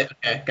Oh, that's butt. it.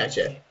 Okay,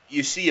 gotcha.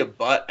 You see a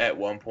butt at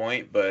one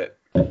point, but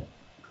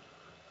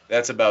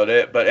that's about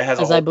it. But it has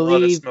a As whole I lot of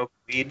believe- smoke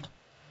weed.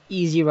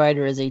 Easy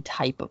Rider is a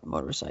type of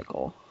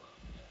motorcycle.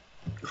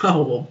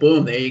 Oh well,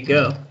 boom! There you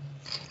go.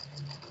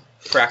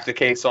 Crack the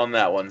case on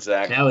that one,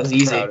 Zach. That was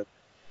easy. Proud of-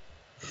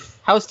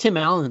 How's Tim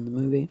Allen in the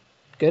movie?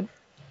 Good?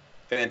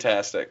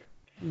 Fantastic.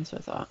 That's what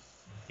I thought.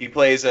 He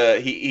plays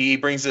he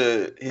brings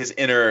his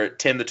inner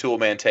Tim the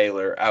Toolman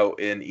Taylor out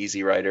in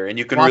Easy Rider, and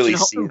you can Watching really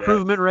Home see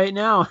Improvement right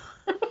now.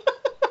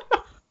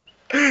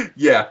 that.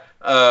 Yeah.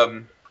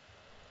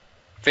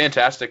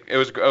 Fantastic. It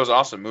was an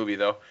awesome movie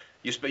though.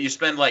 You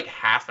spend like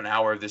half an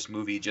hour of this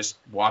movie just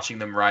watching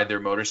them ride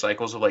their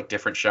motorcycles with like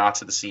different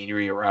shots of the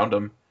scenery around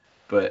them.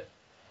 But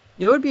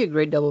You know what would be a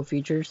great double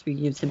feature,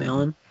 speaking of Tim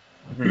Allen?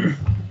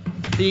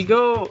 So you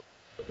go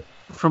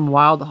from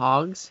Wild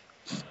Hogs,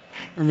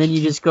 and then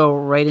you just go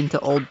right into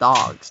Old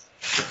Dogs.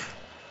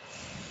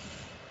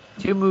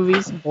 Two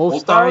movies, both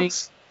Old starring...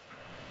 Dogs?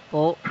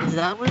 Well, is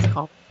that what it's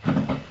called?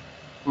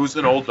 Who's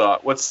an old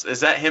dog? Is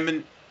that him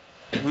and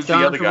who's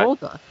John the other Travolta.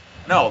 guy?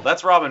 No,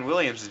 that's Robin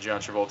Williams and John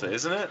Travolta,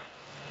 isn't it?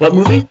 What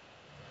movie?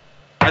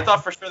 I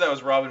thought for sure that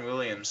was Robin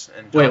Williams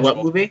and John Wait, what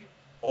Travolta. movie?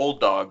 Old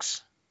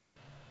Dogs.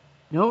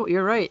 No,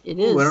 you're right. It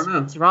Ooh, is. I don't know.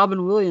 It's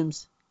Robin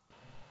Williams.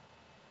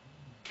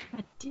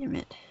 God damn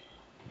it.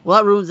 Well,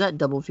 that ruins that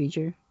double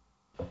feature.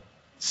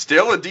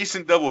 Still a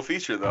decent double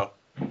feature though.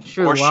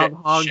 Sure, Or Wild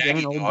Hogs Shaggy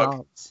and Old Dog.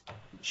 Dogs.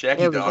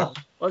 Shaggy There we Dog.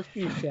 go. Let's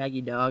do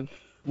Shaggy Dog.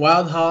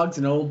 Wild Hogs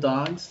and Old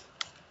Dogs.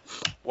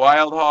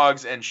 Wild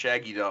Hogs and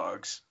Shaggy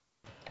Dogs.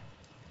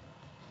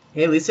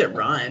 Hey, at least it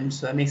rhymes,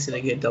 so that makes it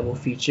a good double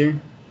feature.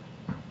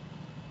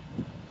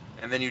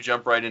 And then you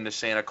jump right into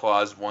Santa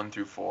Claus 1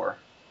 through 4.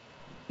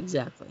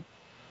 Exactly.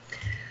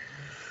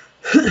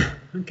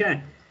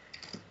 Okay.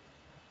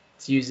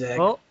 It's you, Zach.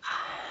 Well,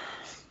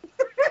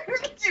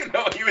 You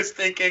know, he was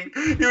thinking,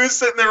 he was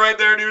sitting there right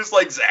there, and he was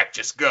like, Zach,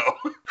 just go.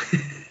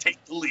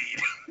 Take the lead.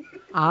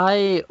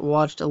 I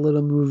watched a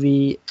little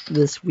movie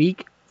this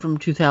week from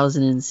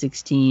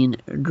 2016,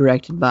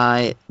 directed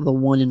by the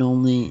one and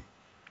only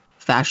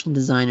fashion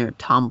designer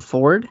Tom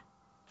Ford.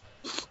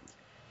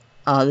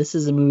 This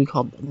is a movie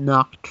called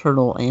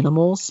Nocturnal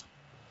Animals.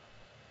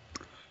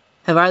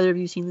 Have either of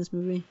you seen this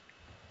movie?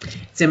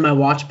 It's in my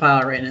watch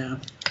pile right now.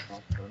 I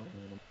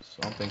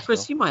don't think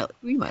Chris, so. you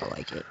might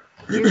like it.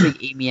 You're a big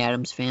Amy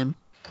Adams fan.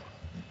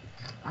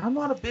 I'm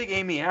not a big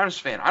Amy Adams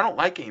fan. I don't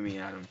like Amy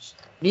Adams.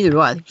 Neither do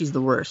I. I think she's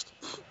the worst.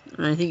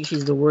 And I think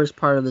she's the worst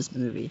part of this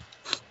movie.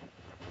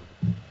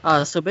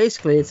 So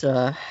basically, it's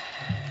a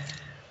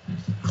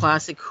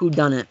classic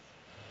whodunit.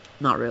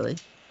 Not really.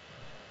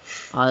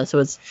 So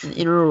it's an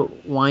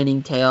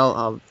intertwining tale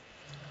of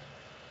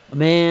a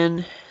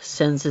man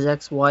sends his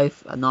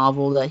ex-wife a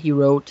novel that he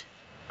wrote.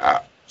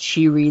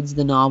 She reads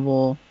the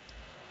novel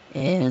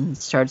and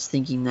starts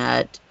thinking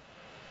that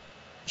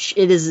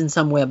it is in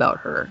some way about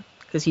her,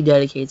 because he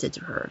dedicates it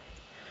to her.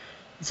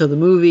 So the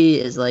movie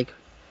is like,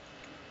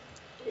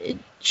 it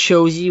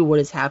shows you what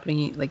is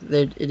happening. Like,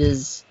 it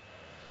is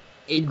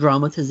a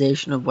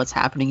dramatization of what's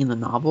happening in the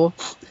novel,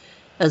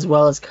 as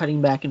well as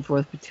cutting back and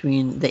forth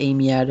between the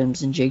Amy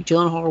Adams and Jake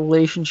Gyllenhaal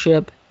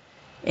relationship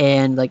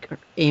and like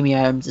Amy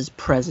Adams'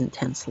 present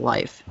tense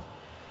life.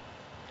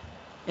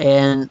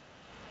 And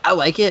I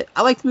like it.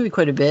 I like the movie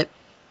quite a bit.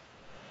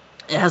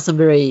 It has some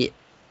very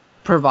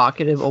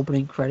provocative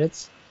opening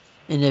credits,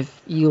 and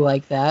if you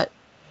like that,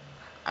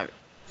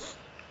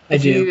 I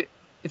do.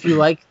 If you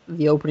like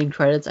the opening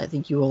credits, I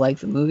think you will like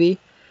the movie.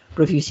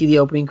 But if you see the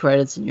opening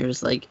credits and you're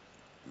just like,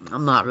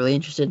 I'm not really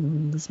interested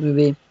in this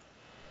movie,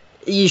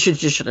 you should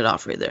just shut it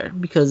off right there,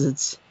 because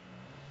it's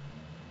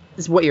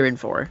what you're in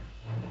for.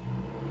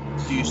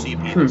 Do you see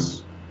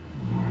penis?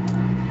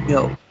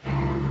 No.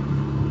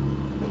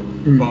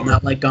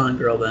 Not like Gone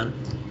Girl, then.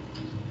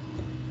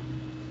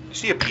 You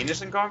see a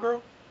penis in Gone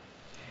Girl?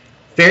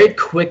 Very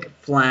quick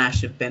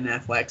flash of Ben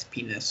Affleck's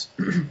penis.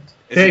 Is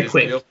Very it his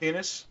quick. real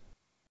penis?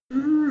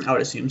 I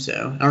would assume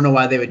so. I don't know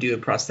why they would do a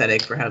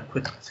prosthetic for how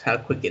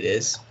quick it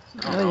is.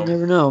 Well, you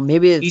never know.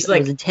 Maybe it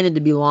was intended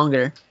to be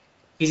longer.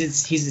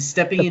 He's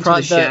stepping into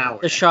the shower.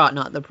 The shot,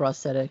 not the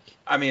prosthetic.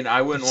 I mean,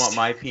 I wouldn't want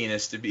my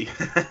penis to be.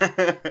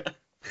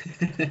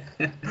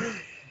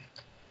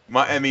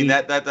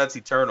 That's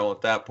eternal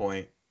at that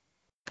point.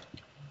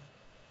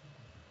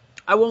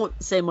 I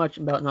won't say much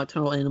about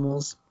Nocturnal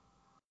Animals,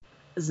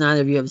 as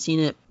neither of you have seen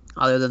it.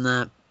 Other than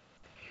that,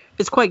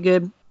 it's quite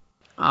good.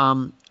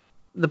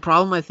 The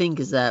problem, I think,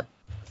 is that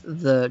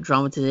the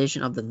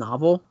dramatization of the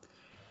novel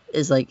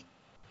is like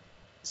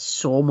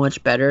so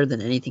much better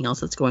than anything else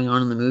that's going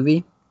on in the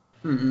movie.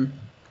 Mm-hmm.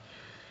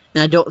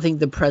 And I don't think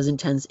the present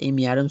tense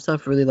Amy Adams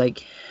stuff really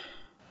like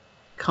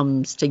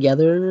comes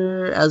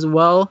together as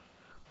well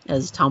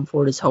as Tom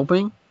Ford is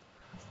hoping.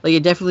 Like,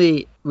 it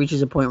definitely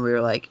reaches a point where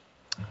you're like,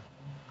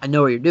 I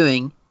know what you're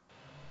doing,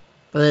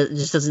 but it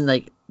just doesn't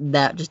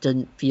just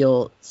doesn't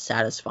feel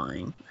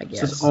satisfying, I guess.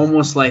 So it's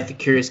almost like The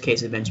Curious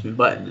Case of Benjamin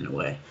Button in a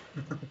way.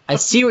 I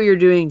see what you're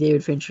doing,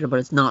 David Fincher, but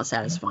it's not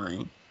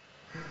satisfying.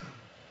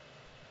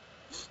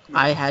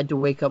 I had to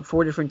wake up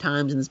 4 different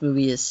times, and this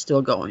movie is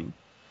still going.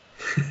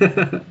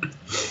 Because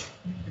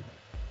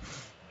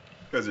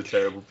of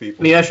terrible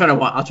people. Maybe I'll try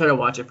to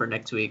watch it for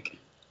next week.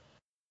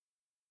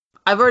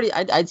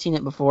 I'd seen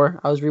it before.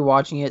 I was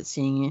rewatching it,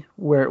 seeing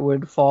where it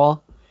would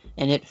fall,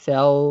 and it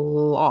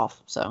fell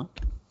off. So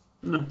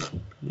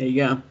there you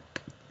go.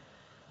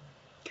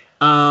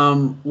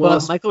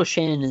 Well, Michael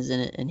Shannon is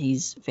in it, and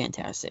he's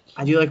fantastic.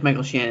 I do like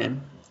Michael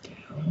Shannon.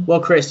 Well,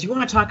 Chris, do you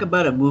want to talk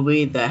about a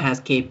movie that has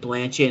Kate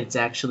Blanchett and it's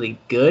actually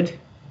good?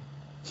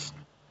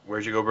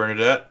 Where'd you go,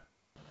 Bernadette?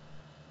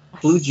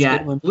 Blue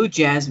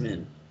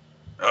Jasmine.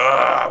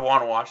 I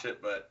want to watch it,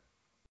 but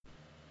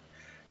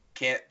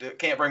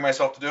can't bring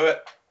myself to do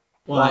it.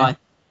 Why?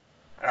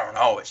 I don't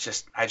know. It's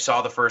just I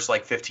saw the first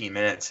 15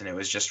 minutes and it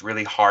was just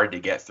really hard to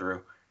get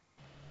through.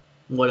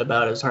 What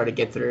about it was hard to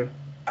get through?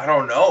 I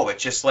don't know.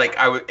 It's just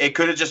it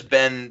could have just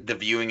been the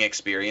viewing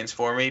experience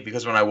for me,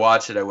 because when I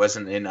watched it, I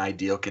wasn't in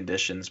ideal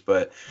conditions.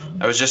 But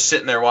I was just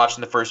sitting there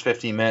watching the first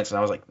 15 minutes, and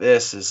I was like,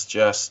 this is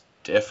just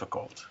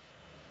difficult.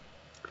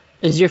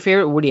 Is your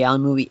favorite Woody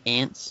Allen movie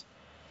Ants?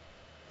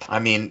 I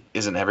mean,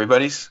 isn't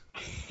everybody's?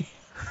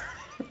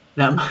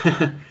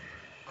 I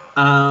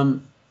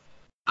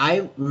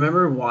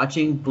remember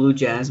watching Blue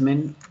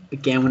Jasmine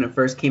again when it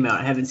first came out.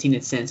 I haven't seen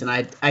it since, and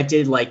I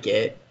did like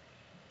it.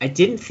 I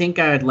didn't think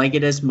I would like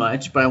it as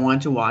much, but I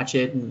wanted to watch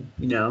it and,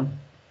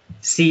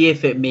 see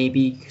if it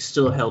maybe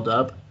still held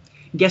up.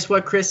 And guess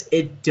what, Chris?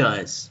 It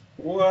does.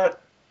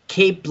 What?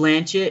 Kate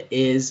Blanchett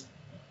is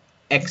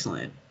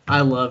excellent.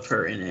 I love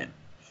her in it.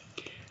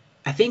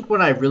 I think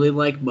what I really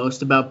like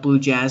most about Blue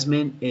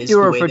Jasmine is You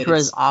the were way referred that to her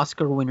as it's,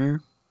 Oscar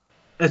winner.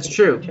 that's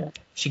true. Okay.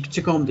 She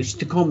took home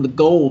the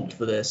gold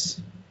for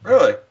this.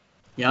 Really?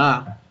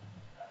 Yeah.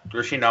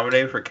 Was she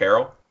nominated for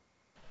Carol?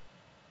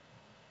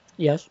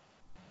 Yes.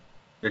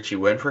 Did she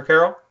win for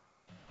Carol?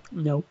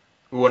 No.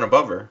 Who won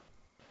above her?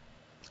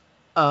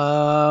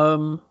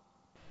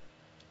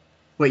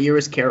 What year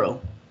was Carol?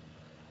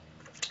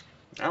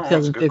 I don't know.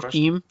 That's a good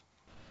question. 2015.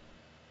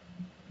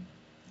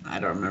 I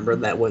don't remember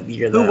what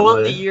year Who that won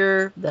was. the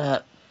year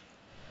that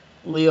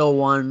Leo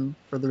won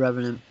for The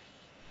Revenant?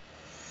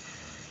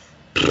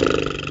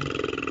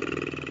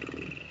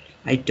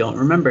 I don't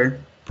remember.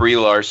 Brie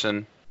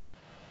Larson.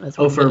 That's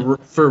Oh, what did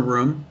it. for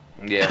Room?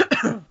 Yeah.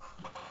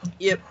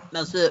 Yep,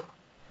 that's it.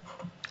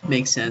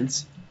 Makes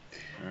sense.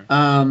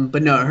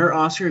 But no, her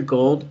Oscar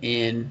gold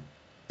in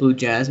Blue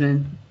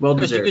Jasmine, well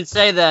But you deserved. could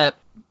say that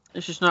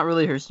it's just not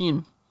really her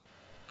scene.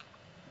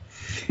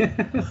 What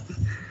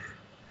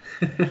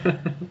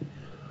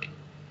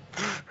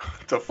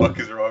the fuck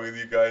is wrong with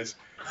you guys?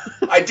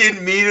 I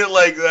didn't mean it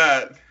like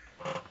that.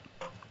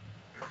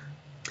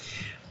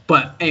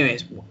 But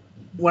anyways,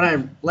 what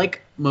I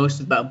like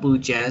most about Blue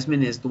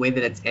Jasmine is the way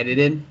that it's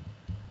edited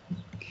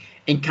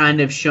and kind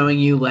of showing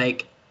you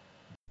like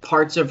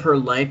parts of her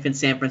life in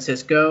San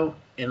Francisco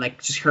and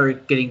like just her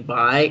getting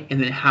by, and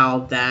then how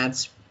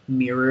that's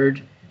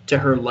mirrored to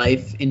her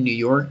life in New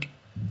York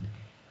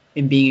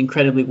and being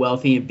incredibly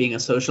wealthy and being a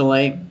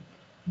socialite.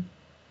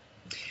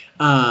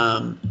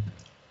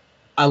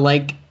 I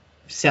like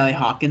Sally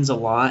Hawkins a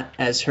lot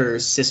as her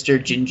sister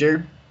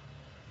Ginger.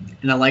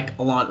 And I like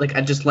a lot, like,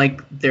 I just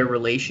like their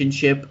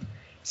relationship,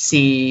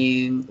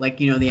 seeing,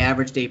 like, you know, the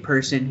average day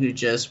person who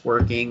just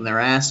working their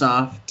ass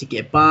off to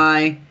get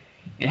by,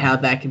 and how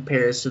that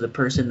compares to the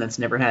person that's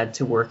never had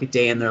to work a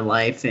day in their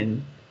life,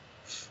 and,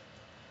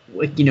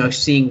 like, you know,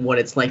 seeing what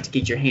it's like to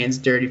get your hands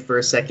dirty for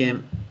a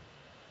second.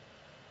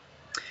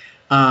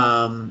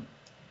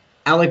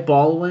 Alec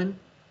Baldwin,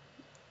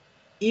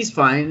 he's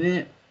fine in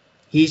it.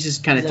 He's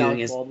just kind of doing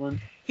his...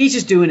 He's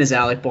just doing his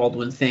Alec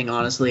Baldwin thing,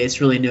 honestly.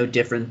 It's really no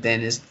different than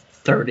his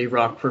 30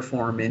 Rock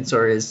performance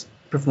or his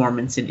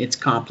performance in It's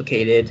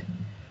Complicated,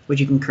 which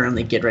you can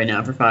currently get right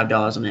now for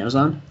 $5 on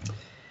Amazon.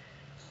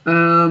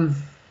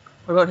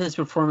 What about his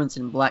performance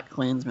in Black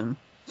Klansman?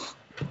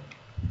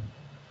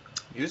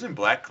 He was in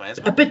Black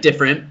Klansman? A bit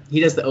different.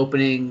 He does the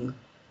opening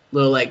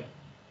little, like,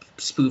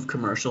 spoof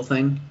commercial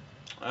thing.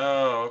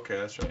 Oh, okay,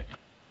 that's right.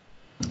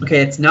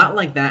 Okay, it's not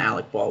like that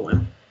Alec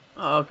Baldwin.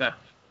 Oh, okay.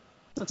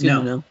 That's good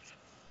to know.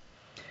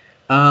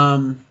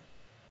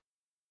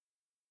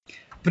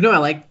 But no,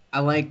 I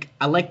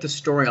like the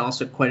story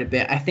also quite a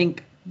bit. I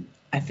think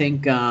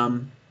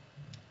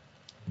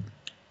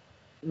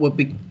what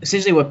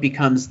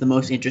becomes the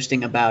most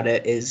interesting about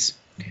it is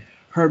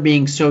her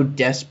being so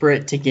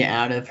desperate to get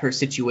out of her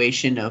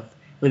situation of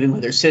living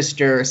with her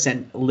sister,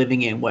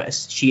 living in what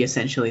she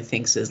essentially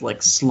thinks is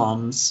like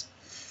slums,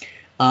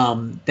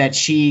 that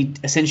she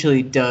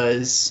essentially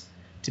does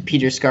to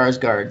Peter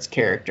Skarsgård's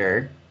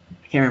character.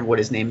 I can't remember what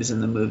his name is in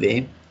the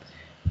movie.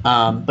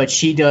 But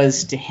she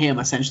does to him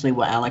essentially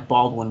what Alec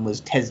Baldwin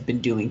has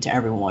been doing to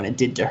everyone and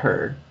did to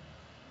her.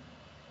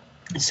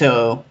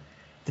 So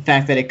the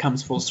fact that it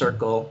comes full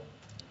circle,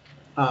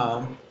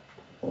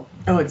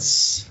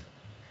 it's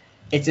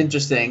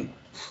interesting.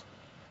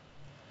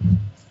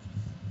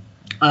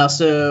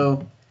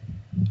 Also,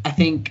 I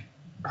think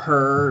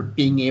her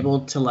being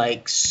able to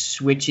like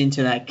switch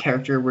into that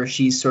character where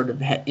she's sort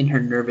of in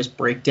her nervous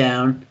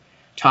breakdown,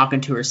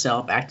 talking to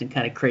herself, acting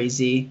kind of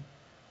crazy.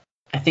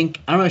 I don't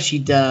know, she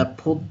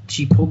pulled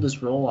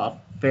this role off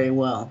very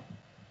well.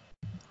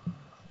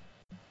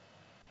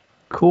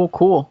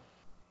 Cool.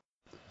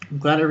 I'm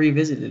glad I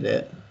revisited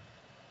it.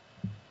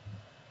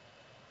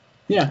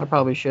 Yeah. I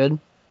probably should.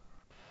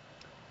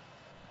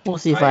 We'll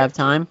see if I have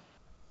time.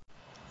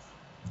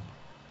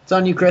 It's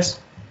on you, Chris.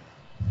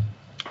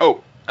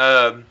 Oh,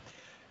 the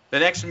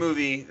next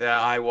movie that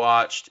I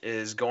watched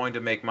is going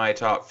to make my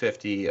top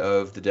 50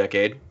 of the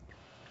decade.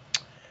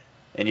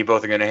 And you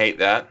both are going to hate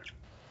that.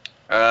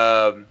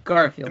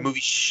 Garfield. The movie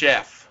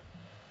Chef.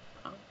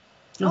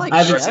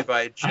 Directed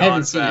by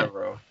Jon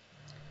Favreau.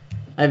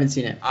 I haven't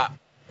seen it.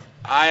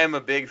 I am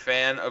a big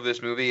fan of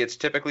this movie. It's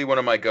typically one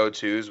of my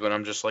go-tos when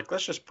I'm just like,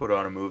 let's just put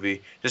on a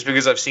movie. Just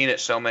because I've seen it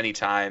so many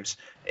times.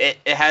 It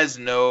has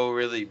no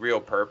really real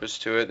purpose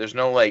to it. There's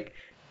no like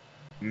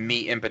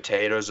meat and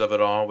potatoes of it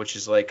all, which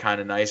is like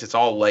kind of nice. It's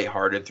all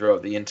lighthearted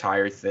throughout the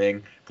entire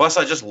thing. Plus,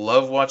 I just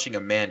love watching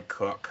a man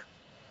cook.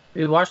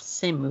 We watched the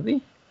same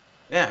movie?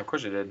 Yeah, of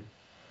course I did.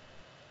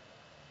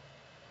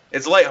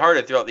 It's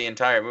lighthearted throughout the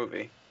entire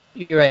movie.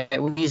 You're right.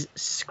 When he's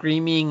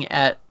screaming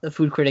at the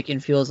food critic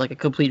and feels like a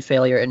complete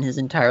failure in his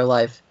entire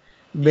life,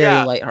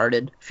 very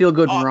lighthearted, feel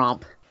good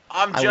romp.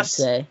 I would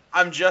say.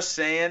 I'm just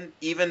saying,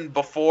 even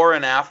before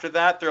and after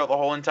that, throughout the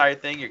whole entire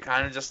thing, you're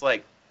kind of just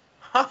like,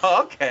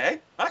 oh,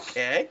 okay.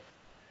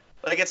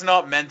 Like it's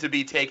not meant to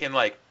be taken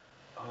like,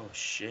 oh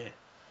shit,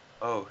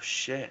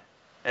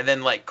 and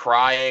then like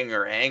crying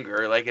or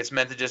anger. Like it's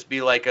meant to just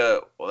be like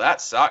well,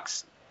 that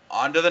sucks.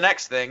 On to the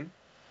next thing.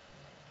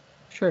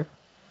 Sure.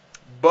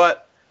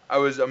 But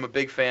I'm a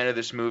big fan of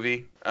this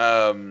movie.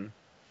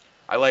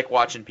 I like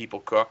watching people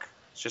cook.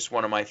 It's just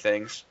one of my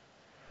things.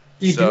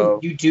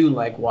 You do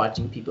like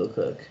watching people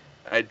cook.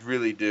 I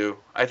really do.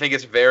 I think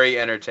it's very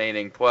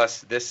entertaining.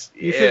 Plus,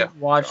 You should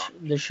watch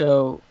the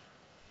show.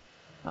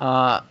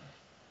 What's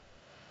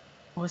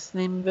the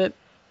name of it?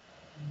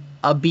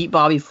 Beat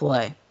Bobby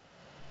Flay.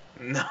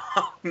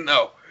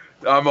 No.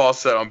 I'm all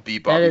set on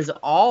Beat Bobby. That is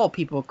all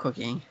people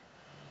cooking.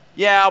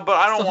 Yeah, but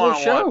I don't want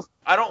to show. watch.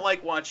 I don't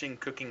like watching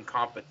cooking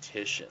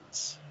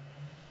competitions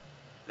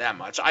that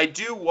much. I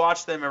do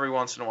watch them every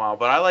once in a while,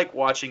 but I like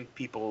watching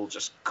people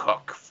just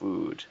cook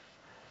food.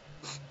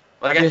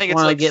 Like I think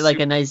it's like get like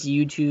a nice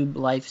YouTube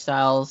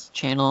lifestyles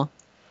channel.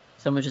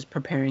 Someone just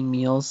preparing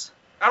meals.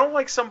 I don't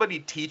like somebody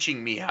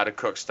teaching me how to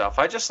cook stuff.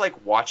 I just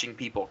like watching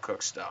people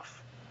cook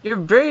stuff.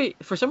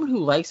 For someone who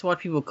likes to watch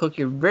people cook,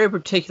 you're very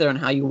particular on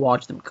how you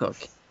watch them cook.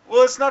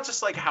 Well, it's not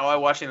just like how I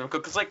watch them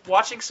cook. It's like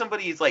watching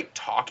somebody like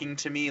talking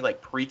to me,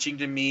 like preaching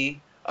to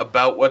me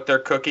about what they're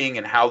cooking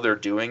and how they're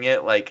doing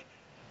it. Like,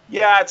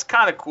 yeah, it's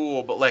kind of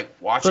cool, but like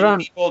watching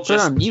people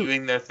just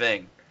doing their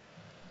thing.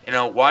 You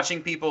know,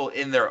 watching people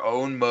in their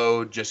own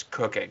mode just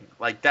cooking.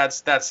 Like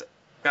that's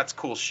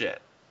cool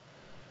shit.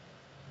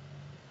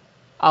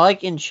 I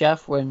like in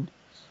Chef when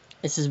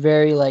it's this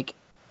very like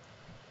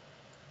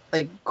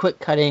quick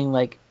cutting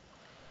like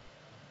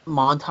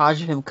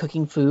montage of him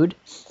cooking food,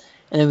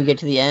 and then we get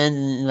to the end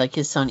and like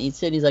his son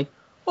eats it and he's like,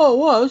 oh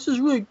wow, this is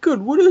really good,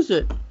 what is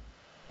it?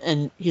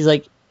 And he's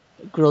like,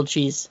 grilled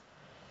cheese.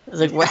 I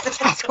was like, what?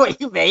 That's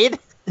what you made?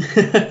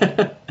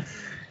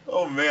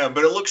 Oh man,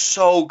 but it looks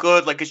so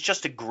good. Like it's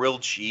just a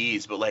grilled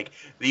cheese, but like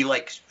he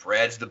like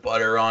spreads the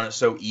butter on it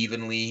so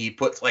evenly. He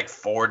puts like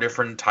 4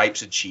 different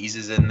types of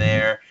cheeses in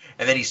there,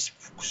 and then he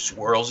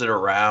swirls it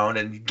around,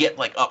 and you get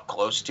like up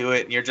close to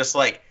it, and you're just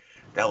like,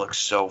 that looks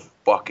so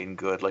fucking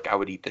good. Like I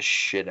would eat the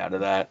shit out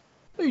of that.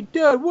 Hey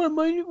Dad, what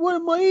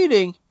am I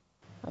eating?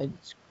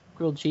 It's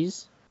grilled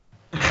cheese.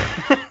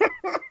 I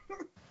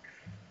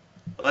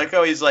like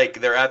how he's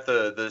like, they're at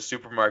the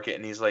supermarket,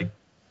 and he's like,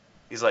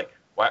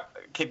 why,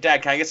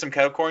 Dad, can I get some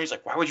kettle corn? He's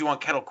like, why would you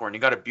want kettle corn? You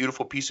got a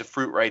beautiful piece of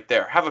fruit right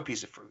there. Have a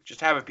piece of fruit.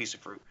 Just have a piece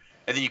of fruit.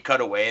 And then you cut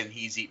away, and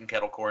he's eating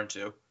kettle corn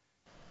too.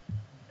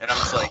 And I'm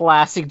just like,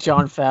 classic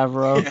Jon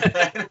Favreau.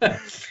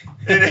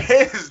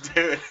 It is,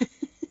 dude.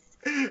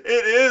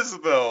 It is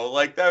though.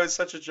 Like that was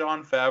such a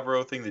Jon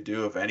Favreau thing to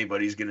do if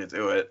anybody's gonna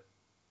do it.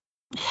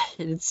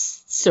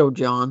 It's so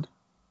Jon.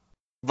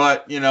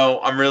 But you know,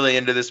 I'm really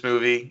into this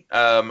movie.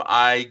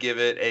 I give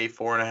it a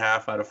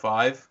 4.5 out of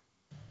 5.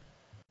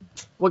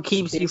 What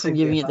keeps you from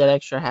giving it that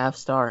extra half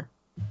star?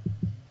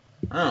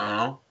 I don't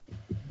know.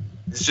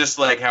 It's just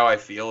like how I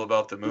feel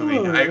about the movie.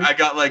 I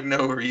got like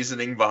no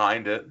reasoning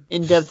behind it.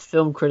 In-depth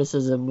film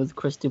criticism with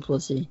Chris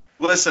Duplessis.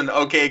 Listen,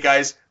 okay,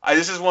 guys.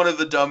 This is one of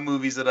the dumb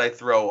movies that I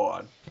throw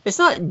on. It's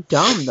not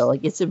dumb though.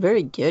 Like it's a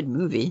very good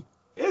movie.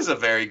 It is a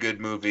very good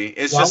movie.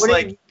 It's Why just would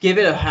like you give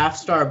it a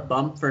half-star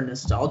bump for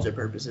nostalgia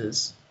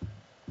purposes?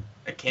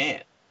 I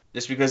can't.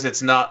 Just because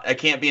it's not. I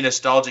can't be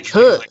nostalgic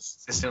because like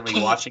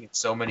consistently watching it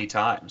so many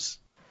times.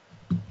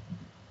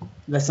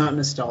 That's not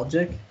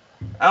nostalgic?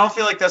 I don't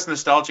feel like that's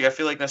nostalgic. I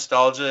feel like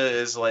nostalgia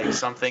is like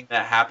something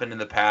that happened in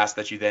the past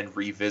that you then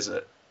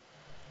revisit.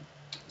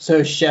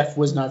 So Chef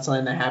was not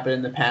something that happened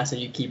in the past that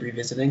you keep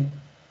revisiting?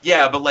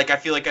 Yeah, but like I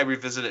feel like I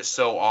revisit it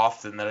so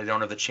often that I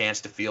don't have the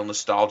chance to feel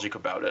nostalgic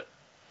about it.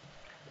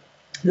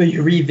 No,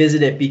 you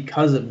revisit it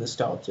because of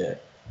nostalgia.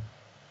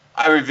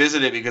 I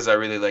revisit it because I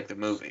really like the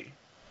movie.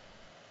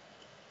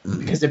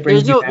 Because it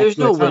brings you back there's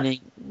to no a time.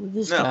 winning with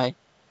this guy.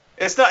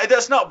 It's not.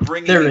 That's not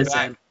bringing There me isn't.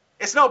 back.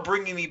 It's not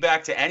bringing me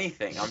back to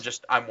anything.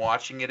 I'm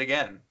watching it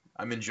again.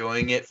 I'm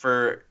enjoying it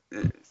for.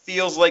 It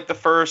feels like the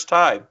first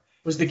time.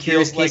 Was the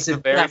curious Feels like case the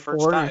of very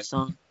first time.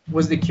 Song.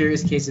 Was the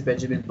curious case of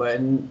Benjamin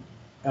Button,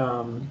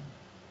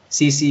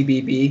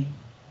 CCBB?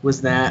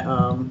 Was that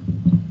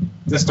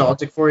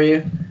nostalgic for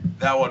you?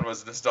 That one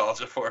was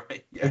nostalgia for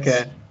me. Yes.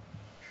 Okay.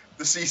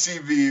 The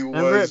CCB was.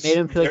 Remember, it made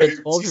him feel like a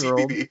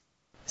 12-year-old.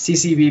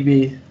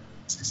 CCBB.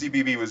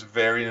 CCBB was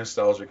very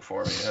nostalgic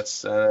for me.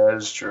 That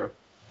is true.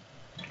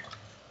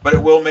 But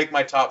it will make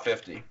my top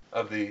 50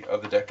 of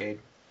the decade.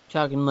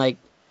 Talking like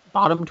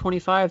bottom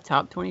 25,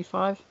 top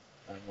 25.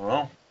 I don't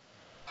know.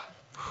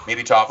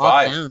 Maybe top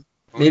Locked 5. down.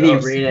 Who Maybe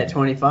knows? rate at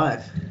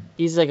 25.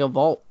 He's like a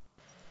vault.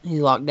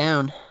 He's locked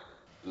down.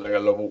 Like a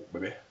level,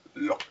 baby.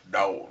 Locked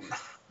down.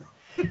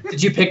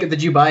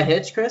 Did you buy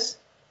Hitch, Chris?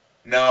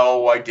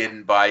 No, I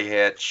didn't buy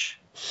Hitch.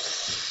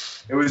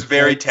 It was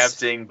very Yikes.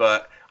 tempting,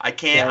 but I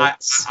can't.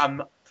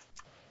 Yikes.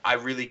 I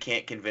really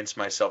can't convince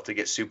myself to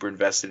get super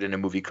invested in a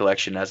movie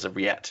collection as of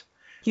yet.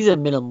 He's a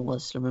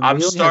minimalist. Remember, I'm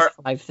he only has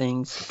 5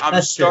 things.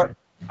 That's true.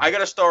 I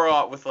gotta start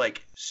off with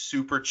like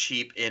super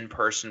cheap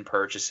in-person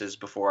purchases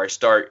before I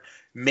start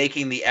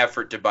making the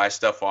effort to buy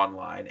stuff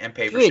online and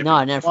pay for Really shipping.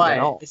 not an effort Why? at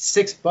all. It's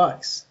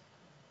 $6.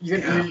 You're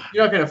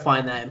not gonna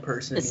find that in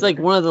person. It's either. like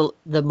one of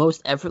the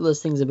most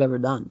effortless things I've ever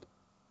done.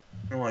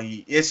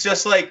 It's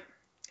just like,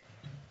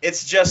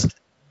 it's just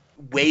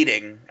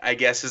waiting, I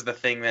guess, is the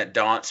thing that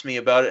daunts me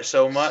about it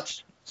so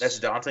much. That's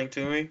daunting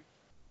to me.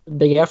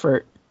 Big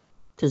effort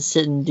to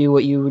sit and do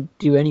what you would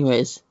do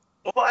anyways.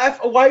 Well,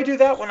 why do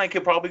that when I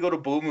could probably go to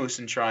Blue Moose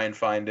and try and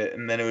find it,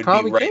 and then it would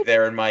be right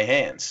there in my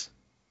hands?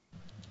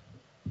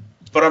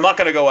 But I'm not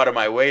going to go out of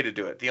my way to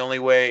do it. The only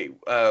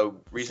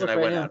reason I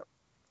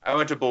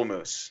went to Bull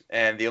Moose,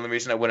 and the only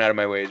reason I went out of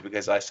my way is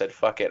because I said,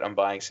 fuck it, I'm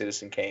buying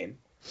Citizen Kane.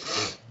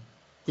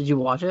 Did you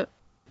watch it?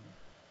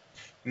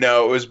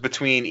 No, it was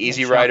between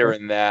Easy Rider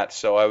and that,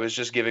 so I was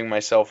just giving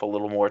myself a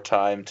little more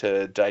time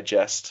to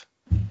digest.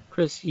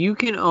 Chris, you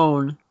can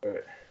own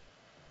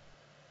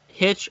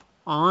Hitch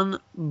on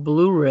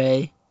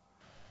Blu-ray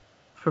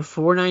for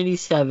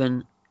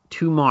 $4.97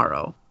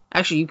 tomorrow.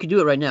 Actually, you could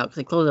do it right now because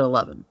they close at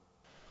 11.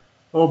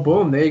 Oh,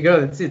 boom! There you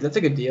go. That's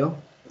a good deal.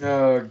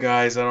 Oh,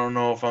 guys, I don't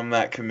know if I'm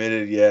that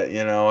committed yet.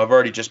 You know, I've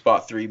already just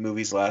bought 3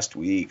 movies last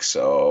week,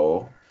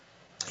 so.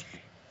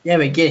 Yeah,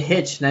 but get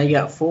Hitch. Now you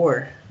got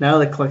 4. Now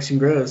the collection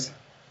grows.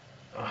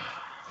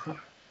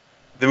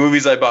 The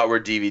movies I bought were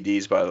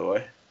DVDs, by the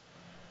way.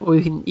 Well,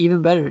 you can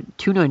even better,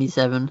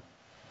 $2.97.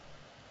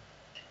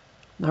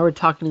 Now we're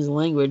talking his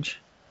language.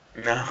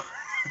 No.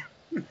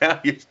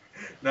 Now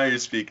you're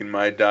speaking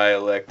my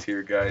dialect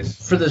here,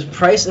 guys. For the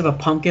price of a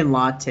pumpkin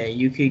latte,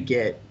 you could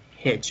get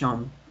Hitch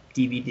on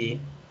DVD.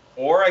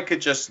 Or I could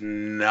just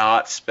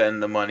not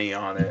spend the money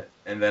on it,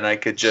 and then I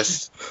could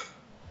just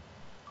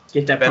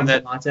get that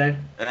pumpkin latte.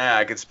 Yeah,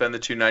 I could spend the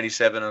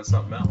 $2.97 on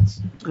something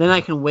else. Then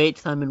I can wait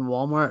till I'm in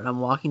Walmart and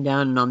I'm walking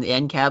down, and on the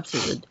end caps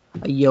is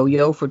a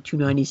yo-yo for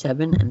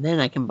 $2.97, and then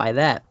I can buy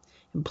that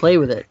and play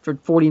with it for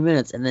 40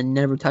 minutes and then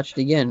never touch it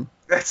again.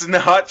 That's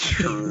not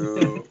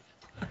true.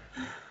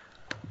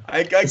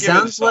 I give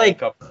it a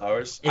couple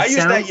hours. I use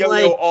that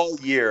yo-yo all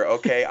year,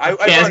 okay? I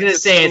was going to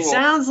say, it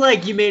sounds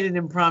like you made an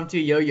impromptu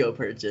yo-yo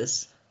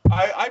purchase.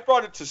 I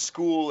brought it to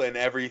school and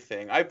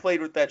everything. I played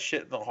with that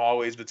shit in the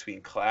hallways between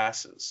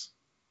classes.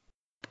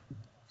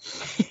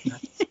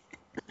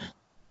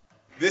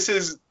 This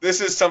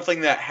is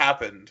something that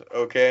happened,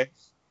 okay?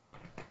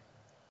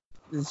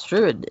 It's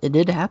true. It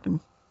did happen.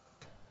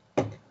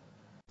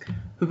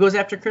 Who goes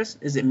after Chris?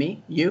 Is it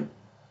me? You?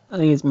 I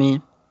think it's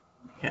me.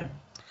 Okay.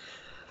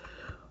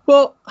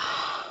 Well,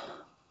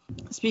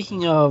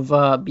 speaking of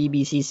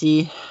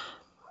BBCC,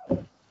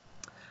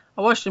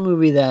 I watched a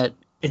movie that...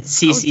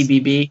 It's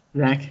CCBB,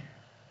 Zach.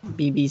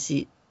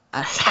 BBC.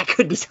 That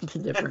could be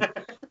something different.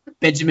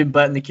 Benjamin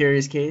Button, The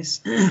Curious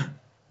Case.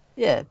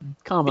 Yeah,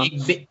 comma.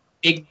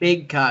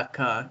 Big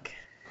cock.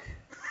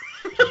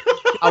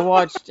 I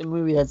watched a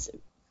movie that's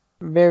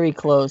very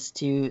close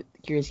to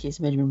The Curious Case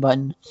of Benjamin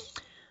Button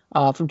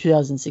from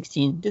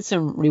 2016. Did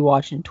some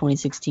rewatching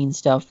 2016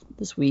 stuff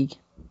this week.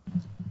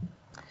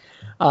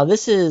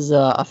 This is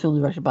a film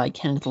directed by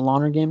Kenneth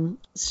Lonergan,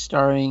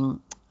 starring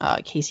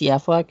Casey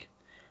Affleck,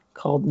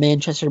 called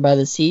Manchester by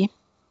the Sea.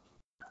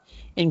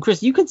 And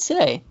Chris, you could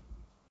say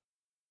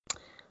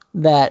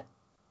that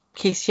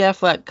Casey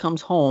Affleck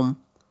comes home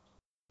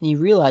and he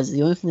realizes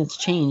the only thing that's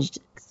changed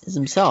is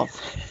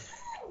himself.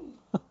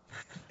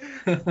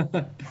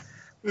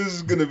 This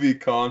is going to be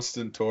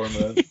constant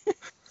torment.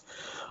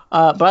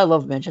 But I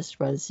love Manchester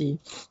by the Sea.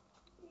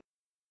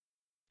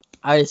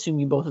 I assume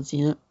you both have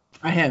seen it.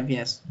 I have,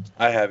 yes.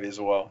 I have as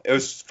well. It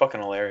was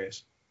fucking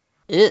hilarious.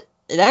 It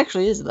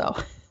actually is, though.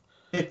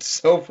 It's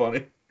so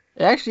funny.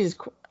 It actually is.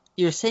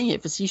 You're saying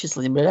it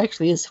facetiously, but it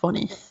actually is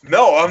funny.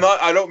 No, I'm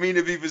not. I don't mean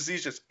to be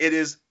facetious. It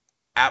is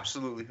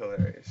absolutely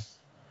hilarious.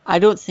 I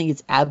don't think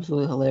it's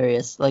absolutely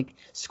hilarious. Like,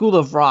 School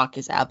of Rock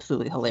is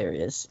absolutely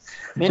hilarious.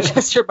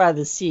 Manchester by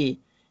the Sea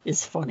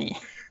is funny.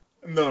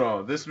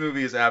 No. This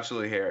movie is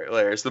absolutely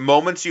hilarious. The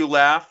moments you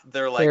laugh,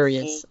 they're like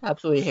hilarious.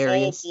 Absolutely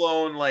hilarious.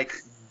 Full-blown, like,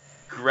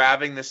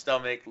 grabbing the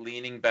stomach,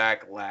 leaning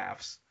back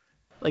laughs.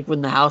 Like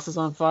when the house is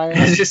on fire?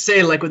 I was just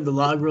saying, like when the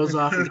log rolls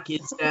off and the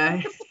kids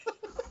die.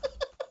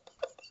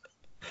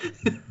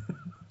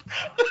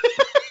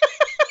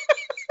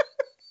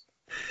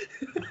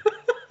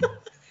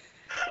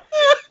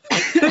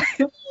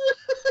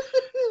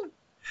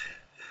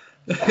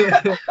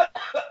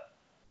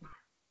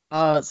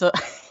 So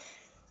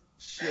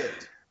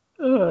shit.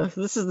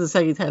 This is the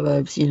second time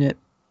I've seen it,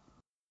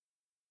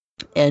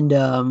 and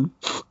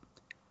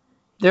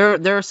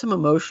there are some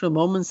emotional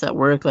moments that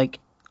work like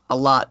a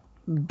lot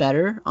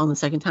better on the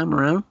second time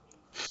around.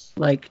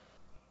 Like,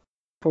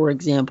 for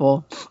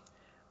example,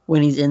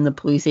 when he's in the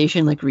police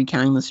station, like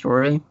recounting the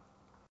story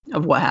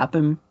of what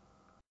happened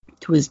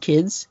to his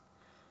kids,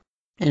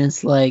 and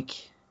it's like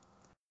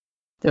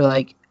they're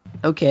like,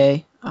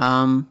 okay,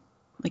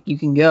 like you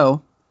can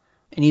go,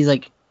 and he's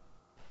like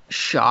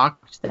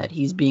shocked that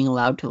he's being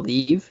allowed to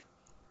leave,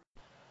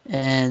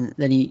 and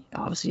then he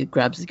obviously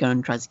grabs his gun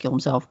and tries to kill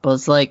himself. But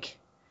it's like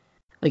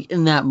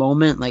in that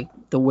moment, like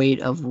the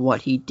weight of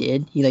what he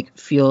did, he like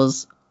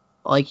feels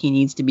like he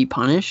needs to be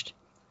punished,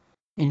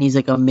 and he's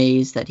like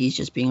amazed that he's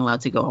just being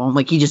allowed to go home.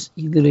 Like he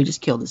literally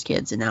just killed his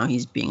kids, and now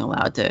he's being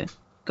allowed to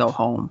go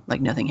home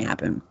like nothing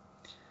happened.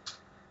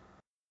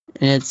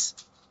 And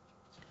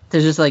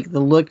there's just like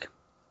the look.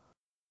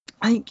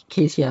 I think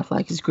Casey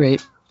Affleck is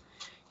great.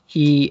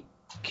 he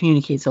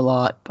communicates a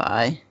lot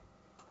by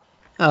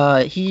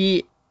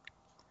he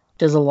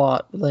does a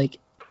lot like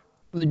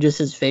with just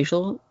his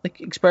facial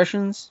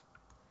expressions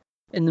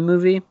in the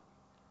movie.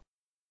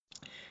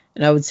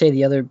 And I would say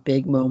the other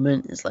big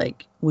moment is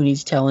like when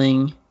he's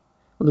telling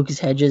Lucas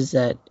Hedges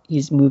that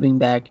he's moving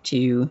back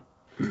to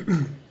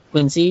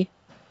Quincy,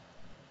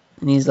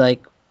 and he's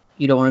like,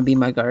 "You don't want to be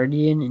my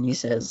guardian," and he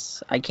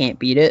says, "I can't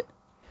beat it."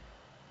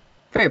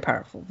 Very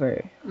powerful,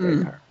 very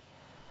powerful.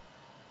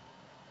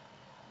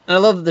 And I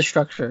love the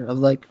structure of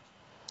like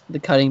the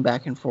cutting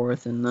back and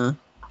forth and the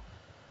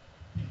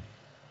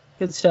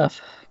good stuff.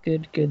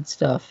 Good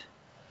stuff.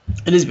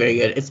 It is very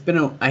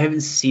good. I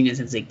haven't seen it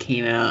since it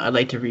came out. I'd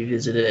like to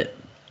revisit it.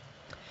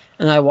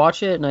 And I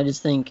watch it and I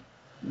just think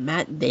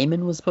Matt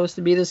Damon was supposed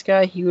to be this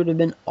guy. He would have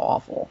been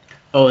awful.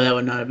 Oh, that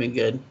would not have been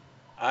good.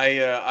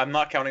 I'm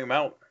not counting him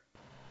out.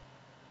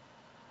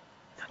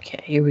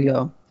 Okay, here we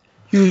go.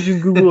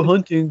 Using Good Will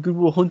Hunting. Good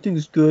Will Hunting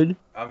is good.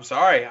 I'm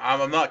sorry.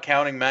 I'm not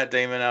counting Matt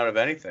Damon out of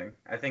anything.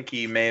 I think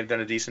he may have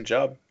done a decent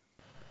job.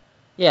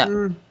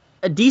 Yeah,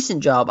 a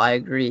decent job, I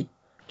agree.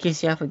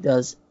 Casey Affleck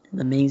does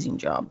an amazing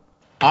job.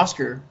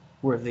 Oscar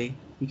worthy,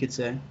 you could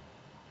say.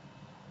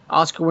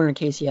 Oscar winner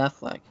Casey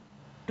Affleck.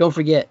 Don't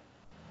forget.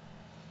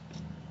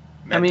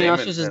 How many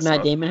Oscars does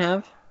Matt Damon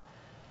have?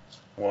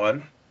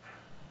 1.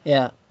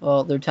 Yeah,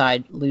 well, they're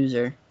tied.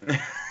 Loser.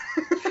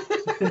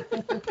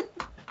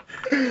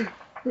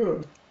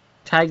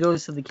 Tie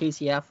goes to the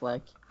Casey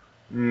Affleck.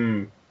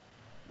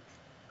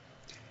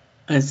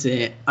 Let's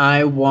see.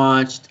 I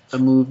watched a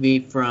movie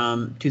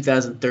from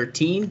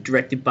 2013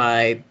 directed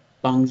by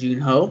Bong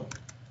Joon-ho,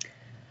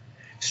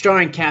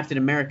 starring Captain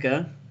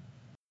America.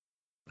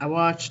 I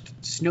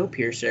watched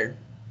Snowpiercer.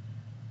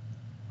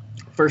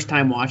 First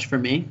time watch for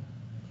me.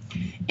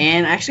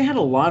 And I actually had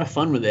a lot of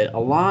fun with it. A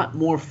lot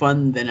more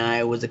fun than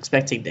I was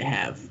expecting to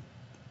have.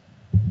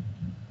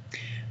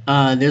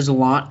 There's a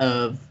lot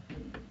of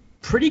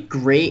pretty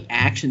great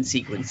action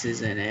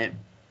sequences in it.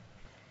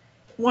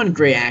 One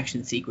great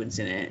action sequence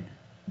in it.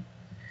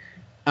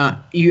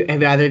 Have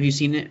either of you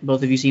seen it?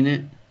 Both of you seen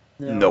it?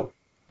 No. Nope.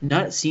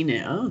 Not seen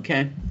it. Oh,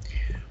 okay.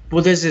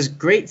 Well, there's this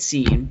great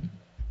scene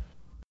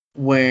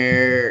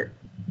where...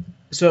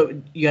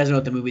 So, you guys know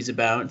what the movie's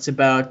about. It's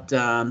about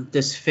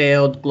this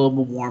failed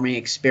global warming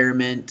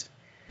experiment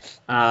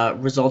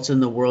results in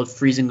the world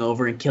freezing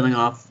over and killing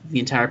off the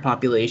entire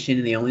population,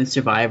 and the only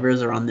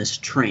survivors are on this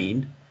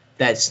train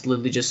that's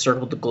literally just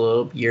circled the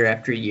globe year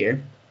after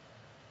year.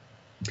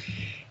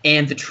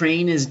 And the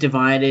train is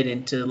divided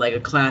into like a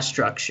class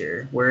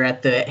structure, where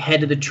at the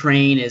head of the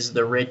train is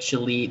the rich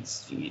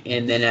elites,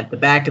 and then at the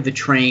back of the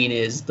train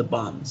is the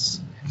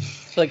bums.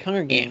 It's like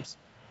Hunger Games.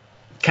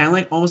 Kind of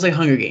like, almost like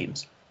Hunger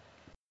Games.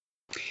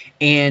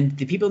 And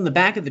the people in the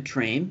back of the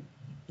train,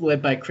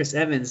 led by Chris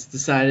Evans,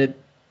 decided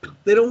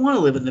they don't want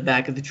to live in the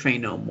back of the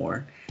train no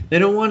more. They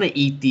don't want to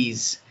eat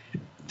these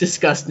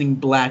disgusting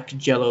black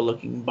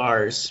Jell-O-looking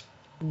bars.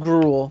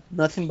 Gruel.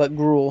 Nothing but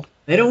gruel.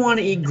 They don't want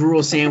to eat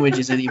gruel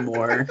sandwiches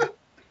anymore.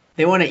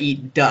 They want to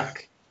eat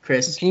duck,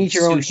 Chris. You can eat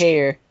your own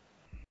hair.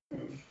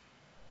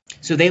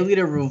 So they lead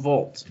a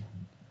revolt.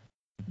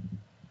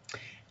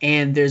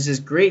 And there's this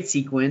great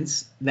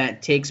sequence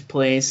that takes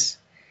place.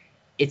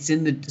 It's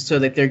so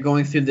that they're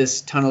going through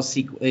this tunnel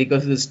They go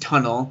through this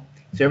tunnel,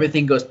 so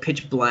everything goes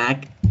pitch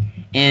black,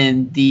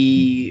 and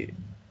the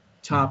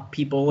top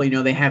people,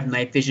 they have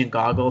night vision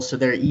goggles, so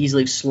they're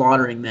easily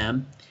slaughtering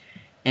them.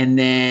 And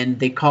then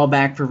they call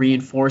back for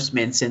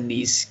reinforcements, and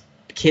these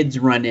kids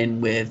run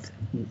in with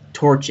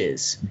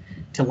torches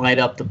to light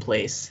up the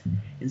place,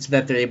 and so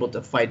that they're able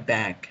to fight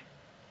back.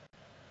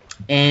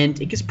 And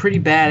it gets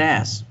pretty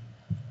badass.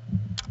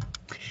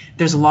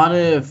 There's a lot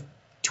of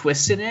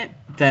twists in it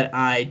that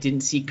I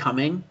didn't see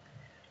coming.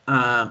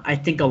 I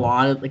think a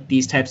lot of like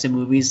these types of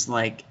movies,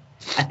 like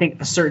I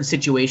think a certain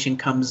situation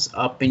comes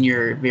up and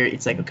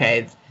it's like,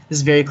 okay, this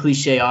is very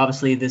cliche.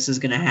 Obviously, this is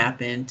going to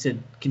happen to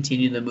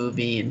continue the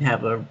movie and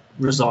have a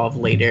resolve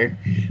later.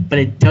 But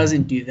it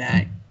doesn't do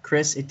that,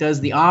 Chris. It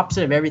does the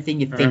opposite of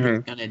everything you think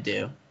it's going to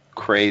do.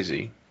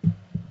 Crazy.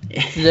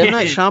 Did M.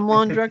 Night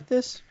Shyamalan direct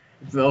this?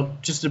 Well,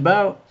 just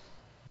about.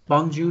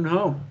 Bong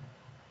Joon-ho.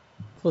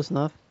 Close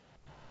enough.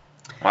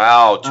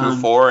 Wow, two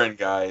foreign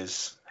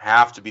guys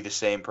have to be the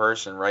same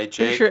person, right,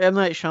 Jake? Pretty sure M.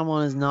 Night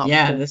Shyamalan is not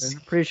foreign.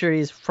 Pretty sure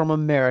he's from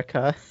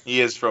America.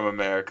 He is from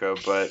America,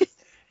 but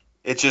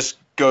it just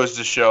goes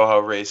to show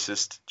how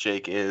racist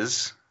Jake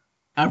is.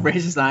 How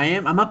racist I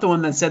am? I'm not the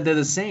one that said they're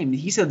the same.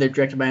 He said they're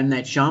directed by M.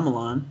 Night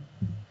Shyamalan.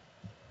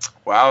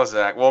 Wow,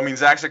 Zach. Well, I mean,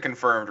 Zach's a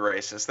confirmed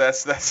racist.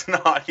 That's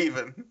not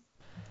even...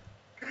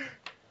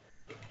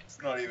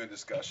 It's not even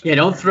discussion. Yeah,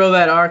 don't throw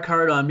that R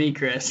card on me,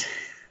 Chris.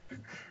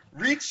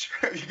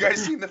 Have you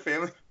guys seen The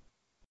Family?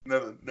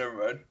 No, never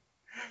mind.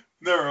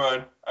 Never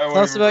mind. Tell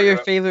us about your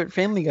favorite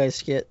Family Guy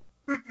skit.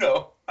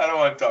 No, I don't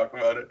want to talk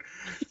about it.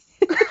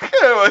 I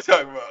don't want to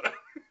talk about it.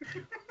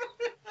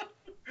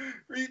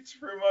 Reach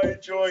for my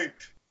joint.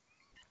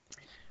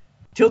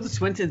 Tilda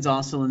Swinton's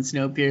also in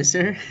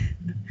Snowpiercer.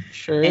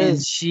 Sure and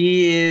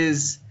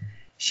is.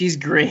 She's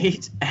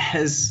great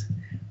as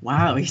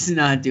Wow, he's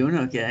not doing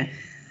okay.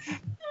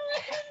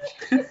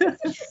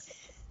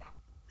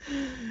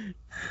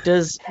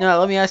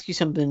 Let me ask you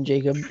something,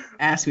 Jacob.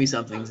 Ask me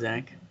something,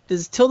 Zach.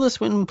 Does Tilda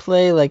Swinton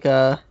play like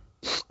a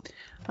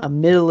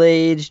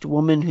middle-aged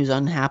woman who's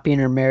unhappy in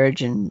her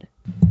marriage and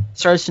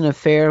starts an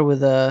affair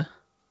with a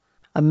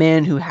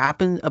man who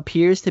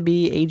appears to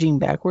be aging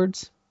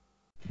backwards?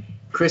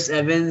 Chris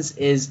Evans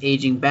is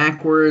aging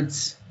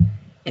backwards,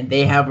 and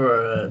they have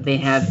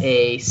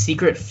a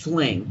secret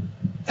fling,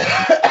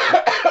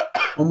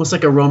 almost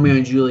like a Romeo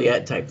and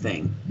Juliet type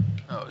thing,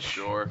 Oh,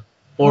 sure.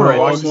 or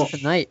Watch this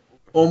tonight.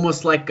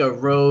 almost like a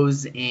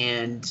Rose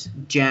and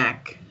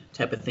Jack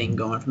type of thing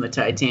going from the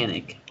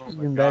Titanic. Oh my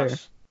Even gosh.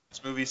 better.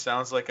 This movie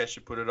sounds like I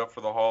should put it up for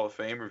the Hall of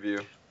Fame review.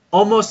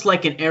 Almost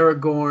like an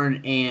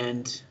Aragorn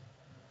and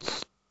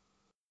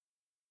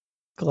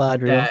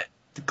Galadriel.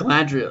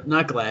 Galadriel,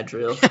 not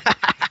Galadriel.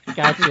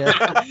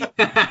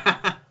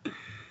 Gotcha.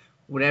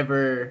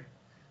 Whatever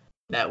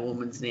that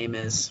woman's name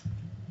is.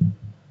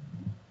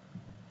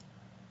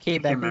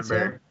 Kate I can't Beckinsale.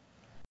 remember.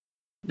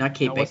 Not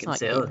Kate No, it's not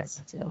Beckinsale. Kate It's,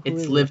 Beckinsale. Who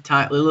it's is Liv,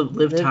 it?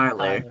 Liv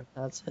Tyler.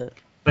 That's it.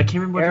 But I can't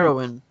remember what her-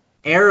 Erwin.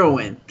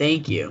 Arwen,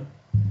 thank you.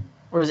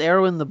 Or is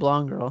Erwin the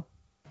blonde girl?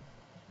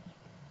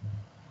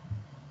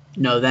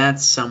 No,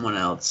 that's someone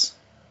else.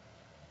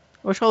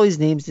 I wish all these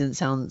names didn't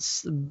sound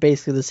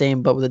basically the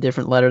same, but with a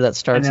different letter that I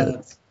starts know it.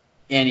 it's-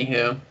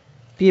 Anywho.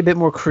 Be a bit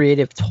more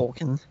creative,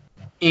 Tolkien.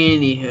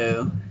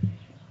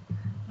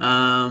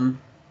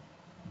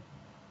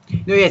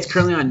 No, yeah, it's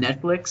currently on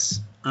Netflix.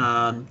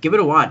 Give it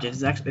a watch.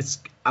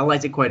 I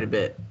liked it quite a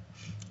bit.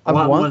 A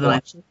lot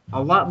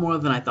more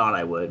than I thought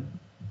I would.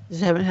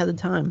 Just haven't had the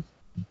time.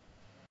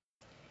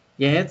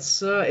 Yeah,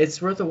 it's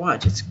worth a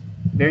watch. It's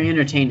very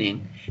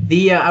entertaining.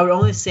 I would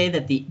only say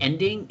that the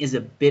ending is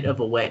a bit of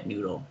a wet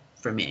noodle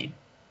for me.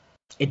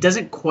 It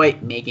doesn't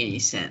quite make any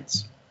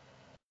sense.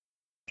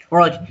 Or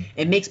like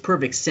it makes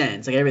perfect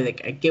sense. Like everything,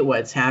 I get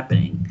what's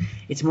happening.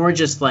 It's more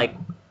just like,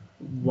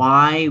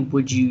 why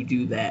would you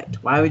do that?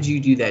 Why would you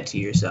do that to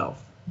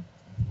yourself?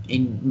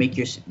 And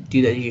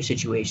do that to your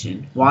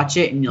situation. Watch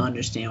it and you'll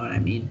understand what I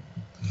mean.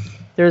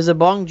 There's a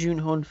Bong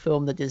Joon-ho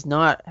film that does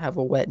not have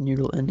a wet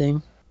noodle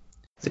ending.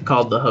 Is it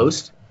called The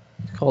Host?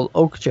 It's called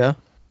Okja.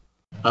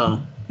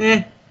 Oh,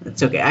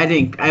 that's okay.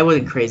 I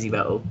wasn't crazy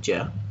about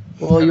Okja.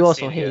 Well, you Haven't also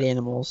seen it hate yet.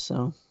 animals,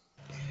 so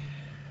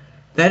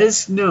That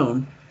is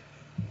known.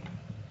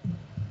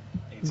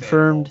 Hates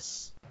confirmed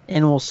animals,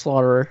 animal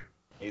slaughterer.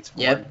 hates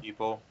Yep. foreign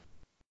people.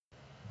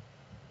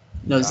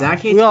 No, Zach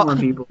hates We all, foreign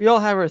people. we all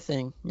have our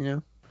thing, you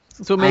know.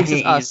 That's what I makes us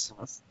hate us.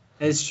 animals.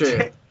 It's true.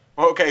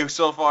 Okay,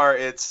 so far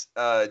it's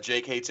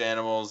Jake hates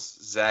animals,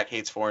 Zach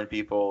hates foreign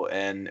people,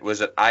 and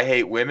was it I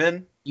hate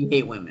women? You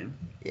hate women.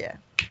 Yeah.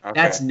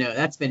 Okay.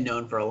 That's been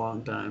known for a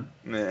long time.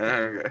 Yeah,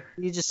 okay.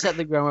 You just set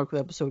the groundwork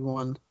with episode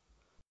 1.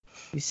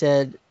 You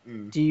said,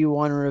 Mm. do you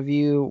want to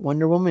review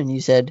Wonder Woman?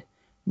 You said,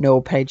 no,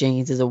 Patty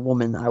Jenkins is a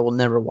woman. I will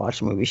never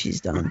watch a movie she's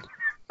done.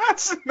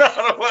 That's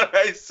not what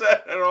I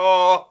said at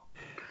all.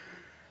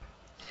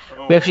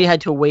 Oh. We actually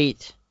had to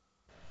wait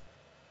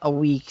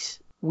weeks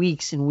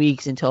and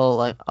weeks until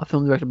like a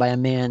film directed by a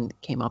man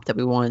came up that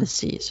we wanted to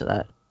see, so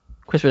that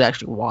Chris would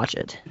actually watch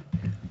it.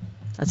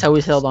 That's how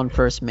we settled on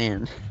First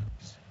Man.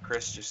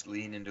 Chris, just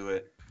lean into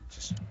it.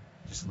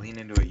 Just lean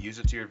into it. Use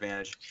it to your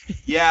advantage.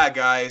 Yeah,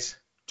 guys,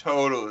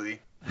 totally.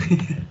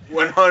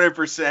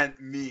 100%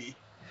 me.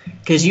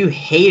 Because you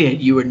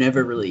hated You Were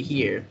Never Really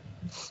Here.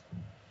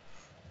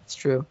 It's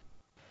true.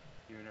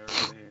 You were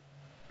never really.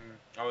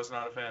 I was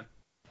not a fan.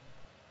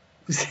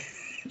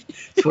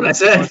 That's what I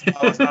said.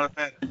 I was not a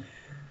fan.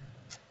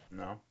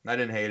 No, I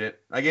didn't hate it.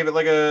 I gave it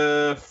like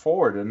a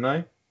 4, didn't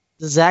I?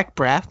 The Zach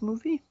Braff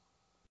movie?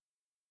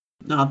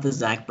 Not the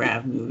Zach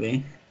Braff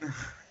movie.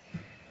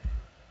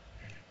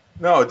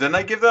 No, didn't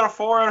I give that a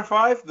 4 out of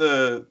 5?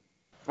 The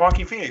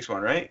Joaquin Phoenix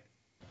one, right?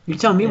 You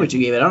tell me what you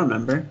gave it. I don't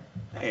remember.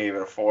 I gave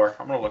it a 4.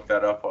 I'm gonna look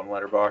that up on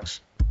Letterboxd.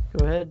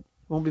 Go ahead.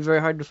 Won't be very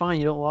hard to find.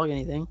 You don't log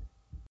anything.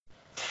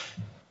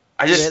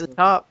 I Right just, at the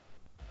top.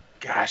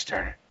 gosh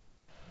darn it.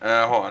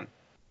 Hold on.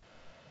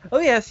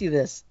 Let me ask you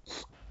this.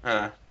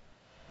 Uh,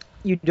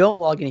 You don't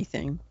log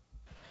anything.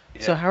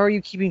 yeah. So how are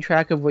you keeping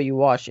track of what you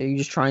watch? Are you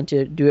just trying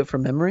to do it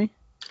from memory?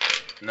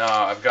 No,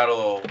 I've got a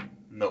little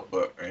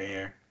notebook right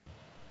here.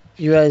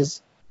 You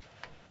guys,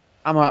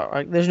 I'm not.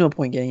 Like, there's no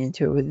point getting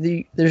into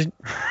it. There's.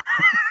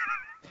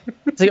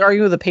 It's like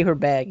arguing with a paper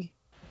bag.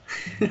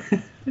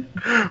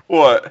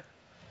 What?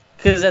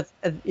 Because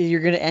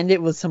you're gonna end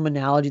it with some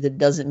analogy that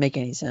doesn't make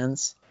any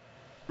sense.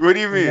 What do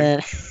you mean?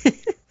 And then,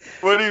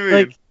 What do you mean?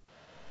 like,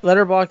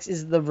 Letterboxd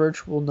is the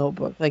virtual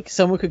notebook. Like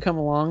someone could come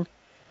along,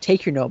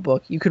 take your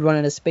notebook. You could run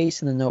out of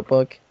space in the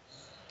notebook.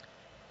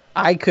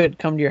 I could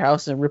come to your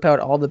house and rip out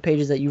all the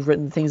pages that you've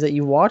written, things that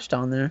you watched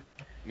on there.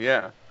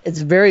 Yeah. It's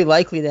very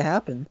likely to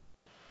happen.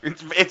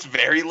 It's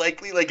very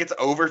likely, like it's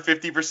over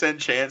 50%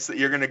 chance that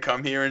you're gonna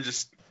come here and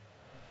just.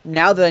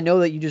 Now that I know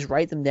that you just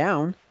write them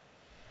down.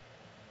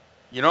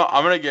 You know,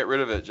 I'm gonna get rid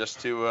of it just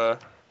to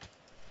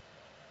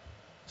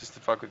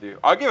fuck with you.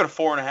 I'll give it a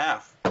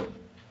 4.5.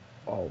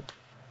 Oh.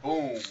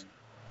 Boom.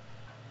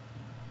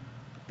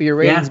 But your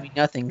ratings mean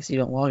nothing because you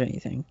don't log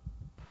anything.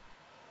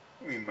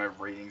 I mean, my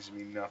ratings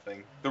mean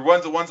nothing. The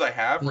ones I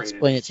have I'll rated.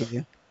 explain it to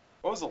you.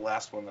 What was the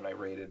last one that I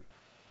rated?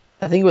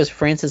 I think it was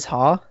Francis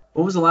Ha.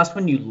 What was the last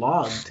one you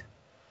logged?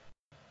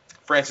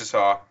 Francis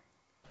Ha.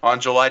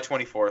 On July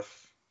 24th.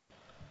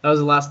 That was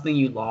the last thing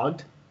you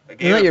logged? I Isn't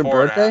gave that it your 4.5.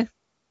 birthday?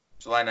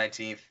 July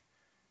 19th.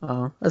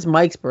 Oh, that's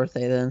Mike's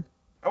birthday then.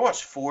 I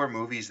watched 4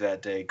 movies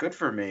that day. Good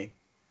for me.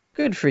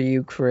 Good for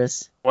you,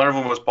 Chris. One of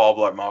them was Paul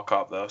Blart Mall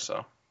Cop, though,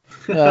 so.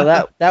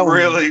 That one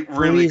really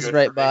breezed good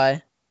right for me.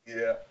 by.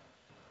 Yeah.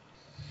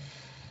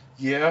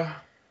 Yeah.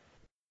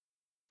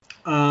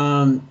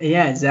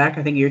 Yeah, Zach,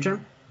 I think your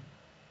turn.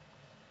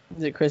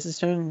 Is it Chris's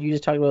turn? You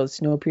just talked about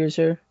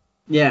Snowpiercer.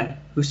 Yeah,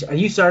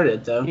 you started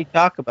it though. What do you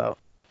talk about?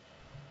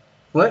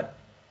 What?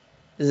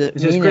 Is it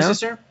Is this me Chris's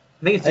now? turn?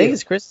 I think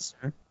it's Chris's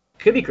turn.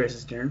 Could be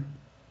Chris's turn.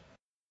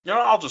 You know,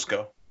 I'll just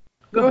go.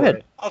 Go for ahead.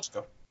 it. I'll just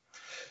go.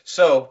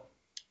 So,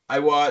 I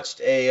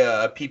watched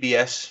a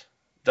PBS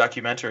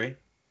documentary.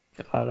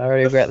 God, I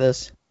already regret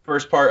this.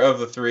 First part of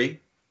the 3.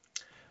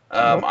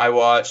 I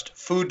watched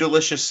Food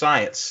Delicious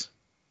Science.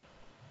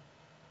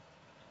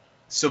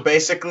 So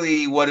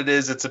basically what it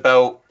is, it's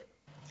about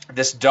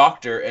this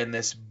doctor and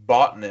this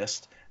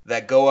botanist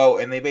that go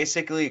out and they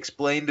basically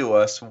explain to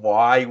us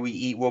why we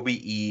eat what we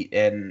eat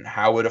and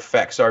how it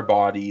affects our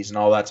bodies and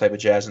all that type of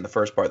jazz in the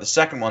first part. The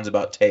second one's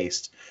about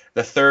taste.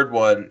 The third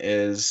one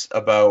is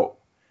about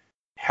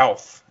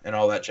health and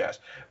all that jazz.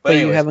 But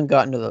anyways, you haven't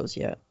gotten to those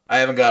yet. I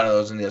haven't gotten to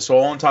those in yet, so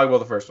I'll only talk about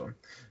the first one.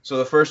 So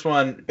the first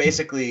one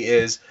basically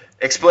is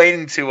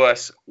explaining to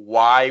us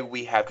why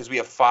we have, because we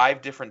have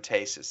 5 different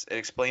tastes. It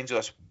explains to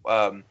us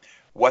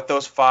what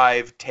those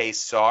 5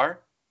 tastes are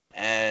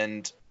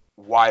and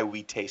why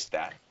we taste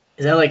that.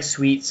 Is that like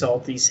sweet,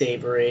 salty,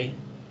 savory?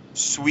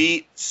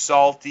 Sweet,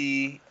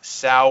 salty,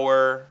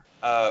 sour,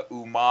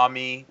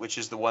 umami, which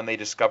is the one they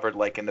discovered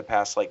like in the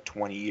past like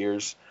 20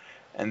 years.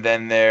 And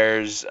then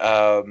there's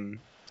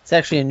It's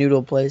actually a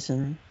noodle place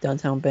in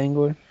downtown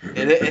Bangor.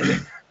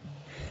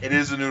 It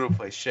is a noodle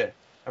place. Shit.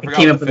 I It forgot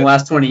came what up in the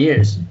last 20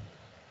 years.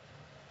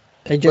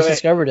 They just But-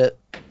 discovered it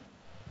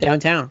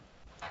downtown.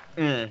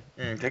 They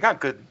got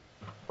good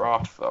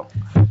broth though.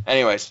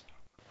 Anyways,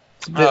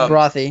 It's a bit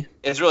brothy.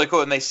 it's really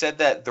cool. And they said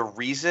that the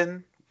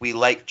reason we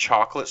like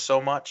chocolate so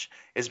much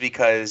is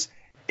because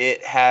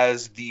it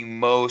has the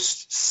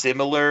most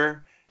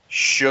similar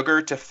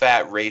sugar to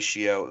fat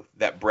ratio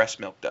that breast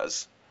milk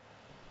does.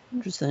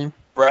 Interesting.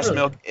 Breast Really?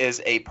 milk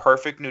is a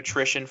perfect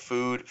nutrition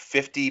food,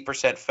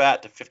 50%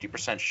 fat to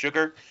 50%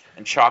 sugar,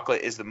 and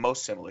chocolate is the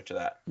most similar to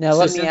that. Now So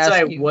let me since ask I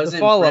you the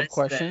wasn't follow-up breastfed-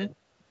 question.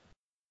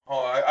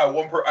 Oh,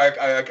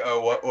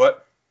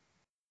 what?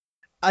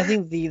 I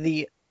think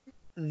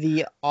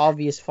the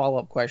obvious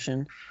follow-up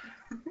question.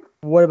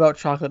 What about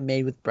chocolate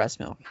made with breast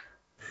milk?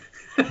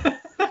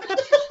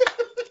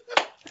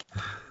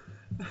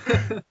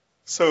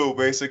 So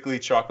basically,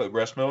 chocolate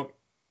breast milk.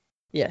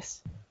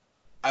 Yes.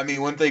 I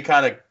mean, wouldn't they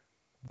kind of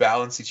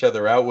balance each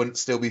other out? Wouldn't it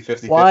still be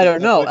 50-50? Well, I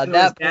don't know. point? At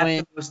that So is that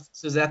point,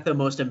 is that the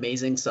most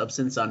amazing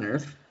substance on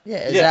earth? yeah,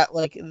 is Yeah. that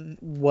like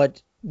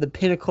what the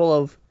pinnacle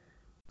of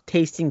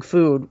tasting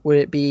food? Would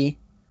it be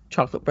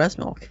chocolate breast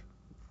milk?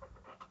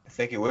 I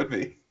think it would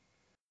be.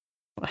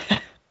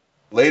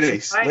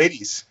 Ladies, Right.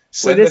 ladies,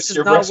 So send this us is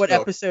your not breast what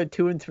milk. episode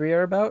 2 and 3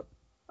 are about.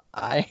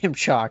 I am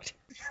shocked.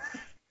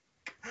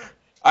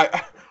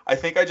 I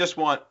think I just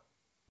want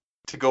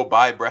to go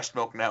buy breast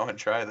milk now and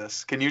try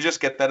this. Can you just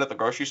get that at the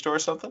grocery store or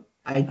something?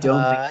 I don't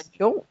I think so.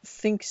 don't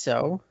think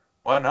so.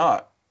 Why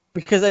not?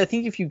 Because I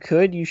think if you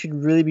could, you should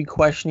really be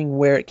questioning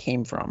where it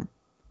came from.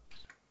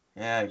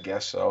 Yeah, I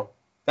guess so.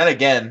 Then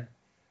again,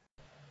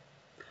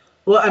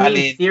 Well, I mean,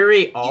 mean, in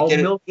theory, all get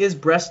it- milk is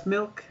breast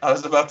milk. I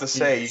was about to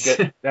say you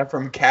get that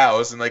from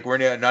cows, and like we're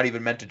not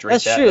even meant to drink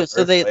That's that. true. in the So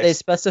first they place.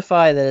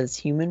 specify that it's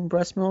human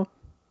breast milk.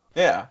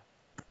 Yeah.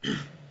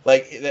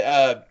 Like,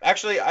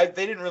 actually,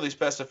 they didn't really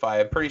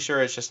specify. I'm pretty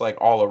sure it's just like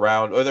all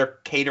around, or they're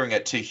catering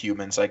it to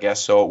humans, I guess.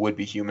 So it would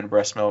be human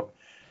breast milk.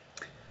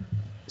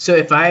 So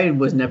if I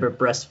was never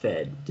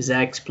breastfed, does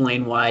that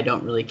explain why I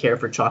don't really care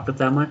for chocolate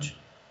that much?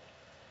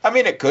 I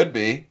mean, it could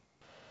be,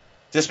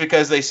 just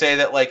because they say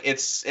that like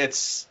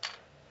it's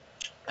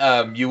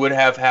you would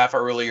have half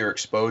earlier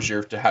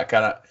exposure to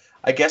kind of.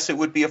 I guess it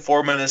would be a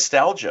form of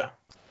nostalgia.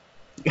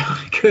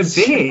 It could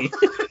be.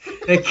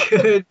 It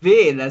could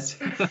be. That's.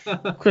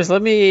 Chris,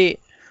 let me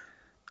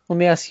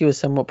ask you a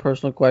somewhat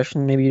personal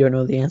question. Maybe you don't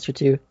know the answer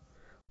to.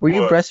 Were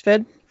you What?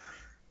 breastfed,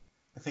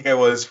 I think I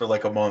was for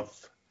like a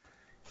month.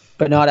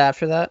 but not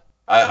after that?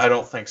 I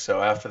don't think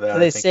so. After that, So I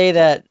they think- say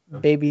that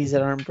babies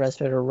that aren't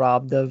breastfed are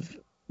robbed of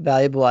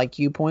valuable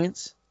IQ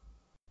points.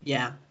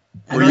 Yeah.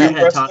 Were I've you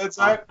had talk- breastfed,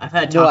 Zach? I've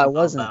had No, talk I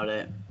wasn't. about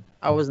it.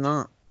 I was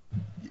not.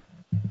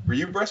 Were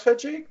you breastfed,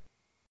 Jake?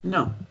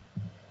 No.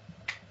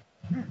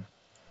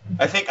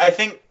 I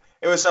think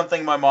it was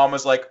something my mom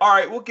was like, all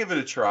right, we'll give it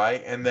a try,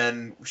 and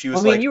then she was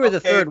I mean, like, you were the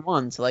okay. third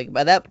one, so like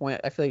by that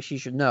point, I feel like she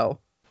should know.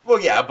 Well,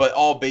 yeah, but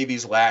all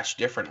babies latch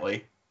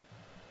differently.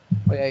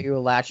 Oh yeah, you're a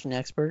latching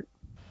expert.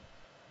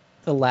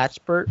 The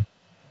latchpert.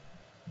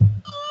 I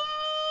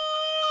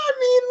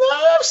mean,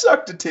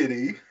 sucked a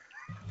titty.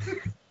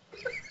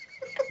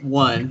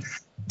 One.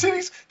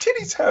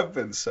 Titties have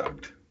been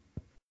sucked.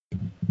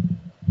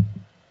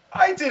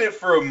 I did it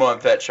for a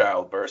month at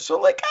childbirth, so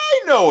like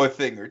I know a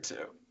thing or two.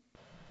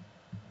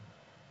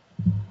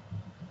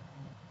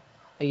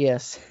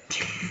 Yes.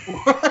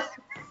 What?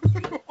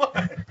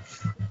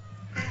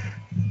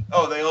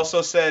 Oh, they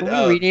also said.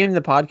 Can we rename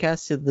the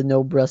podcast to the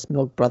No Breast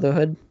Milk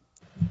Brotherhood?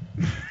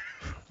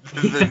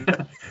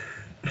 The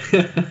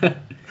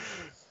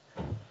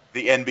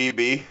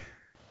NBB.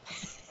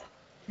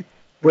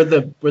 We're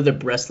the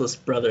breastless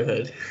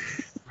brotherhood.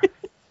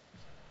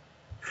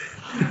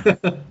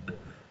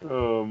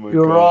 Oh my god. We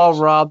were all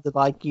robbed of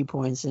IQ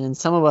points, and in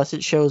some of us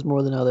it shows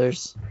more than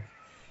others.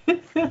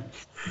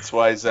 That's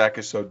why Zach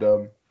is so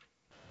dumb.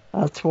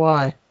 That's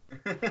why.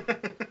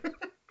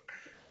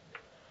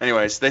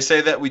 Anyways, they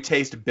say that we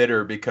taste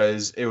bitter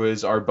because it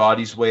was our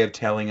body's way of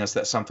telling us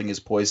that something is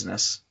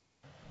poisonous.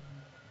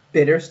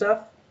 Bitter stuff?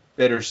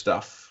 Bitter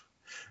stuff.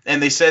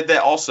 And they said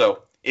that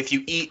also, if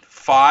you eat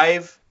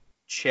 5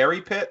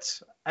 cherry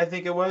pits, I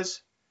think it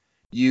was,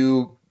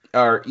 you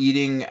are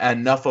eating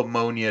enough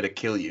ammonia to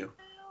kill you.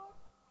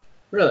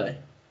 Really?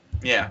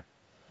 Yeah.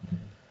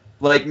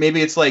 Like,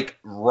 maybe it's like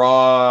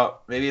raw,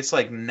 maybe it's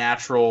like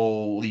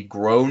naturally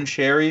grown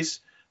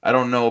cherries. I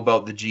don't know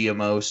about the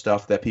GMO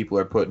stuff that people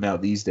are putting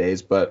out these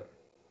days, but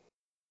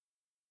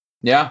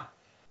yeah.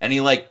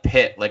 Any like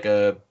pit, like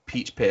a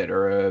peach pit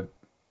or a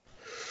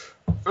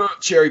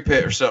cherry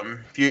pit or something.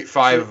 If you eat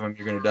 5 of them,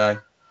 you're going to die.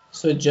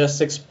 So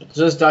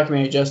this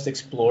documentary just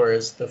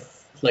explores the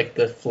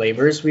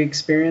flavors we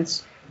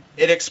experience?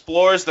 It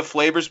explores the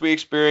flavors we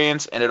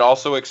experience, and it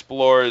also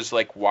explores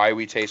like why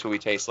we taste what we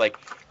taste. Like,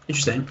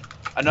 Interesting.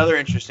 another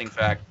interesting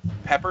fact,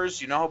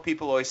 peppers, you know how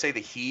people always say the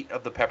heat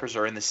of the peppers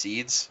are in the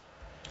seeds?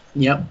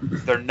 Yep.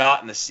 They're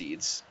not in the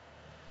seeds.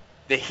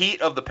 The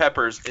heat of the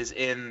peppers is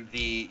in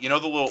the, you know,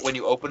 the little, when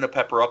you open a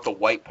pepper up, the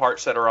white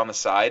parts that are on the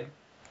side?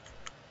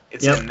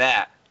 It's in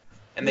that.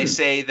 And they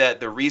say that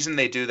the reason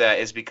they do that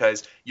is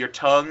because your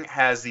tongue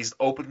has these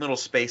open little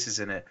spaces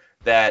in it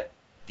that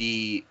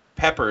the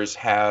peppers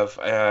have,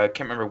 I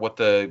can't remember what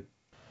the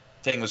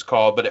thing was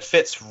called, but it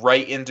fits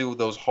right into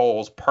those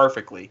holes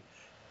perfectly.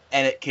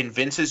 And it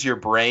convinces your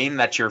brain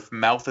that your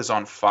mouth is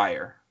on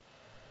fire.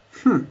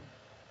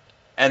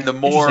 And the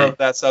more of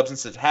that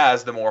substance it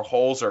has, the more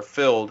holes are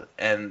filled,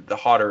 and the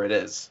hotter it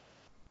is.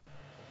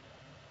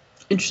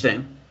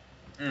 Interesting.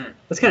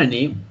 That's kind of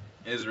neat.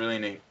 It is really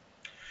neat.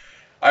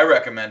 I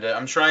recommend it.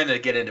 I'm trying to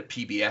get into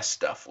PBS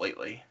stuff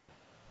lately.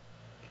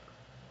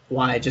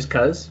 Why? Just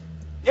cause?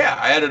 Yeah,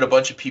 I added a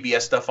bunch of PBS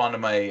stuff onto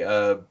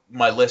my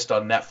my list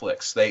on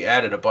Netflix. They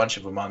added a bunch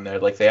of them on there.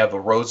 Like, they have the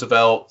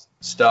Roosevelt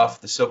stuff,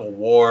 the Civil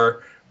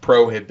War,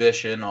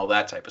 Prohibition, all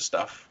that type of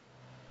stuff.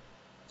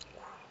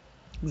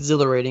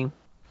 Exhilarating.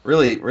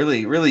 Really,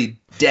 really, really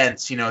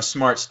dense, you know,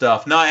 smart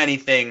stuff. Not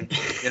anything,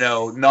 you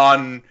know,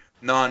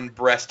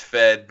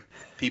 non-breastfed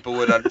people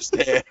would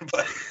understand,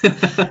 but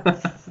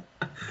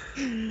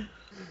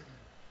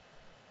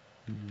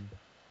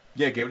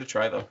yeah, give it a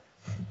try though.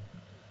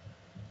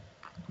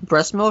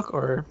 Breast milk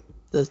or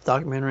this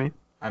documentary?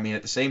 I mean,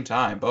 at the same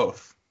time,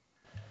 both.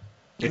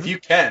 If you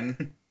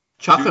can.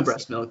 Chocolate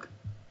breast milk.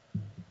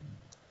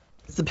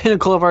 It's the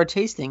pinnacle of our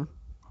tasting.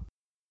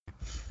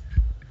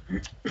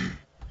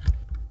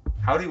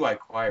 How do I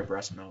acquire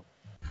breast milk?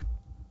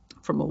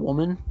 From a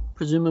woman,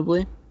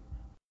 presumably.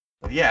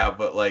 Yeah,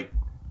 but like.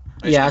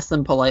 You ask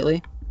them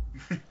politely.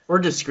 Or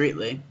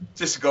discreetly.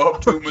 Just go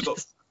up to him with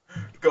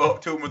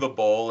a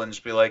bowl and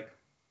just be like,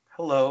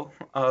 "Hello."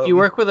 Do you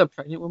work with a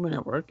pregnant woman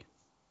at work?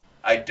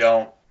 I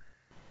don't.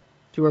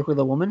 Do you work with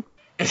a woman?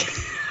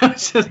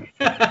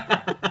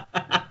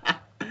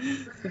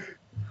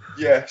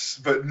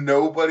 Yes, but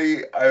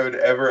nobody I would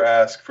ever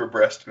ask for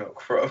breast milk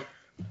from.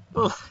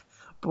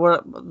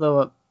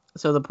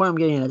 So the point I'm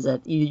getting at is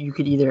that you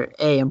could either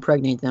A,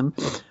 impregnate them,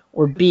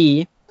 or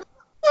B,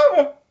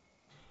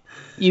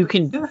 you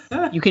can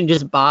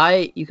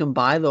buy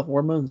the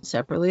hormone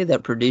separately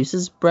that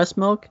produces breast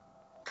milk.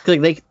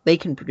 Like they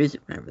can produce it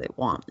whenever they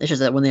want. It's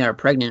just that when they are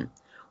pregnant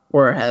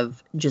or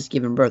have just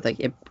given birth, like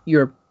if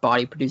your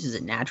body produces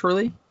it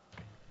naturally,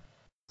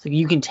 so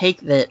you can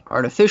take that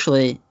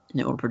artificially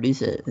and it will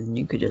produce it, and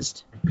you could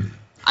just.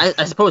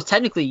 I suppose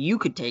technically you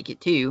could take it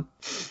too.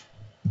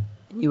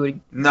 You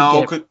would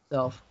get it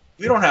yourself.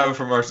 We don't have it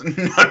from our.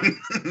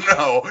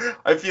 No,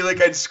 I feel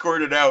like I'd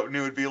squirt it out and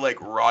it would be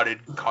like rotted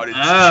cottage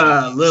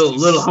cheese.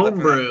 Little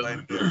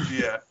homebrew.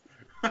 Yeah.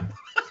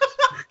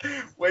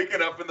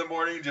 Waking up in the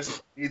morning,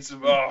 just eat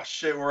some. Oh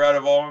shit, we're out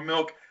of almond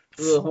milk.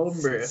 Little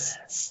homebrew.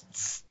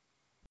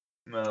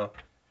 No.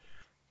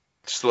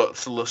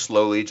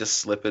 Slowly, just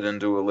slip it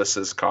into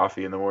Alyssa's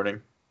coffee in the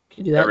morning.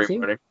 Can you do that every too?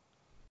 morning.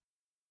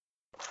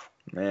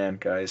 Man,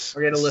 guys.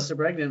 Or get Alyssa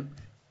pregnant.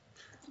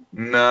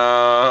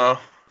 No.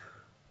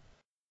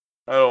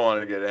 I don't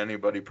want to get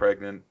anybody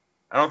pregnant.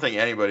 I don't think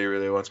anybody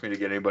really wants me to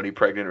get anybody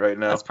pregnant right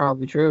now. That's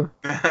probably true.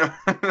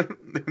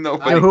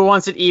 Nobody. Who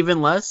wants it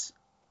even less?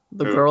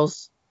 The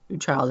girls whose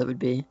child it would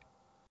be.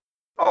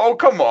 Oh,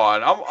 come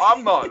on.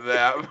 I'm not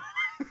that.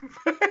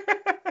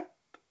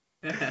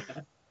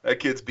 That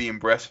kid's being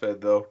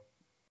breastfed, though.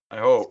 I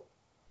hope.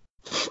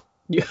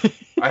 Yeah.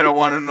 I don't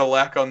want him to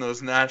lack on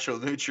those natural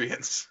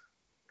nutrients.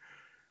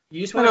 You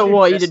just I don't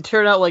want you to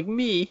turn out like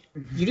me.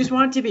 You just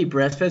want it to be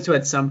breastfed, so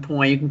at some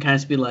point you can kind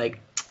of be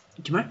like,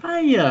 "Do you mind if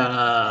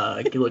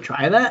I give a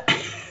try that?"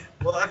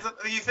 Well,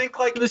 you think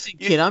like. Listen,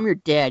 kid, I'm your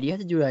dad. You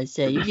have to do what I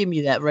say. You give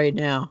me that right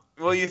now.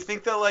 Well, you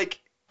think that like,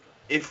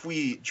 if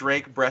we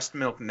drank breast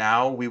milk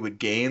now, we would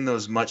gain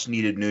those much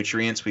needed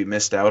nutrients we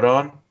missed out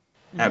on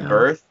at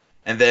birth,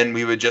 and then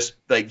we would just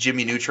like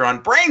Jimmy Neutron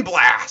brain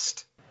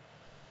blast.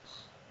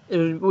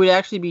 It would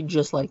actually be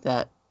just like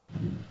that.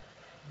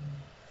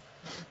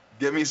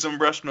 Give me some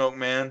breast milk,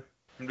 man.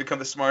 I'm become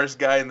the smartest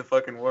guy in the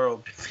fucking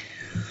world.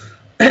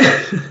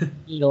 You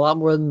need a lot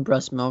more than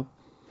breast milk.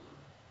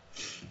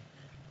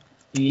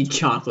 You need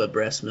chocolate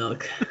breast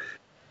milk.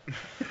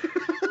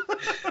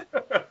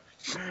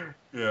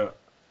 Yeah.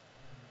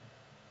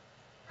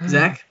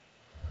 Zach?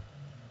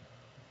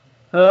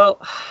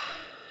 Well,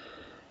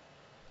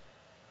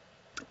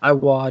 I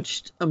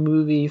watched a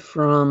movie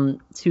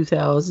from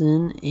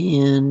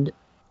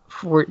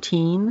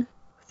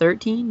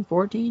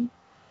 2014,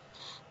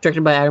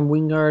 directed by Adam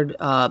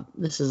Wingard.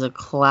 This is a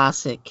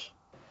classic,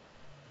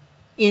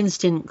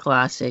 instant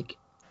classic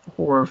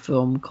horror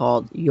film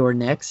called You're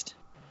Next.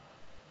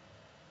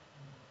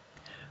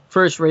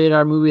 First rated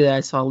R movie that I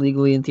saw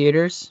legally in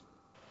theaters.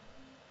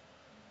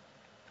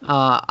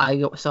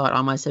 I saw it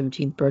on my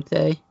 17th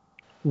birthday.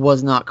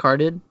 Was not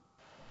carded.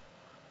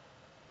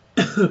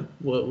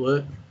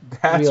 What?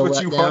 That's Real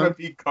what you letdown. want to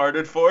be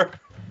carded for?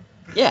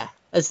 Yeah,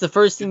 it's the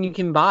first thing you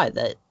can buy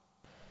that,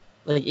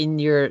 like, in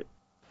your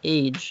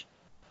age,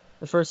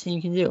 the first thing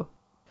you can do.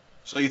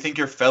 So you think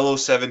your fellow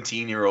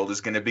 17-year-old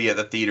is going to be at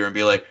the theater and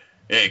be like,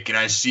 "Hey, can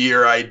I see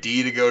your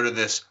ID to go to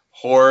this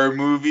horror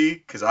movie?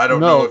 Because I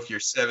don't know if you're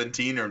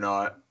 17 or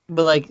not."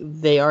 But, like,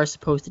 they are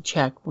supposed to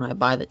check when I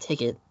buy the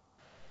ticket.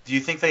 Do you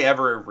think they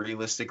ever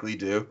realistically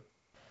do?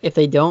 If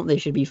they don't, they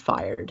should be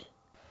fired.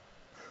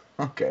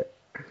 Okay.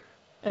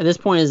 At this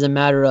point, it's a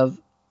matter of,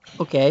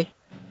 okay,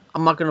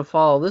 I'm not going to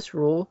follow this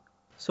rule,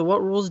 so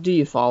what rules do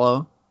you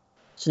follow?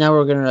 So now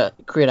we're going to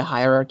create a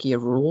hierarchy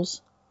of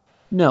rules?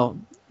 No,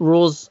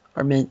 rules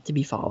are meant to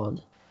be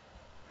followed.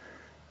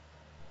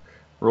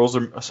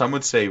 Some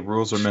would say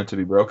rules are meant to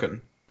be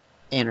broken.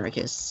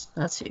 Anarchists,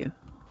 that's you.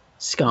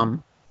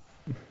 Scum.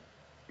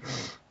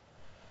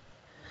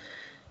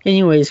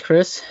 Anyways,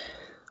 Chris,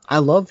 I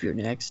love You're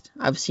Next.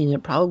 I've seen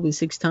it probably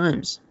 6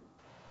 times.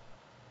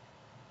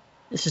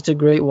 It's just a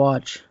great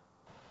watch.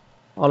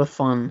 A lot of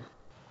fun.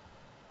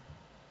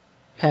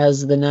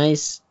 Has the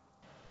nice,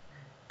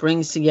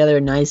 brings together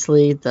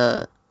nicely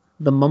the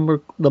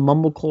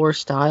mumblecore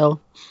style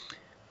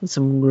and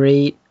some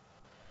great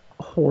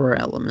horror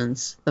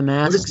elements. The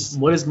masks.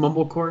 What is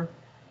mumblecore?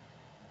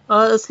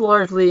 It's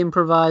largely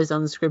improvised,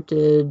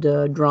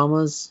 unscripted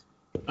dramas.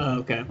 Oh,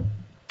 okay.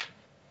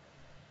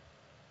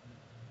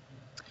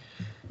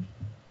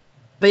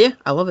 But yeah,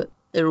 I love it.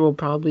 It will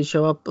probably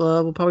show up.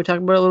 We'll probably talk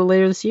about it a little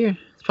later this year.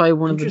 It's probably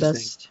one of the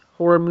best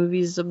horror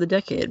movies of the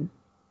decade.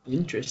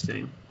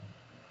 Interesting.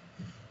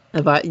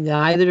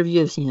 Either of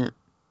you have seen it?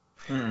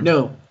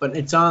 No, but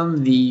it's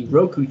on the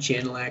Roku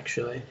channel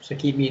actually, so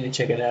keep meaning to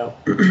check it out.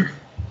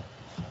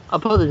 I'll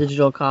put the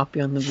digital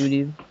copy on the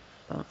Voodoo.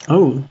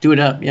 Oh, do it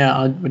up. Yeah,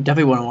 I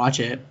definitely want to watch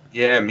it.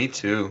 Yeah, me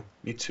too.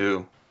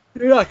 You're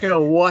not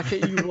gonna watch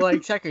it, you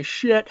like sack of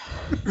shit.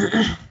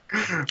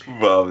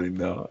 Probably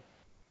not.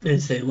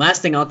 The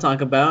last thing I'll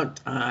talk about,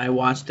 I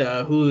watched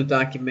a Hulu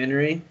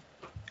documentary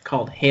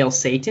called Hail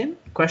Satan? ?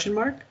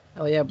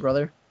 Oh yeah,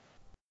 brother.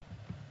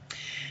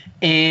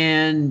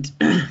 And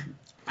I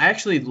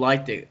actually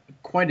liked it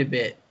quite a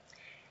bit.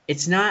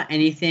 It's not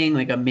anything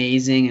like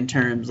amazing in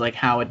terms like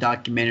how a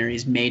documentary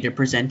is made or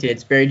presented.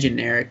 It's very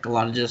generic, a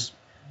lot of just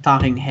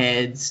talking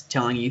heads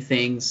telling you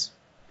things.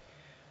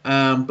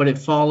 But it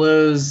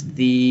follows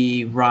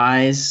the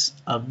rise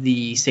of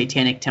the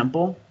Satanic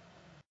Temple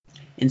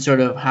and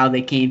sort of how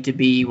they came to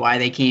be, why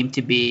they came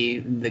to be,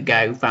 the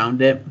guy who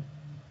found it.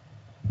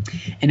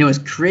 And it was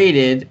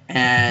created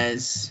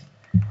as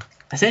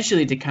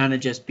essentially to kind of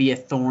just be a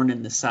thorn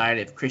in the side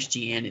of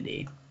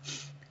Christianity.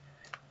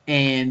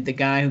 And the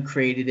guy who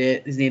created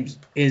it,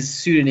 his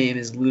pseudonym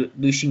is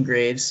Lucian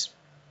Graves.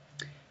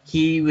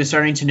 He was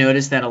starting to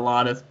notice that a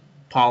lot of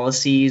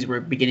policies were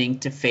beginning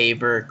to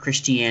favor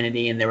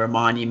Christianity, and there were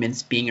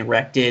monuments being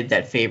erected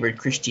that favored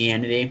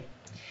Christianity.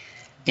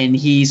 And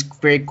he's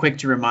very quick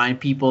to remind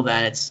people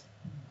that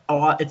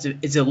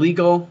it's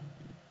illegal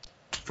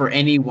for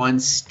any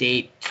one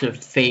state to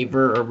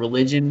favor a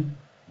religion.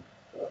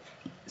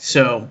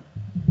 So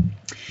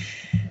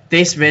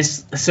basically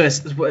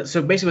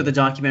what the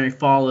documentary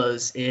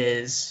follows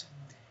is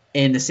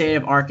in the state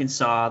of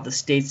Arkansas, the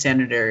state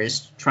senator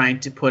is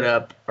trying to put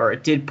up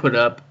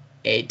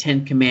a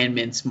 10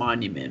 Commandments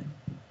monument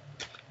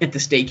at the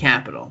state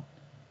capitol.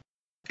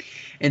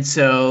 And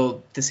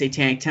so the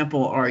Satanic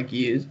Temple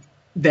argues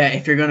that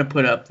if you're going to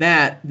put up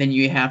that, then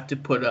you have to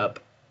put up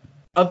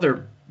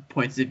other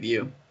points of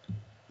view.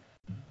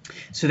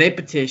 So they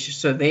petition.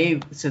 So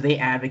they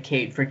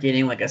advocate for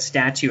getting like a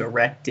statue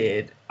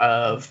erected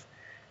of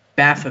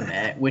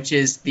Baphomet, which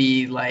is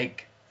the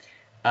like,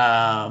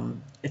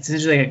 it's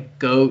essentially like a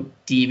goat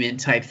demon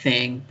type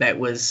thing that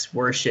was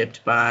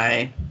worshipped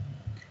by,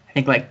 I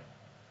think like,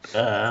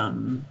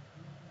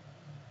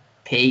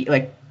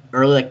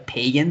 early like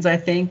pagans. I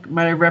think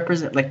might have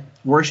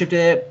worshipped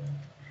it.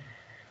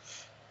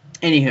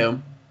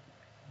 Anywho.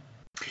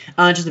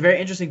 Just a very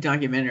interesting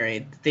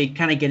documentary. They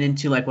kind of get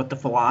into like what the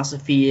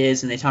philosophy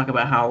is, and they talk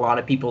about how a lot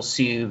of people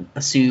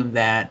assume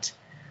that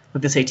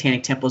the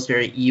Satanic Temple is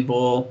very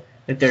evil,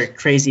 that they're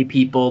crazy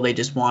people. They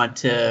just want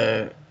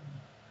to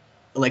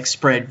like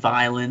spread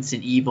violence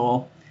and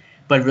evil,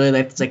 but really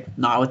that's like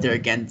not what they're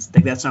against.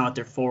 Like that's not what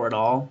they're for at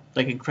all.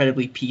 Like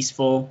incredibly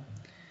peaceful,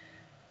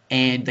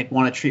 and like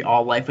want to treat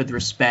all life with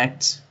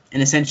respect,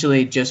 and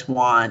essentially just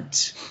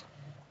want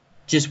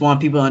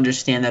people to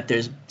understand that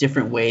there's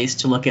different ways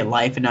to look at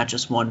life and not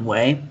just one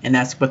way, and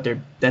that's what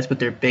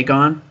they're big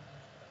on.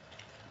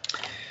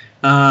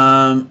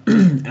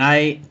 And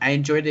I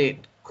enjoyed it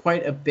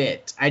quite a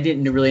bit. I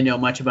didn't really know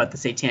much about the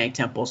Satanic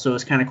Temple, so it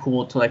was kind of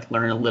cool to like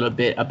learn a little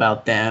bit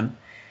about them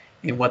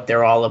and what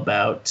they're all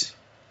about.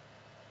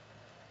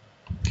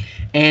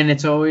 And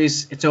it's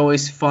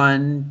always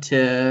fun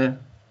to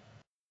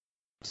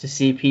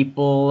see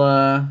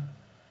people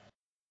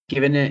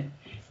giving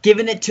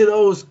it to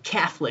those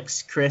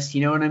Catholics, Chris.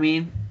 You know what I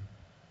mean?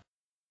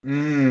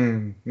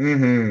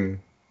 Mm-hmm.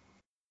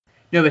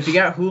 No, but if you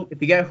got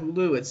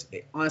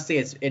Hulu, honestly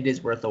it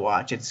is worth a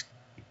watch. It's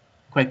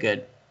quite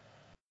good.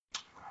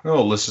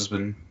 Oh, Alyssa's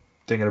been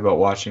thinking about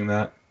watching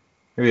that.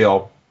 Maybe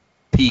I'll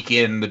peek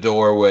in the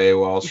doorway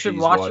while she's watching. You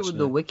should watch it with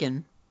the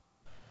Wiccan.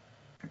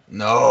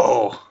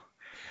 No,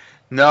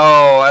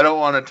 I don't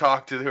want to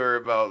talk to her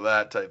about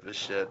that type of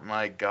shit.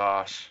 My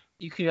gosh.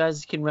 You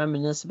guys can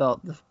reminisce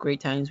about the great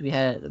times we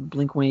had at the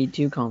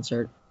Blink-182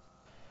 concert.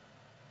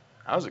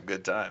 That was a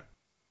good time.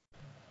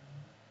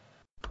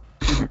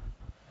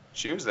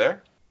 She was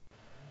there?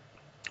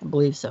 I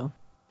believe so.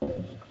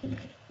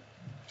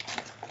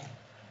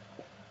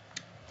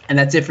 And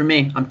that's it for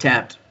me. I'm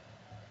tapped.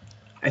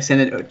 I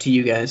send it to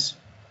you guys.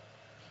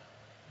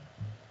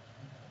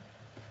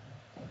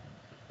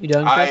 You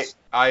done, Chris?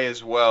 I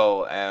as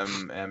well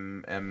am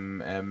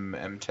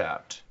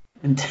tapped.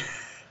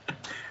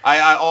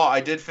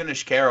 I did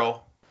finish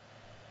Carol.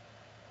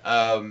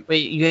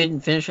 Wait, you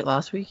didn't finish it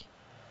last week?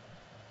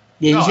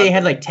 Yeah, you say you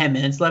had like 10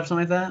 minutes left,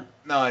 something like that?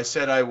 No, I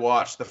said I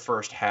watched the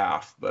first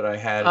half, but I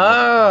had...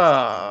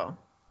 Oh!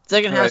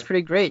 Second half's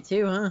pretty great,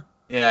 too, huh?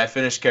 Yeah, I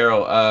finished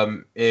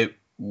Carol. It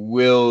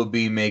will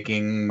be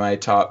making my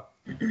top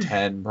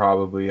 10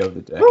 probably of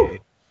the decade. Woo!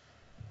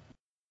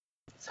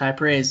 It's high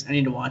praise. I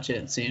need to watch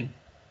it soon.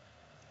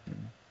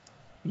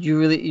 Did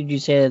you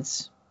say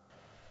it's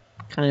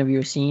kind of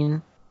your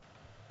scene?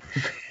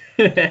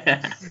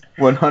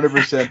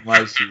 100%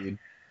 my scene.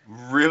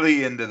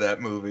 Really into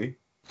that movie.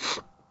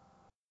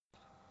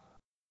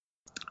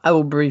 I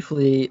will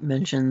briefly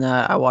mention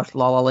that I watched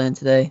La La Land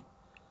today.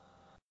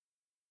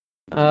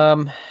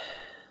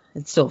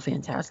 It's still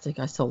fantastic.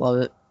 I still love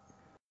it.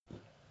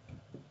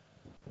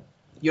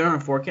 You're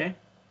on 4K?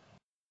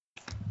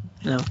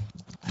 No.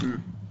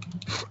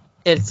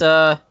 It's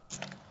I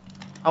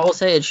will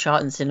say it's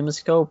shot in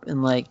CinemaScope,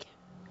 and like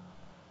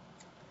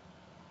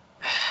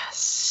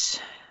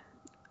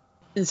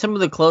in some of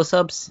the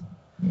close-ups,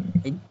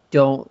 I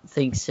don't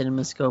think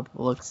CinemaScope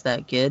looks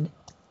that good.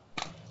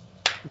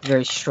 It's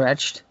very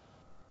stretched.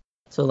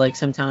 So like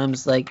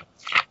sometimes Emma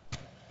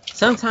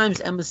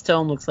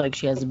Stone looks like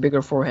she has a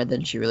bigger forehead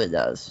than she really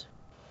does.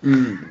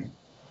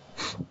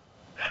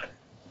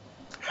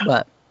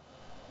 But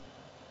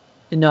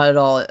did not at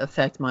all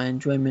affect my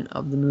enjoyment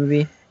of the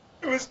movie.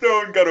 Emma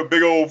Stone got a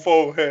big old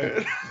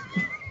forehead.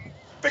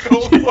 Big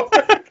old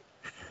forehead.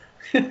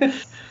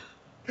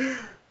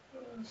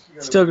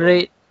 Still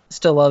great.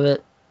 Still love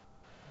it.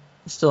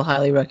 Still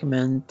highly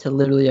recommend to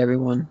literally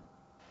everyone.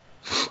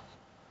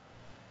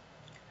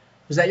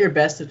 Was that your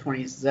best of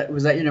 20?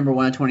 Was that your number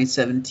one of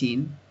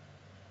 2017?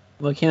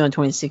 Well, it came out in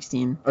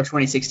 2016. Or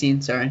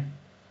 2016, sorry.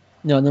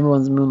 No, number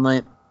one's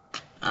Moonlight.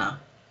 Ah.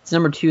 It's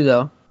number 2,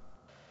 though.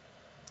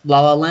 La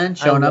La Land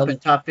showing up in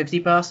top 50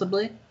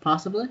 possibly?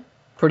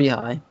 Pretty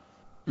high.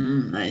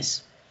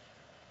 Nice.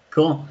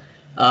 Cool.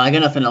 I got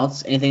nothing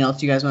else. Anything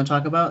else you guys want to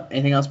talk about?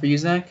 Anything else for you,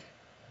 Zach?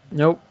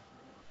 Nope.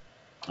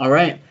 All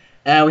right.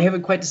 We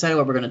haven't quite decided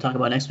what we're going to talk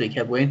about next week,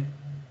 have we?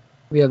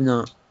 We have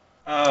not.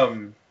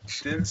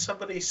 Didn't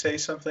somebody say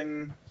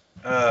something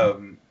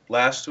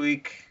last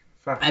week?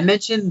 I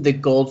mentioned the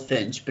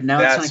Goldfinch, but now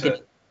it's not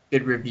getting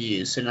good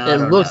reviews. So now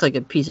it looks like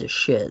a piece of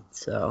shit.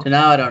 So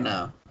now I don't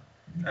know.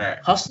 All right.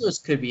 Hustlers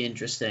could be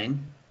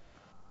interesting.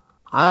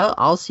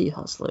 I'll see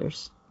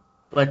Hustlers.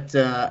 But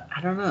I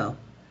don't know.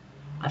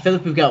 I feel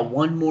like we've got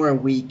one more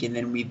week, and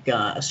then we've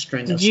got a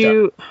string of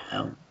stuff.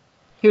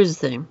 Here's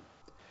the thing.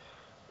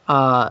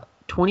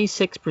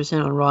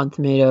 26% on Rotten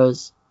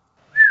Tomatoes,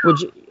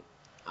 which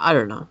I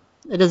don't know.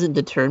 It doesn't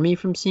deter me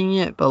from seeing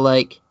it, but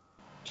like,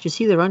 did you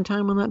see the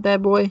runtime on that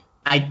bad boy?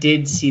 I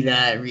did see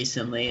that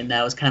recently, and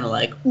that was kind of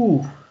like,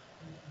 ooh.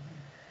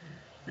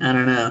 I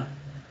don't know.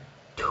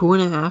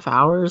 2.5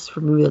 hours for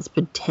a movie that's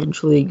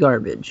potentially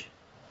garbage.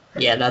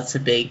 Yeah, that's a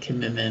big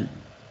commitment.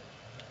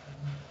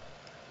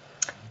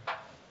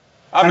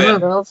 I'm I don't in.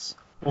 know what else.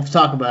 We'll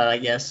talk about it, I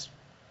guess.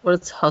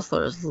 What's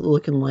Hustlers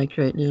looking like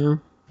right now?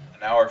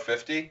 An hour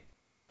 50.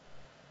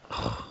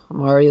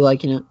 I'm already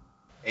liking it.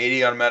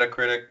 80 on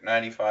Metacritic,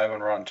 95 on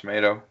Rotten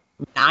Tomato.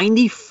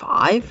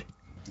 95?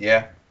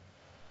 Yeah.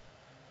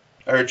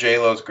 I heard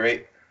J-Lo's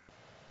great.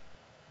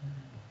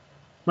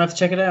 Might have to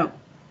check it out.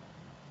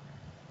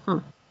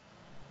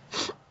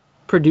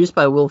 Produced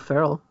by Will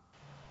Ferrell.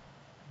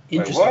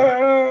 Interesting.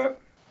 What?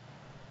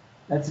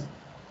 That's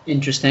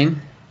interesting.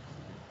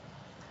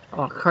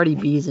 Oh, Cardi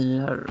B's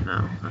in it. I don't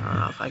know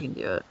if I can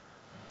do it.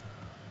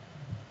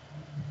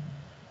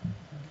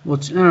 I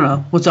don't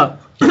know. What's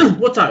up?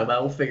 We'll talk about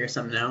it. We'll figure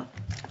something out.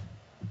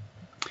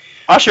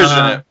 Usher's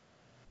in it.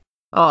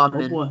 Oh, I'm Oh,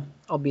 in. boy.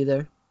 I'll be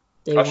there.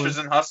 Day Usher's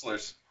one. and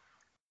Hustlers.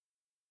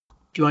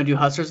 Do you want to do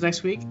Hustlers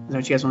next week? Is that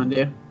what you guys want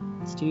to do?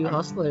 Let's do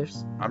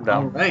Hustlers. I'm All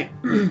down. right.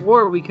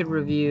 Or we could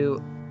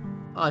review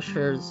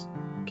Usher's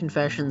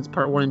Confessions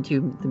Part 1 and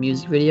 2, the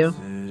music video.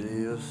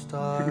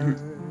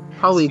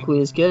 Probably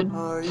equally as good.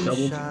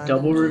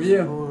 Double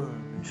review.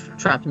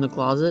 Trapped in the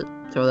Closet.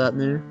 Throw that in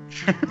there.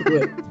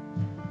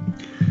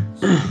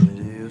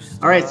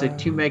 All right, so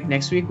Two-Meg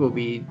next week we'll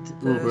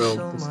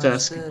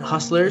discuss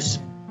Hustlers.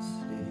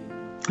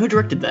 Who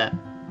directed that?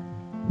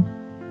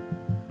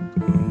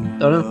 Don't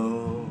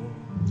know.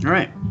 All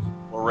right.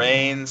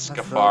 Lorraine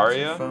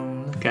Scafaria.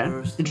 Okay.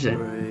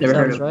 Interesting. Never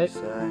heard Sounds of.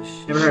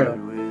 right. Never heard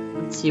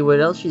of. Let's see what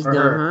else she's Or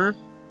done, her.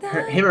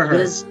 huh? Him or her?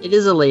 It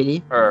is a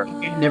lady. Her.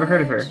 Never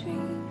heard of her.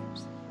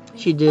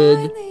 She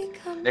did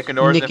Nick and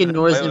Nora's Nick and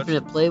Nora's Playlist.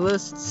 Infinite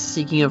Playlist,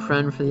 Seeking a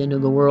Friend for the End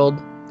of the World,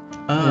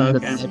 Oh, and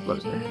okay. The Bad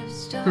Brother.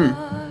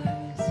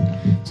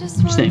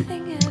 Interesting.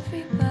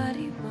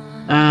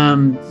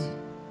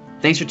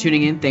 Thanks for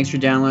tuning in. Thanks for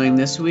downloading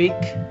this week.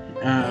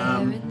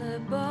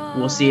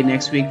 We'll see you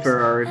next week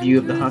for our review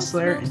of The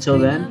Hustler. Until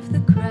then,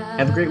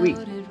 have a great week.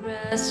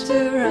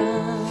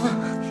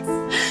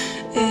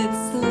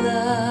 It's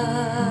love.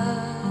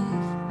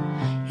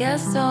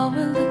 Yes, all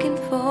we're looking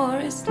for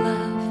is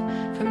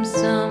love from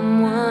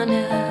someone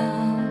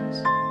else.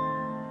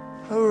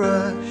 A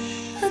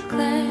rush, A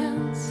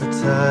glance, a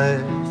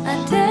touch,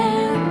 a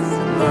dance,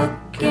 a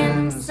look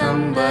in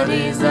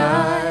somebody's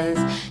eyes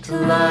to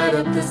light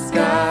up the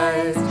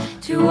skies,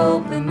 to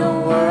open the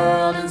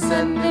world and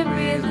send it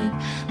reeling.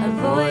 A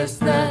voice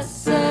that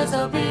says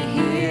I'll be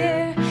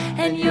here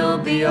and you'll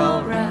be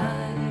alright.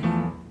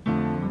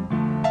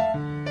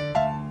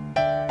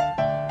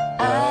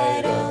 I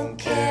don't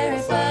care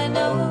if I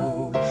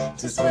know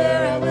just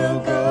where I will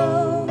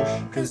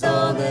go, 'cause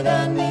all that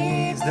I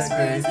need's this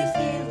crazy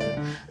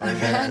feeling I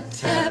got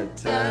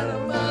tapped out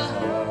of my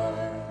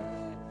heart.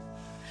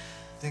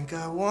 think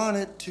I want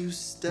it to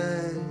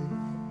stay.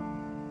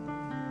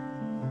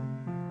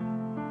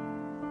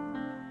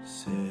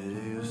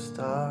 City of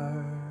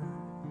stars,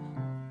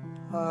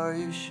 are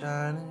you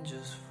shining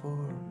just for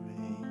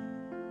me?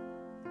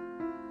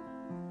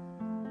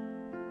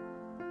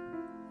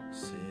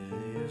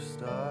 City of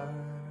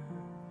stars.